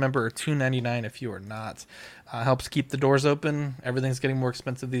Patreon member, $2.99 if you are not. Helps keep the doors open. Everything's getting more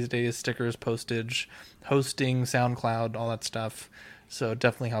expensive these days. Stickers, postage, hosting, SoundCloud, all that stuff. So it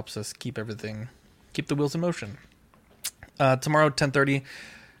definitely helps us keep the wheels in motion. Tomorrow, 10:30.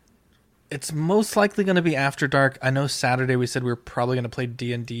 It's most likely going to be after dark. I know Saturday we said we were probably going to play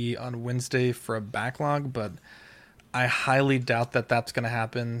D&D on Wednesday for a backlog, but I highly doubt that that's going to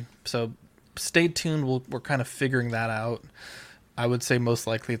happen. So stay tuned. We're kind of figuring that out. I would say most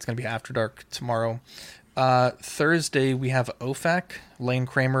likely it's going to be after dark tomorrow. Thursday we have OFAC. Lane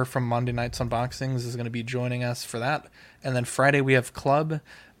Kramer from Monday Nights Unboxings is going to be joining us for that. And then Friday we have Club.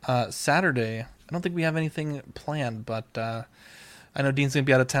 Saturday, I don't think we have anything planned, but I know Dean's going to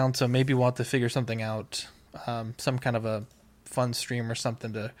be out of town, so maybe we'll have to figure something out. Some kind of a fun stream or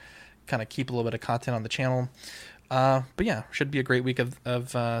something to kind of keep a little bit of content on the channel. But yeah, should be a great week of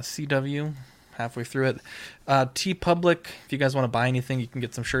CW. Halfway through it. TeePublic, if you guys want to buy anything, you can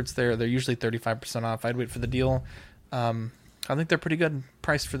get some shirts there. They're usually 35% off. I'd wait for the deal. I think they're pretty good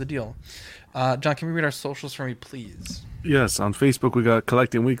price for the deal. John, can we read our socials for me, please? Yes, on Facebook we got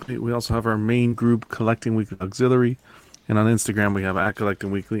Collecting Weekly. We also have our main group, Collecting Weekly Auxiliary. And on Instagram we have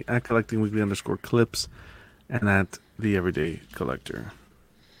 @CollectingWeekly, @CollectingWeekly_clips, and @The Everyday Collector.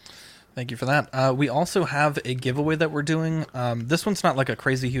 Thank you for that. We also have a giveaway that we're doing. This one's not like a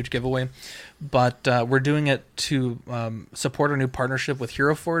crazy huge giveaway, but we're doing it to support our new partnership with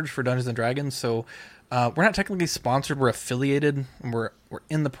Hero Forge for Dungeons & Dragons. So we're not technically sponsored. We're affiliated. And we're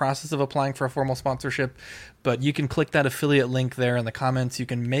in the process of applying for a formal sponsorship. But you can click that affiliate link there in the comments. You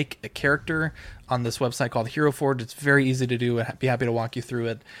can make a character on this website called Hero Forge. It's very easy to do. I'd be happy to walk you through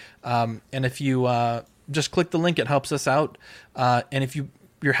it. And if you just click the link, it helps us out. And if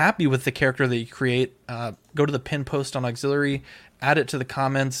you're happy with the character that you create, go to the pin post on Auxiliary, add it to the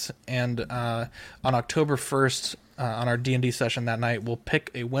comments, and on October 1st, on our D&D session that night, we'll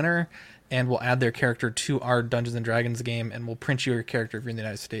pick a winner, and we'll add their character to our Dungeons & Dragons game, and we'll print you your character if you're in the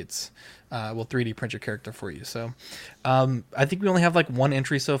United States. We'll 3D print your character for you. So I think we only have like one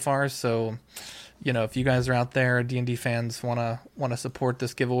entry so far, so if you guys are out there, D&D fans, want to support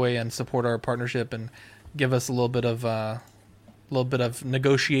this giveaway and support our partnership and give us a little bit of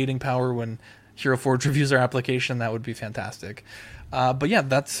negotiating power when Hero Forge reviews our application, that would be fantastic. But yeah,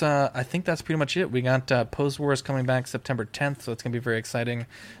 that's I think that's pretty much it. We got Pose Wars coming back September 10th, so it's gonna be very exciting.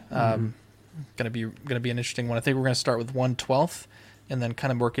 Gonna be an interesting one. I think we're gonna start with 1/12 and then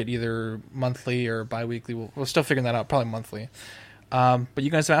kind of work it either monthly or bi-weekly. We're still figuring that out, probably monthly. But you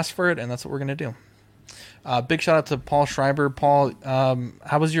guys have asked for it, and that's what we're gonna do. Big shout out to Paul Schreiber. Paul,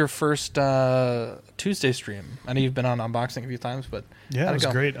 how was your first Tuesday stream? I know you've been on unboxing a few times, but yeah, it was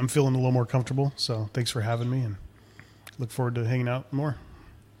great. I'm feeling a little more comfortable, so thanks for having me, and look forward to hanging out more.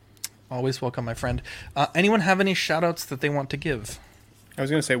 Always welcome, my friend. Anyone have any shout outs that they want to give? I was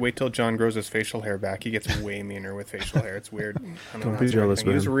going to say, wait till John grows his facial hair back. He gets way meaner with facial hair. It's weird. Don't be jealous,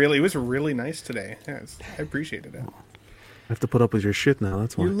 man. He was really nice today. Yeah, I appreciated it. I have to put up with your shit now.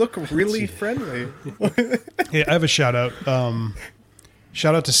 That's why. You look really friendly. Hey, I have a shout out.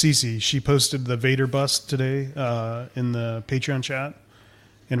 Shout out to Cece. She posted the Vader bust today in the Patreon chat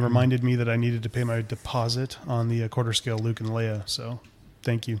and reminded me that I needed to pay my deposit on the quarter scale Luke and Leia. So,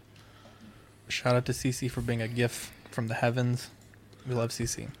 thank you. Shout out to Cece for being a gift from the heavens. We love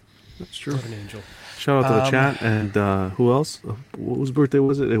Cece. That's true. What an angel. Shout out to the chat. And who else? Whose birthday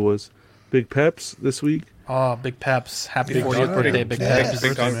was it? It was Big Peps this week. Oh, Big Peps. Happy 40th birthday, Big Peps.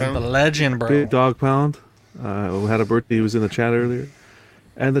 Big Dog Pound. The legend, bro. Big Dog Pound. We had a birthday. He was in the chat earlier.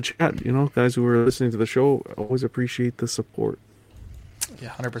 And the chat, guys who were listening to the show, always appreciate the support. Yeah,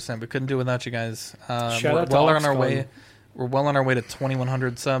 100%. We couldn't do it without you guys. Shout we're out to well on our Oxcon. way. We're well on our way to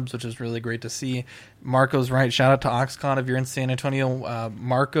 2,100 subs, which is really great to see. Marco's right. Shout out to Oxcon if you're in San Antonio.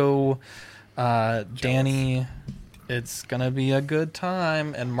 Marco, Danny, it's going to be a good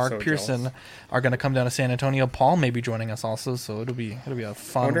time. And Mark Pearson are going to come down to San Antonio. Paul may be joining us also, so it'll be a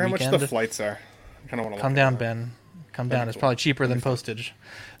fun I wonder weekend. how much the flights are. I kind of want to come down, Ben. Come down. It's probably cheaper than postage.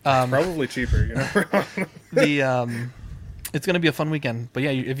 Probably cheaper, you know. It's going to be a fun weekend. But yeah,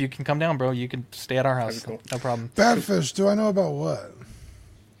 if you can come down, bro, you can stay at our house. Cool. No problem. Badfish, do I know about what?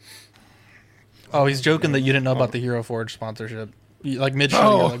 Oh, he's joking that you didn't know about the Hero Forge sponsorship. Like mid-show,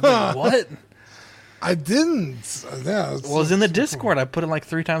 you're like, wait, what? I didn't. Yeah, Well, it was in the Discord. I put it like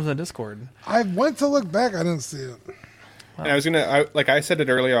 3 times in the Discord. I went to look back. I didn't see it. And I was like I said it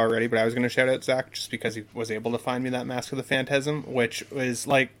earlier already, but I was gonna shout out Zach just because he was able to find me that Mask of the Phantasm, which is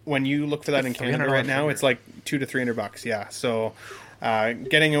like when you look for that in Canada right now, it's like $200 to $300. Yeah, so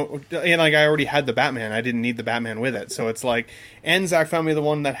getting and like I already had the Batman, I didn't need the Batman with it, so it's like, and Zach found me the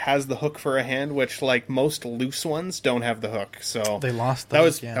one that has the hook for a hand, which like most loose ones don't have the hook. So they lost. That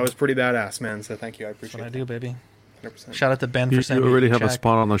was pretty badass, man. So thank you, I appreciate it. That's what I do, baby. 100%. Shout out to Ben for sending you already me a have a check.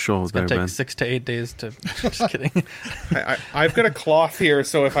 spot on the show It's there, gonna take Ben. 6 to 8 days to. Just kidding. I've got a cloth here,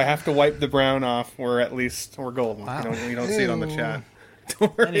 so if I have to wipe the brown off, we're golden. Wow. You don't see it on the chat.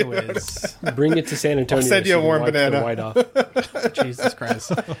 Don't worry Anyways, Bring it to San Antonio. I'll send you a warm wipe the banana. white off. Jesus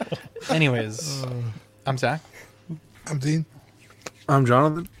Christ. Anyways, I'm Zach. I'm Dean. I'm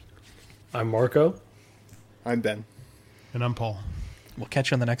Jonathan. I'm Marco. I'm Ben. And I'm Paul. We'll catch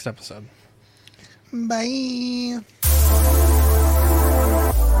you on the next episode. Bye.